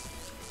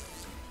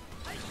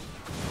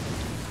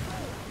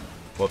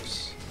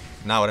 Whoops.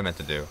 Not what I meant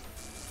to do.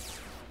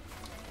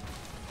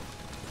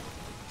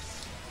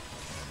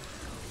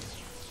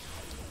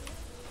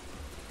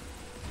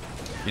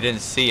 You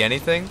didn't see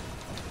anything?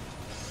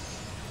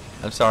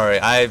 I'm sorry,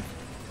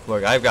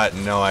 look, I've got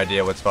no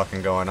idea what's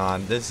fucking going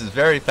on. This is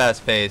very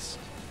fast paced.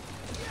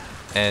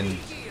 And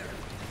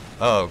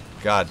oh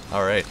god,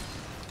 alright.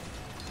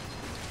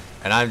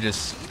 And I'm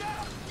just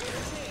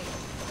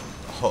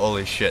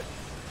holy shit.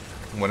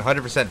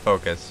 100%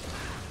 focused.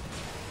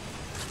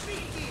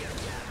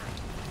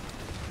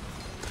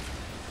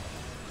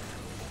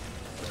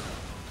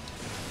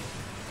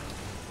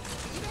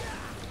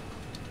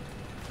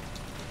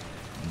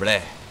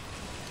 Bleh.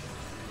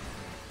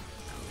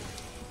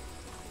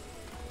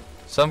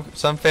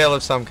 Some fail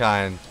of some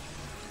kind.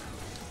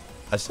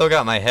 I still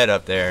got my head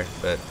up there,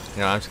 but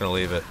you know, I'm just gonna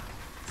leave it.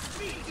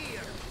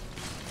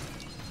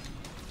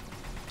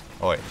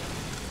 Oh wait.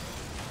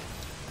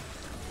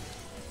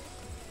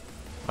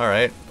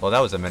 Alright, well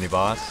that was a mini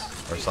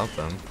boss or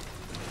something.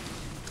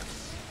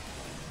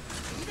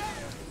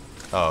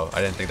 Oh,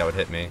 I didn't think that would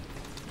hit me.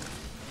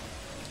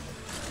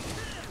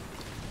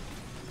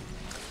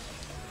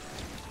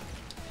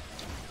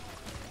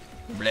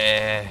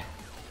 Bleh.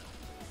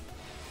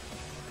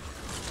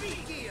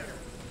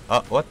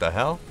 Oh, what the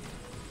hell?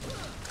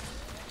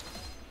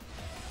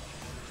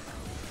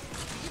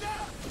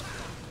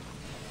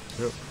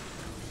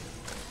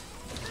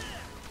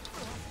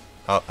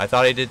 Oh, I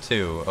thought I did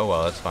too. Oh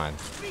well, that's fine.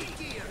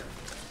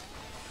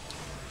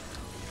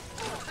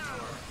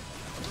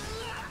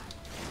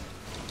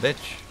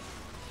 Bitch.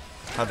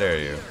 How dare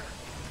you?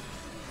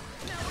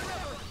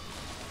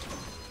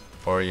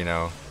 Or, you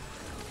know,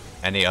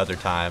 any other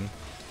time.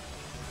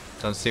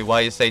 Don't see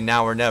why you say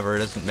now or never. It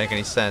doesn't make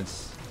any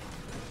sense.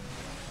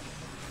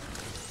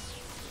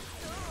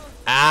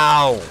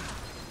 Ow!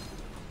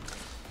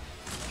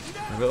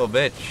 You little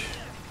bitch.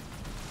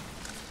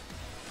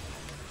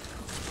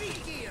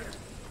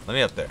 Let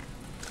me up there.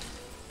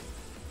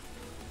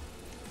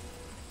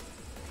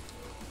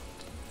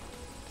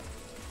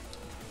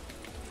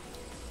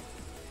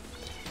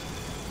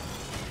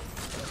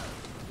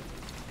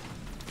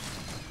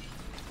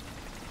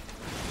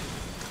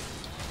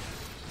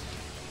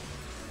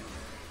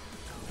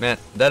 Man,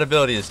 that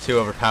ability is too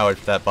overpowered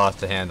for that boss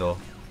to handle.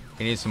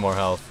 He needs some more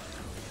health.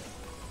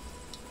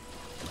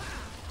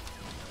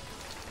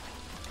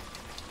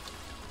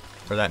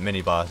 For that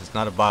mini boss. It's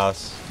not a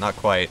boss. Not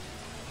quite.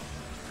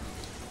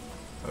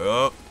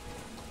 Oh.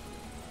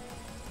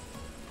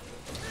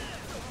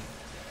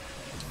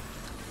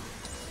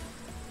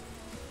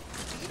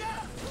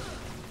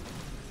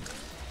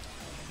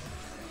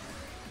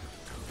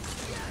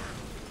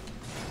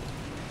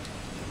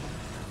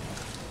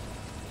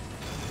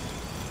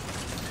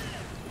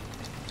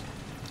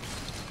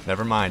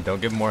 Never mind, don't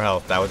give him more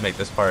health. That would make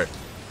this part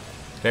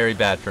very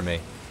bad for me.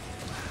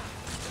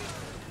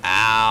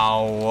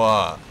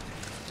 Ow!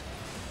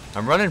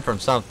 I'm running from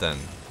something.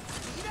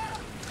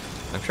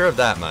 I'm sure of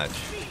that much.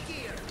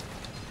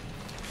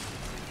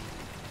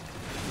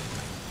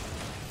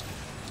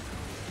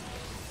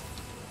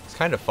 It's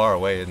kind of far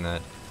away, isn't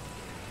it?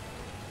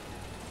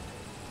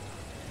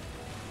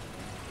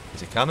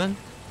 Is he coming?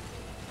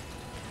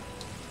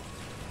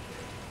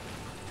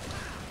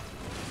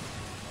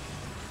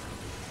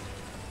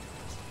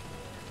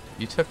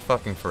 You took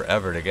fucking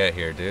forever to get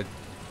here, dude.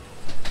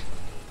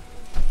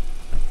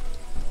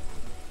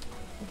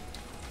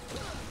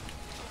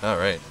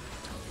 Alright.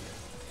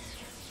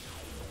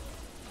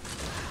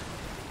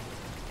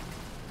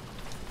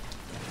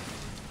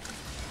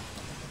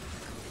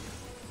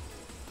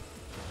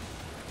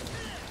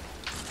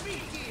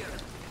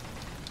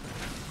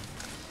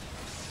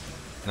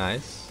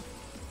 Nice.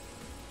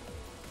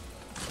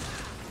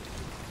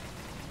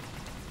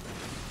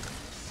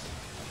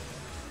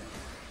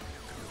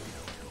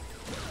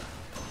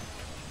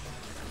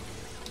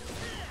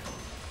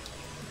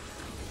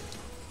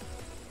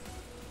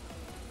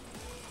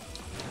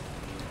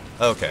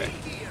 Okay.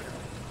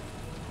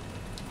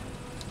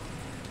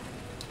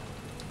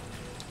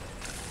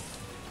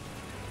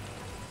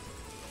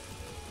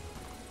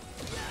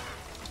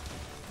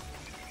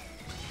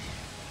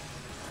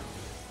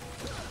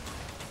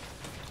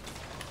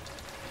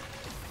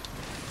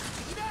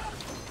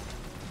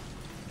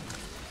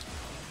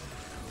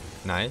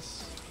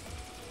 Nice.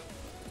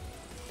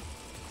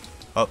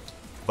 Oh,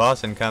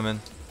 boss incoming.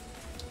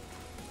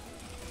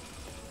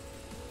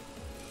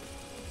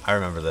 I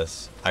remember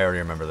this. I already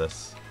remember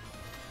this.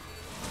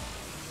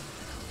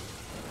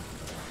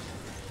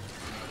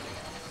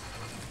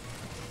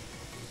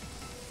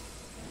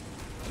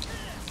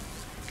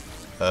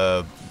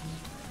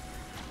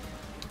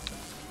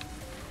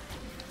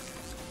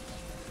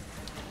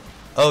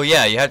 Oh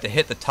yeah, you have to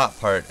hit the top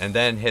part and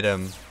then hit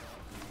him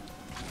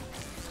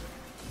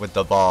with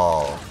the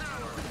ball.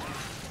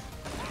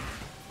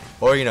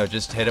 Or, you know,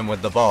 just hit him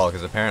with the ball,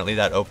 because apparently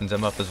that opens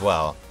him up as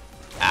well.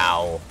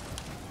 Ow.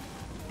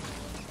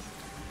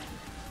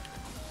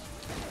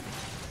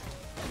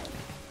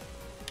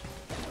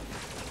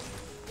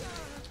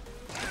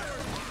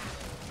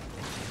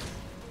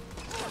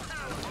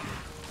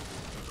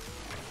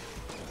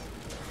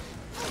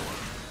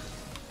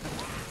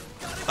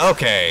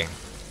 Okay.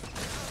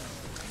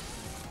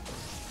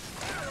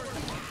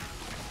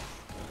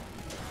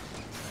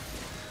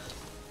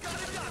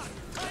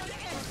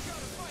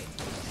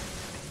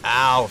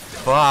 Ow,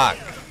 fuck.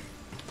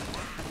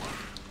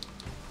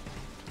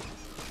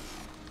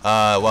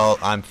 Well,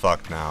 I'm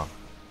fucked now.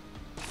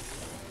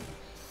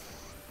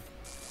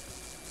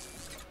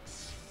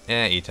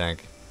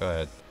 E-Tank. Go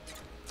ahead.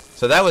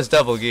 So that was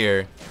Double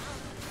Gear.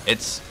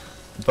 It's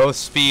both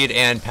speed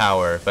and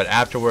power, but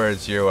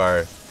afterwards you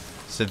are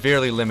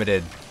severely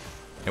limited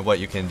in what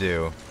you can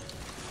do.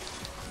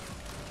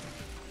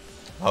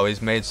 Oh,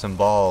 he's made some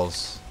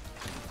balls.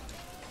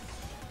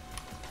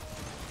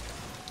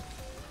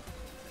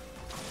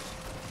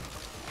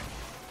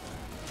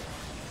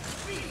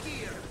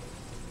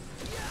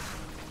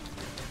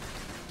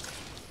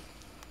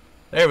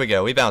 There we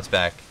go, we bounce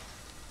back.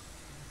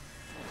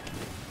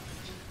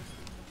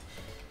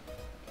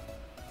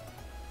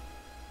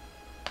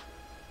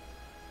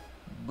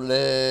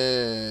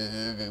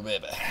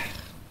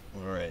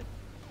 Alright.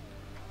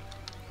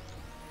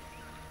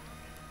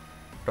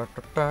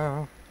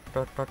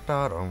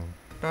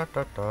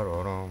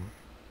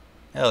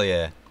 Hell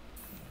yeah.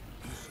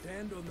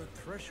 Stand on the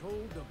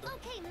threshold of the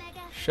Okay,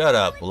 Mega. Shut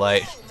up,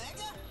 Light.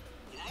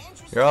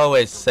 You're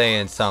always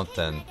saying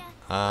something.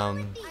 Are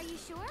you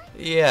sure?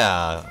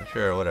 Yeah,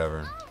 sure, whatever.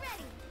 Already.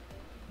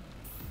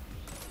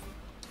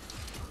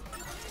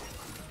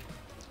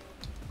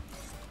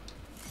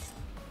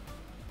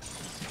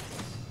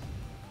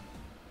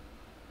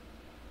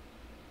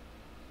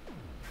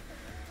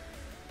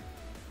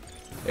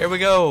 Here we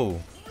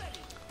go.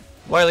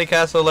 Wily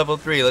Castle level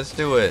 3, let's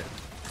do it.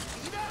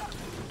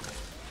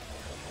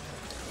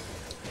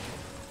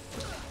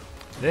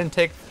 It didn't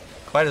take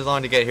quite as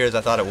long to get here as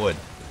I thought it would.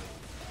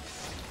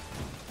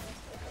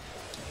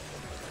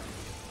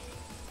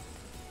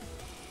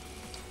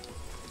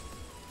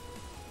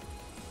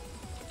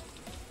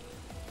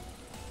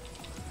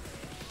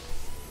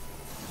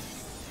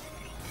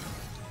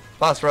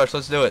 Boss rush,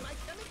 let's do it.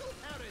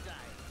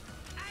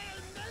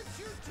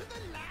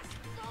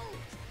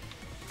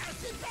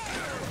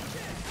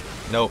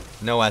 Nope,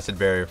 no acid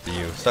barrier for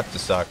you. Suck to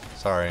suck.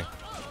 Sorry.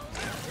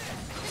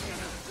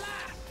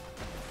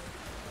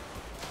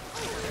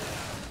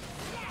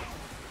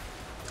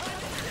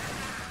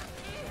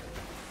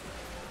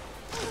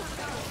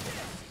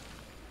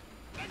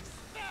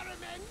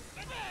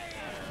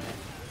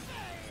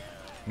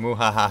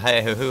 Muhaha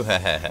hey hoo hoo ha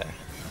ha ha.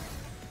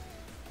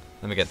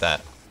 Let me get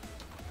that.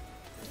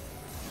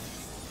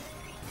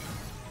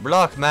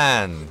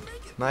 Blockman,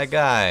 my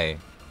guy.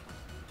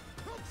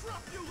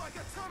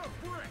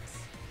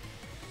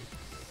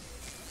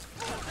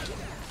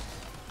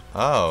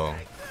 Oh.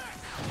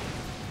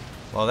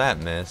 Well, that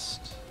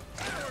missed.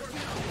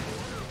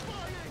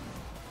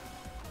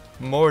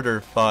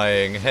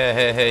 Mortarfying. Heh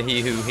heh heh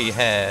hee hoo hee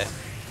heh.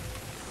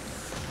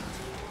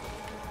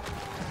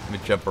 Let me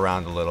jump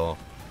around a little.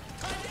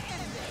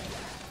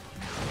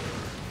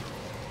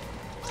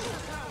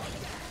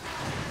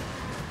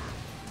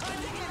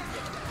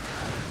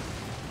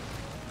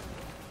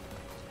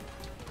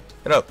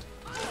 Get up.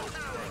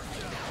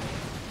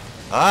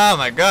 Oh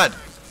my god.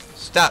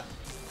 Stop.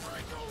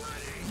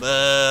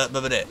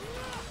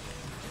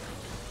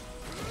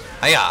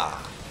 Hiya,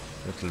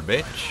 little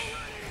bitch.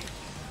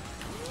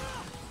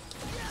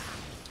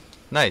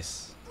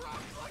 Nice.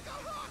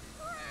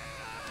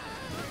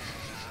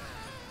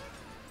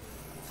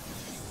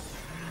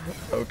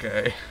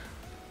 Okay.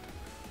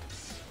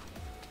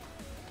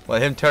 Well,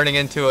 him turning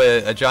into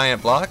a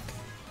giant block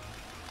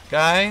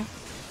guy?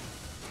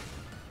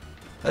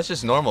 That's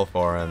just normal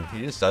for him.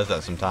 He just does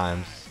that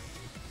sometimes.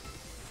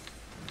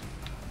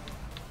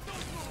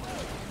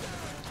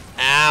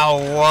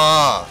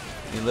 Ow!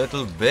 You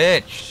little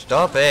bitch.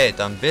 Stop it.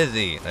 I'm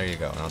busy. There you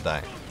go. And I'll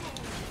die.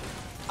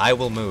 I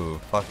will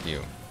move. Fuck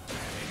you.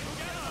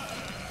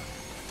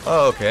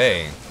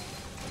 Okay.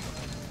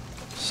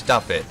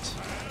 Stop it.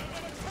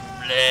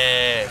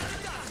 Bleh.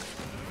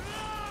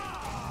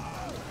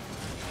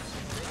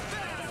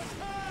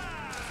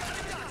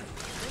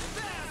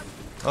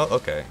 Oh,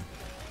 okay.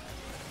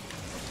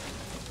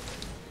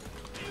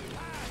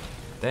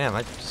 Damn,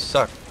 I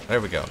suck.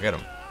 There we go. Get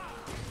him.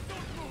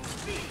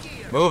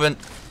 Moving.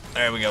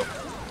 There we go.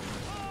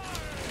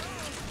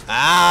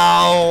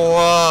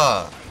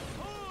 Ow!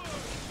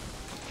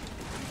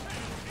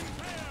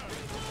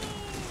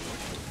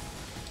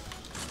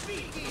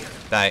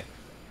 Die.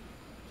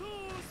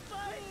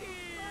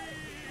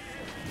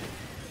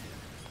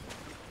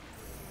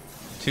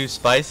 Too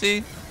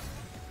spicy?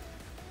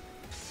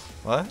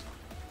 What?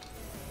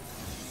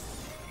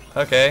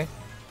 Okay.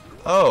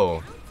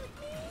 Oh.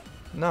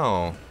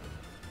 No.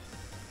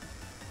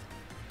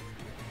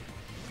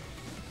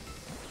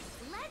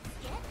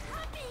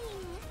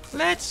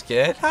 Let's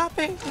get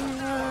hopping. Let's get hopping.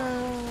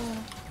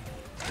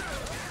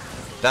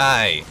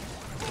 Die.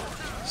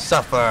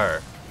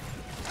 Suffer.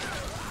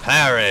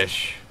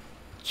 Perish.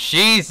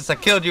 Jesus, I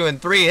killed you in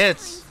 3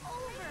 hits.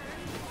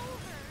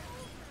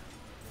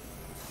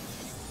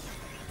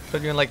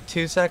 Killed you in like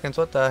 2 seconds.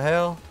 What the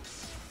hell?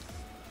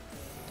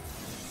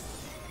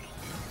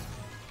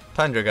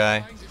 Tundra guy.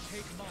 Trying to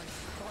take my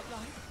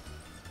spotlight?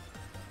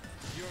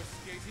 You're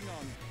skating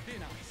on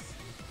thin ice.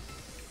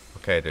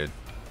 Okay, dude.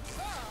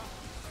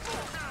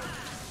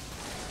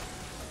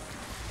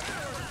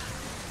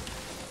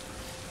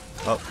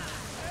 Oh.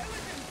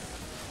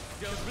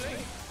 Don't blink.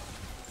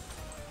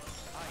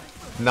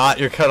 Not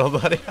your cuddle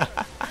buddy. The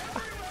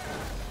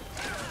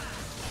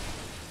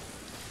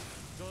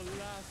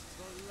last.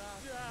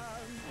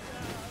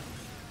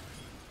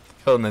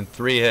 Killed him in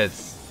 3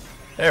 hits.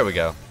 There we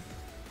go.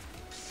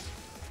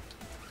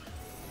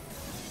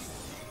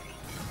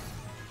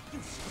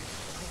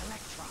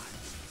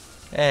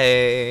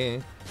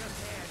 Hey.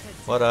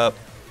 What up?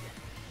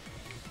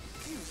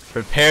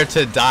 Prepare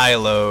to die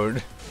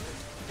load.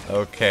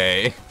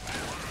 Okay.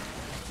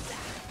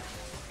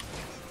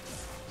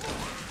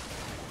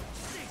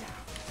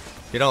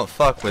 You don't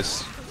fuck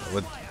with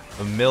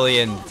a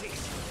million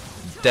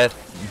death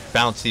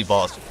bouncy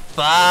balls.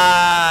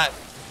 Fuck!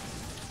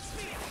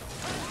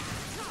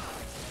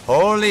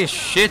 Holy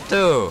shit,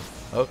 dude.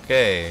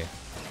 Okay.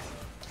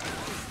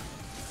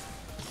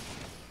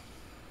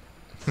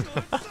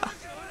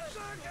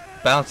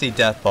 Bouncy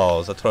death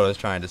balls. That's what I was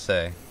trying to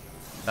say.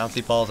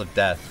 Bouncy balls of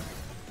death.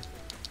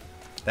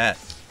 That.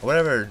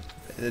 Whatever.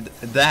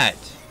 That.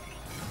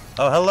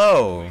 Oh,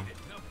 hello. Now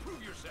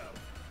prove yourself.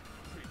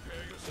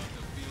 Prepare yourself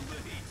to feel the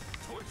heat.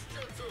 Torch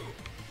jutsu.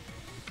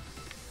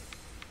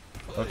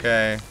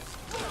 Okay.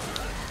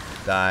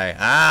 Die.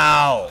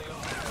 Ow!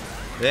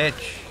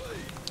 Bitch.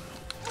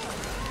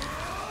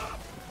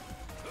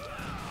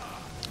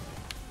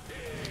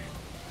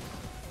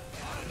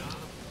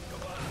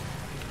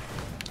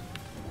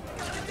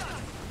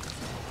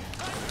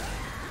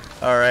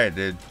 Alright,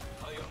 dude.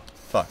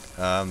 Fuck.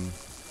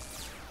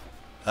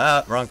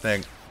 Wrong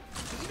thing.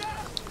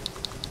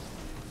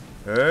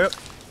 Oop.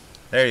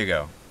 There you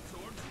go.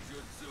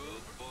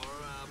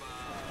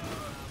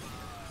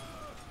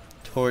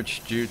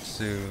 Torch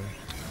jutsu.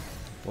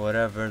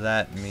 Whatever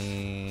that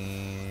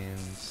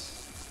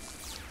means.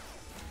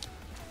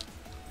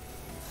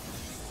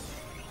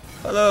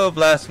 Hello,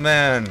 Blast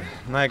Man.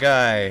 My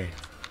guy.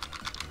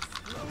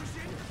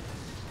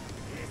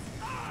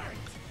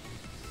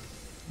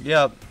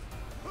 Yep.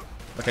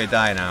 Okay,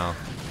 die now.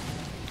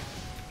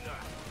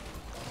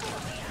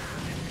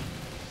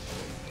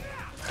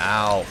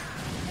 Ow.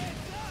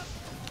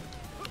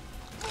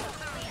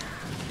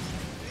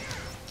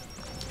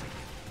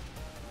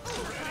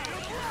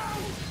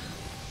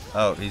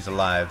 Oh, he's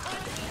alive.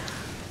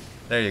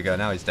 There you go,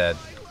 now he's dead.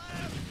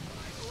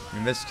 You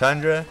missed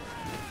Tundra?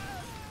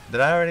 Did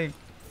I already...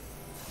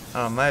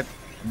 Oh, my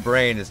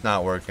brain is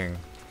not working.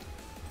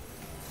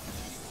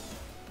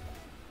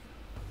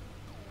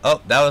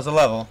 Oh, that was a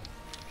level.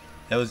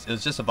 It was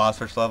just a boss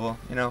rush level.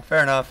 You know,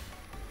 fair enough.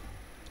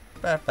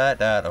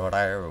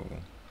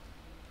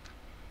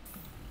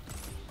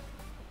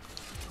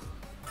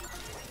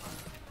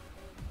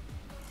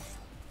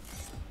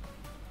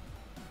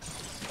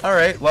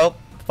 Alright, well,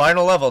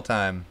 final level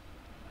time.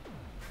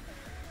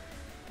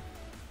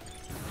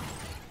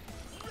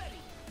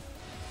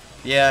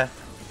 Yeah.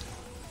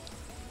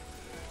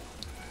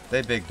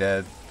 They big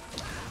dead.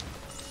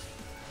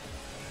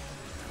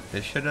 They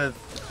should have,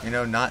 you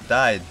know, not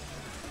died.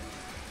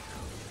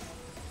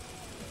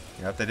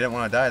 You know, if they didn't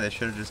want to die, they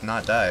should have just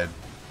not died.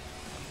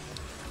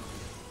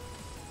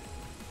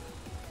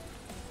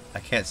 I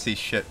can't see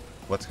shit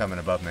what's coming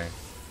above me.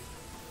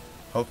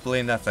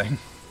 Hopefully nothing.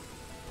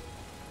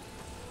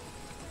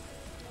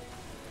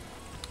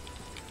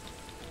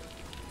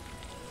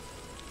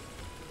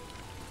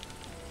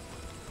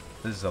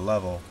 This is a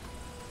level.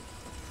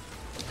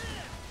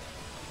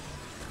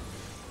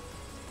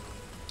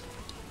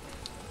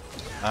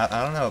 I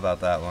don't know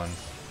about that one.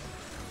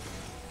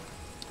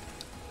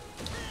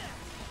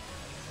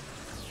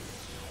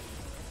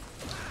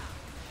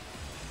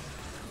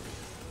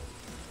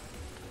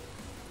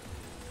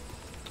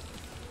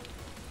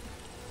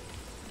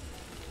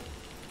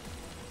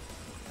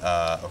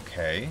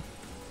 Okay.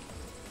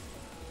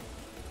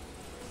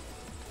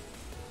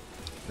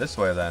 This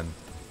way then.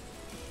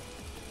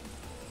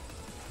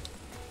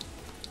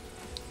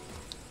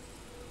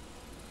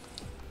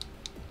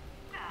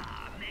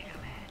 Ah, Mega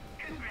Man,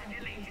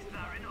 congratulations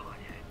are in order.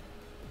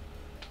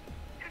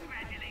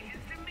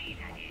 Congratulations to me,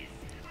 that is.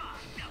 My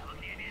Double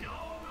did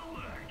all the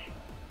work.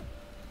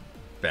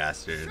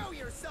 Bastard. Show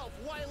yourself,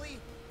 Wily!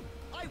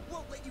 I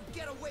won't let you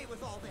get away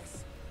with all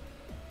this!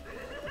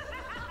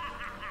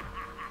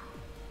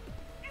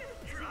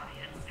 Try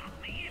and stop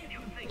me if you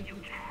think you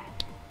can.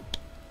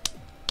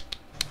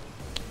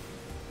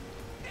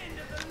 End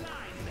of the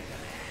line, Mega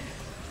Man.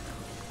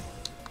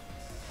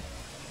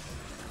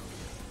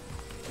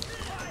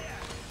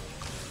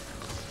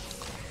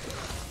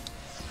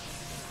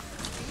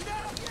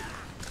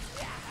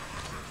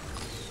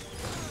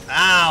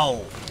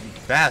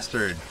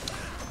 bastard.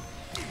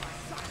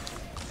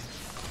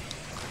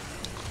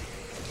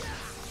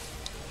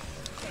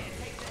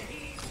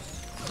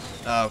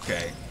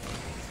 Okay.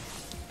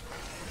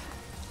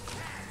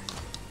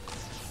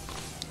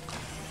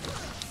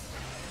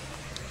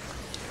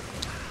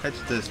 Catch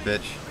this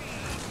bitch.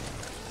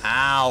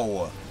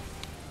 Ow.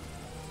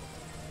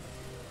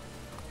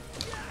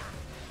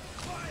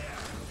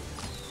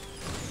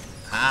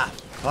 Ah,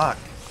 fuck.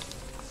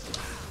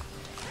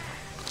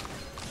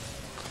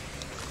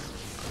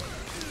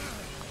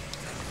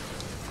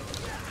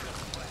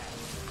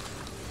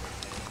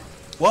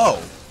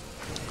 Whoa.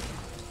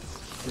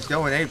 He's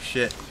going ape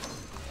shit.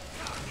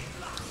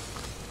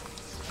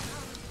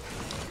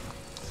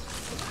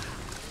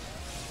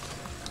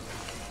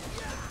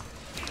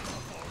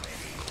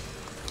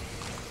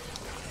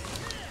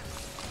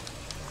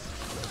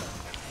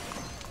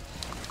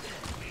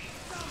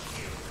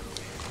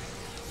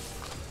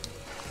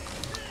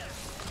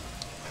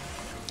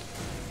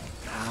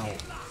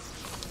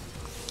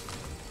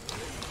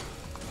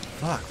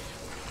 Fuck.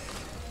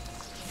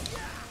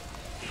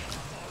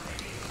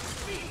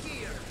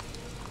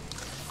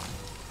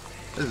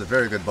 This is a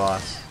very good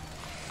boss.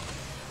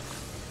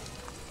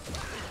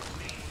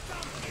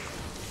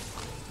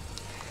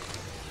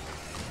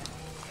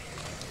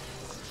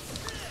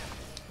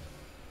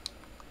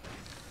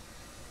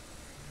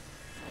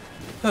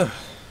 But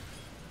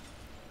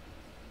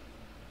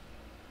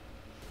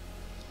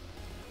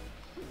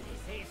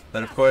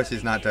of course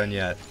he's not done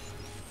yet.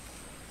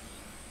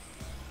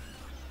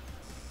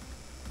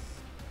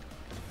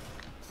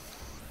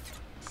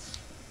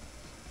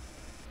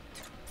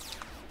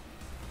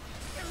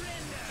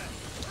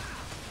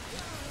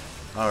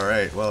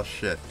 Alright, well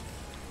shit.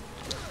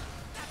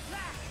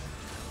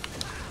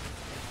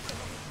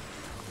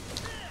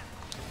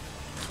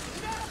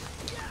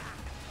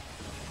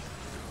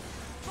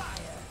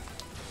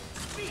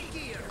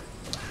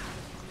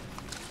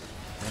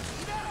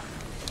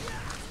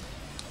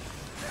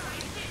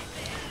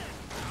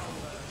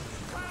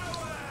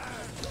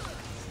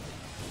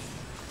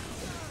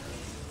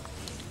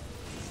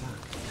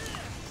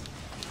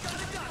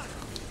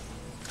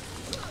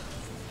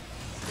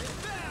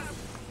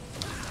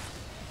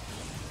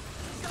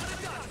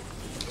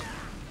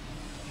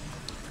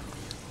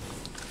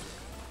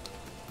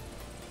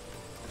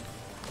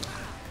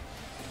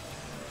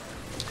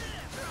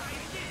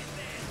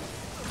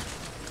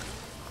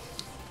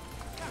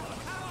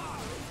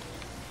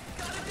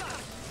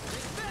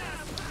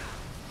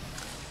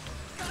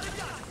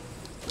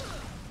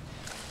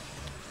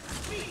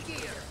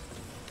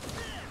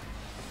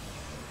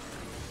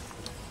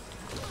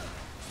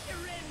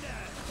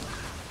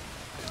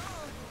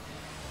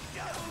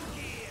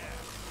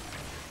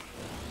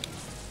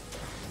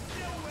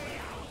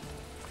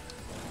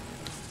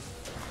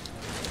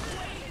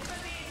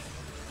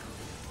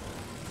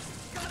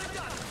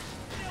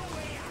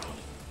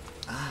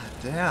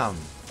 Damn.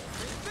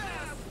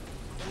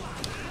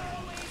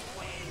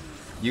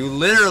 You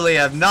literally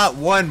have not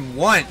won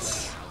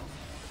once.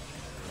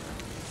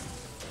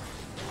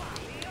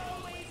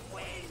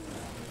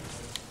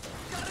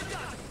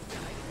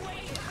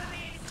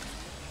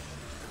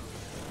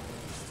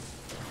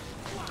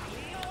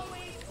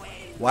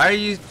 Why are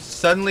you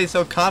suddenly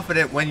so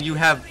confident when you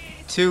have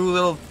 2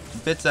 little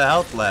bits of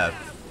health left?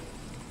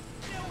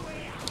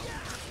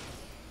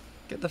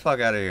 Get the fuck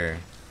out of here.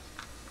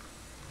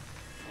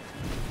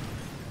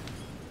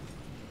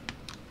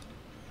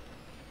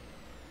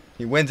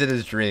 He wins in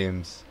his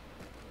dreams.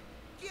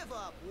 Give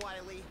up,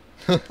 Wily.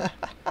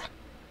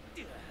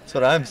 That's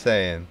what I'm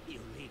saying. You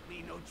leave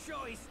me no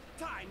choice.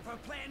 Time for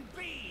Plan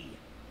B.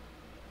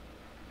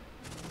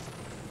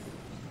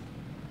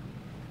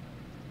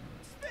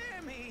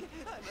 Spare me.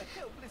 I'm a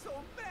helpless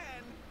old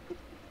man.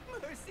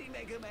 Mercy,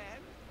 Mega Man.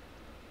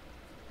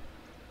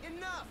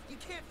 Enough! You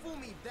can't fool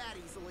me that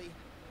easily.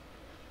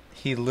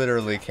 He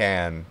literally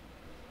can.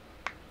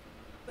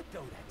 But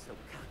don't act so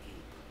cocky.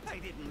 I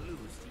didn't lose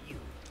to you.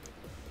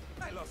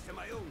 I lost to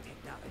my own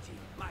technology,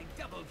 my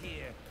double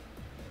gear.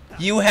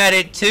 You had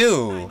it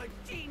too. I'm a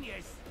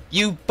genius.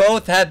 You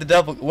both had the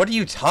double. What are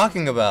you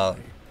talking about?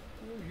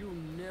 Will you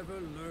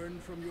never learn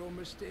from your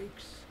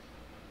mistakes?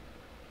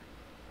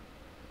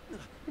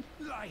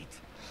 Light.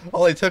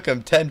 Only took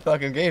him 10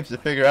 fucking games to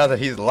figure out that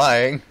he's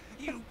lying.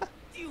 You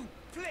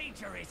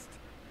plagiarist.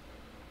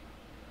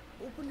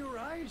 Open your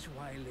eyes,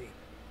 Wily.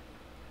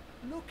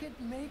 Look at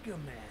Mega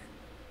Man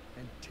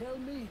and tell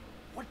me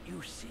what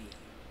you see.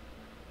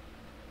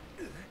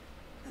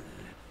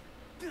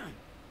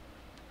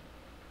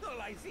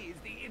 All I see is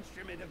the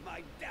instrument of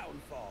my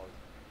downfall.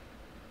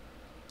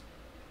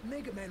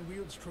 Mega Man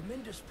wields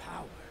tremendous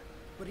power,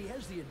 but he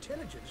has the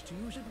intelligence to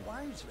use it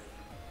wisely.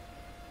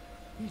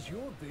 He's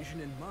your vision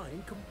and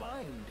mine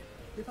combined.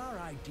 If our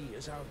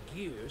ideas, our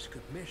gears,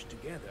 could mesh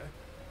together,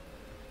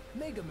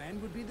 Mega Man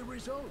would be the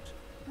result.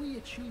 We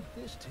achieved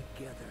this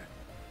together.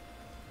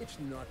 It's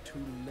not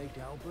too late,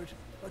 Albert.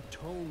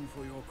 Atone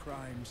for your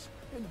crimes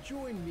and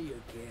join me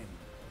again.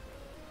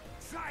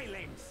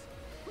 Silence!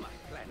 My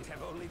plans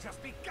have only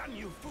just begun,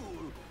 you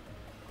fool!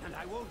 And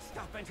I won't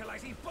stop until I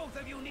see both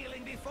of you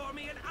kneeling before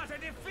me in utter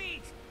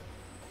defeat!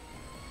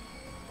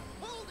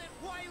 Hold it,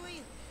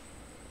 Wily!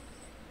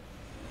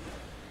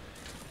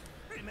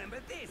 Remember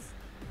this,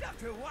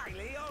 Dr.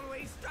 Wily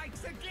always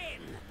strikes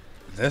again!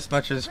 This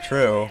much is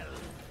true.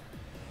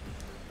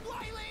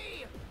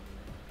 Wily!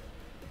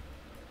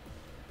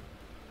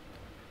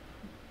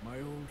 My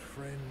old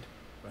friend,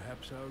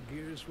 perhaps our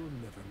gears will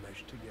never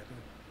mesh together.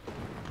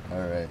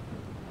 Alright.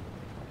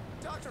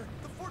 Doctor,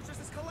 the fortress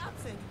is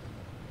collapsing!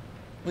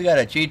 We got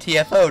a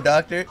GTFO,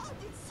 Doctor. I've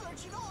been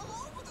searching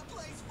all over the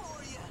place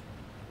for you!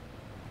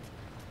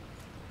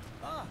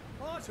 Ah,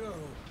 Otto!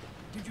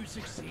 Did you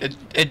succeed?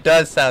 It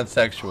does sound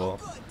sexual.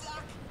 Good,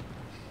 Doc.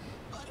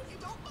 But if you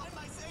don't mind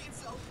my saying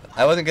so...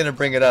 I wasn't gonna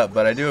bring it up,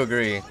 but I do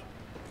agree.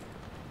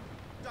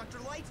 Dr.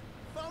 Light,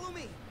 follow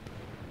me!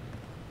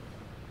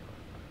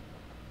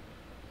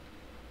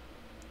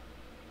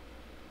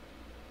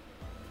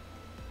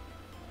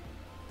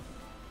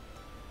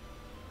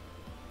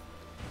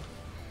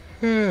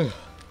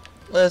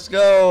 Let's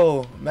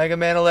go! Mega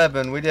Man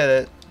 11, we did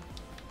it.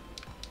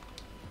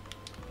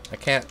 I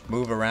can't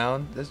move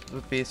around. This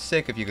would be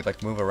sick if you could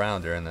like move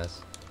around during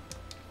this.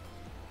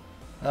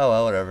 Oh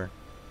well, whatever.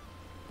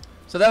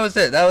 So that was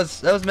it. That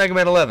was Mega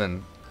Man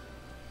 11.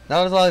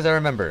 Not as long as I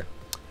remember.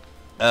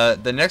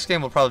 The next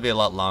game will probably be a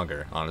lot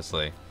longer,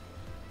 honestly.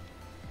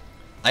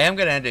 I am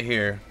gonna end it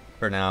here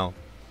for now,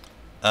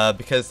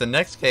 because the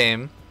next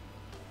game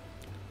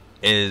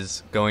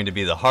is going to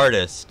be the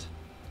hardest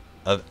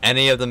of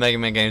any of the Mega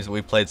Man games that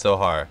we played so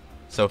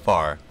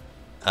far.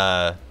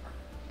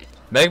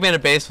 Mega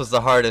Man Base was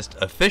the hardest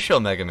official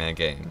Mega Man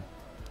game,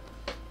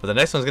 but the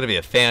next one's gonna be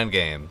a fan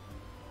game.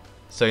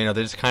 So you know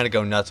they just kind of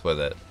go nuts with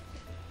it.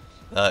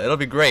 It'll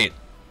be great,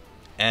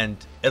 and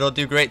it'll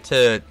do great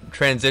to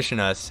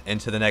transition us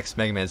into the next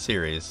Mega Man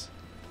series,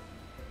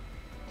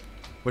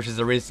 which is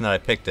the reason that I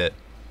picked it.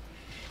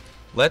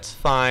 Let's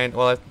find.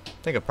 Well, I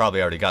think I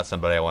probably already got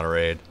somebody I want to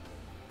raid.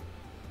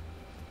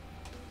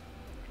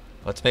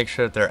 Let's make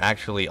sure that they're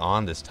actually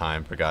on this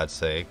time, for God's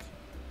sake.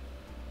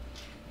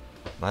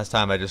 Last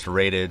time I just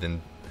raided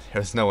and there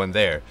was no one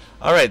there.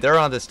 Alright, they're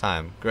on this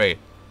time. Great.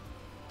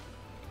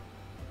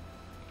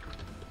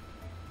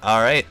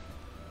 Alright.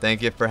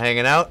 Thank you for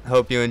hanging out.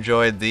 Hope you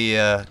enjoyed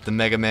the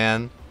Mega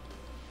Man.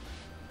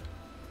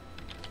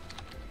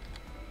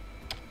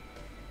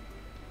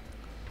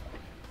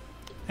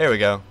 Here we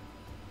go.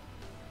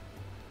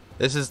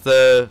 This is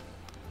the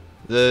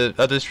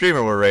other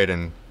streamer we're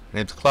raiding. Her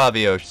name's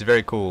Clavio. She's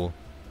very cool.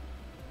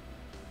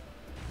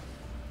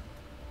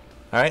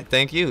 Alright,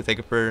 thank you. Thank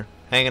you for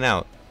hanging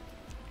out.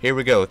 Here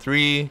we go.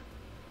 3,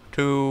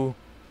 2,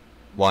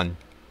 1.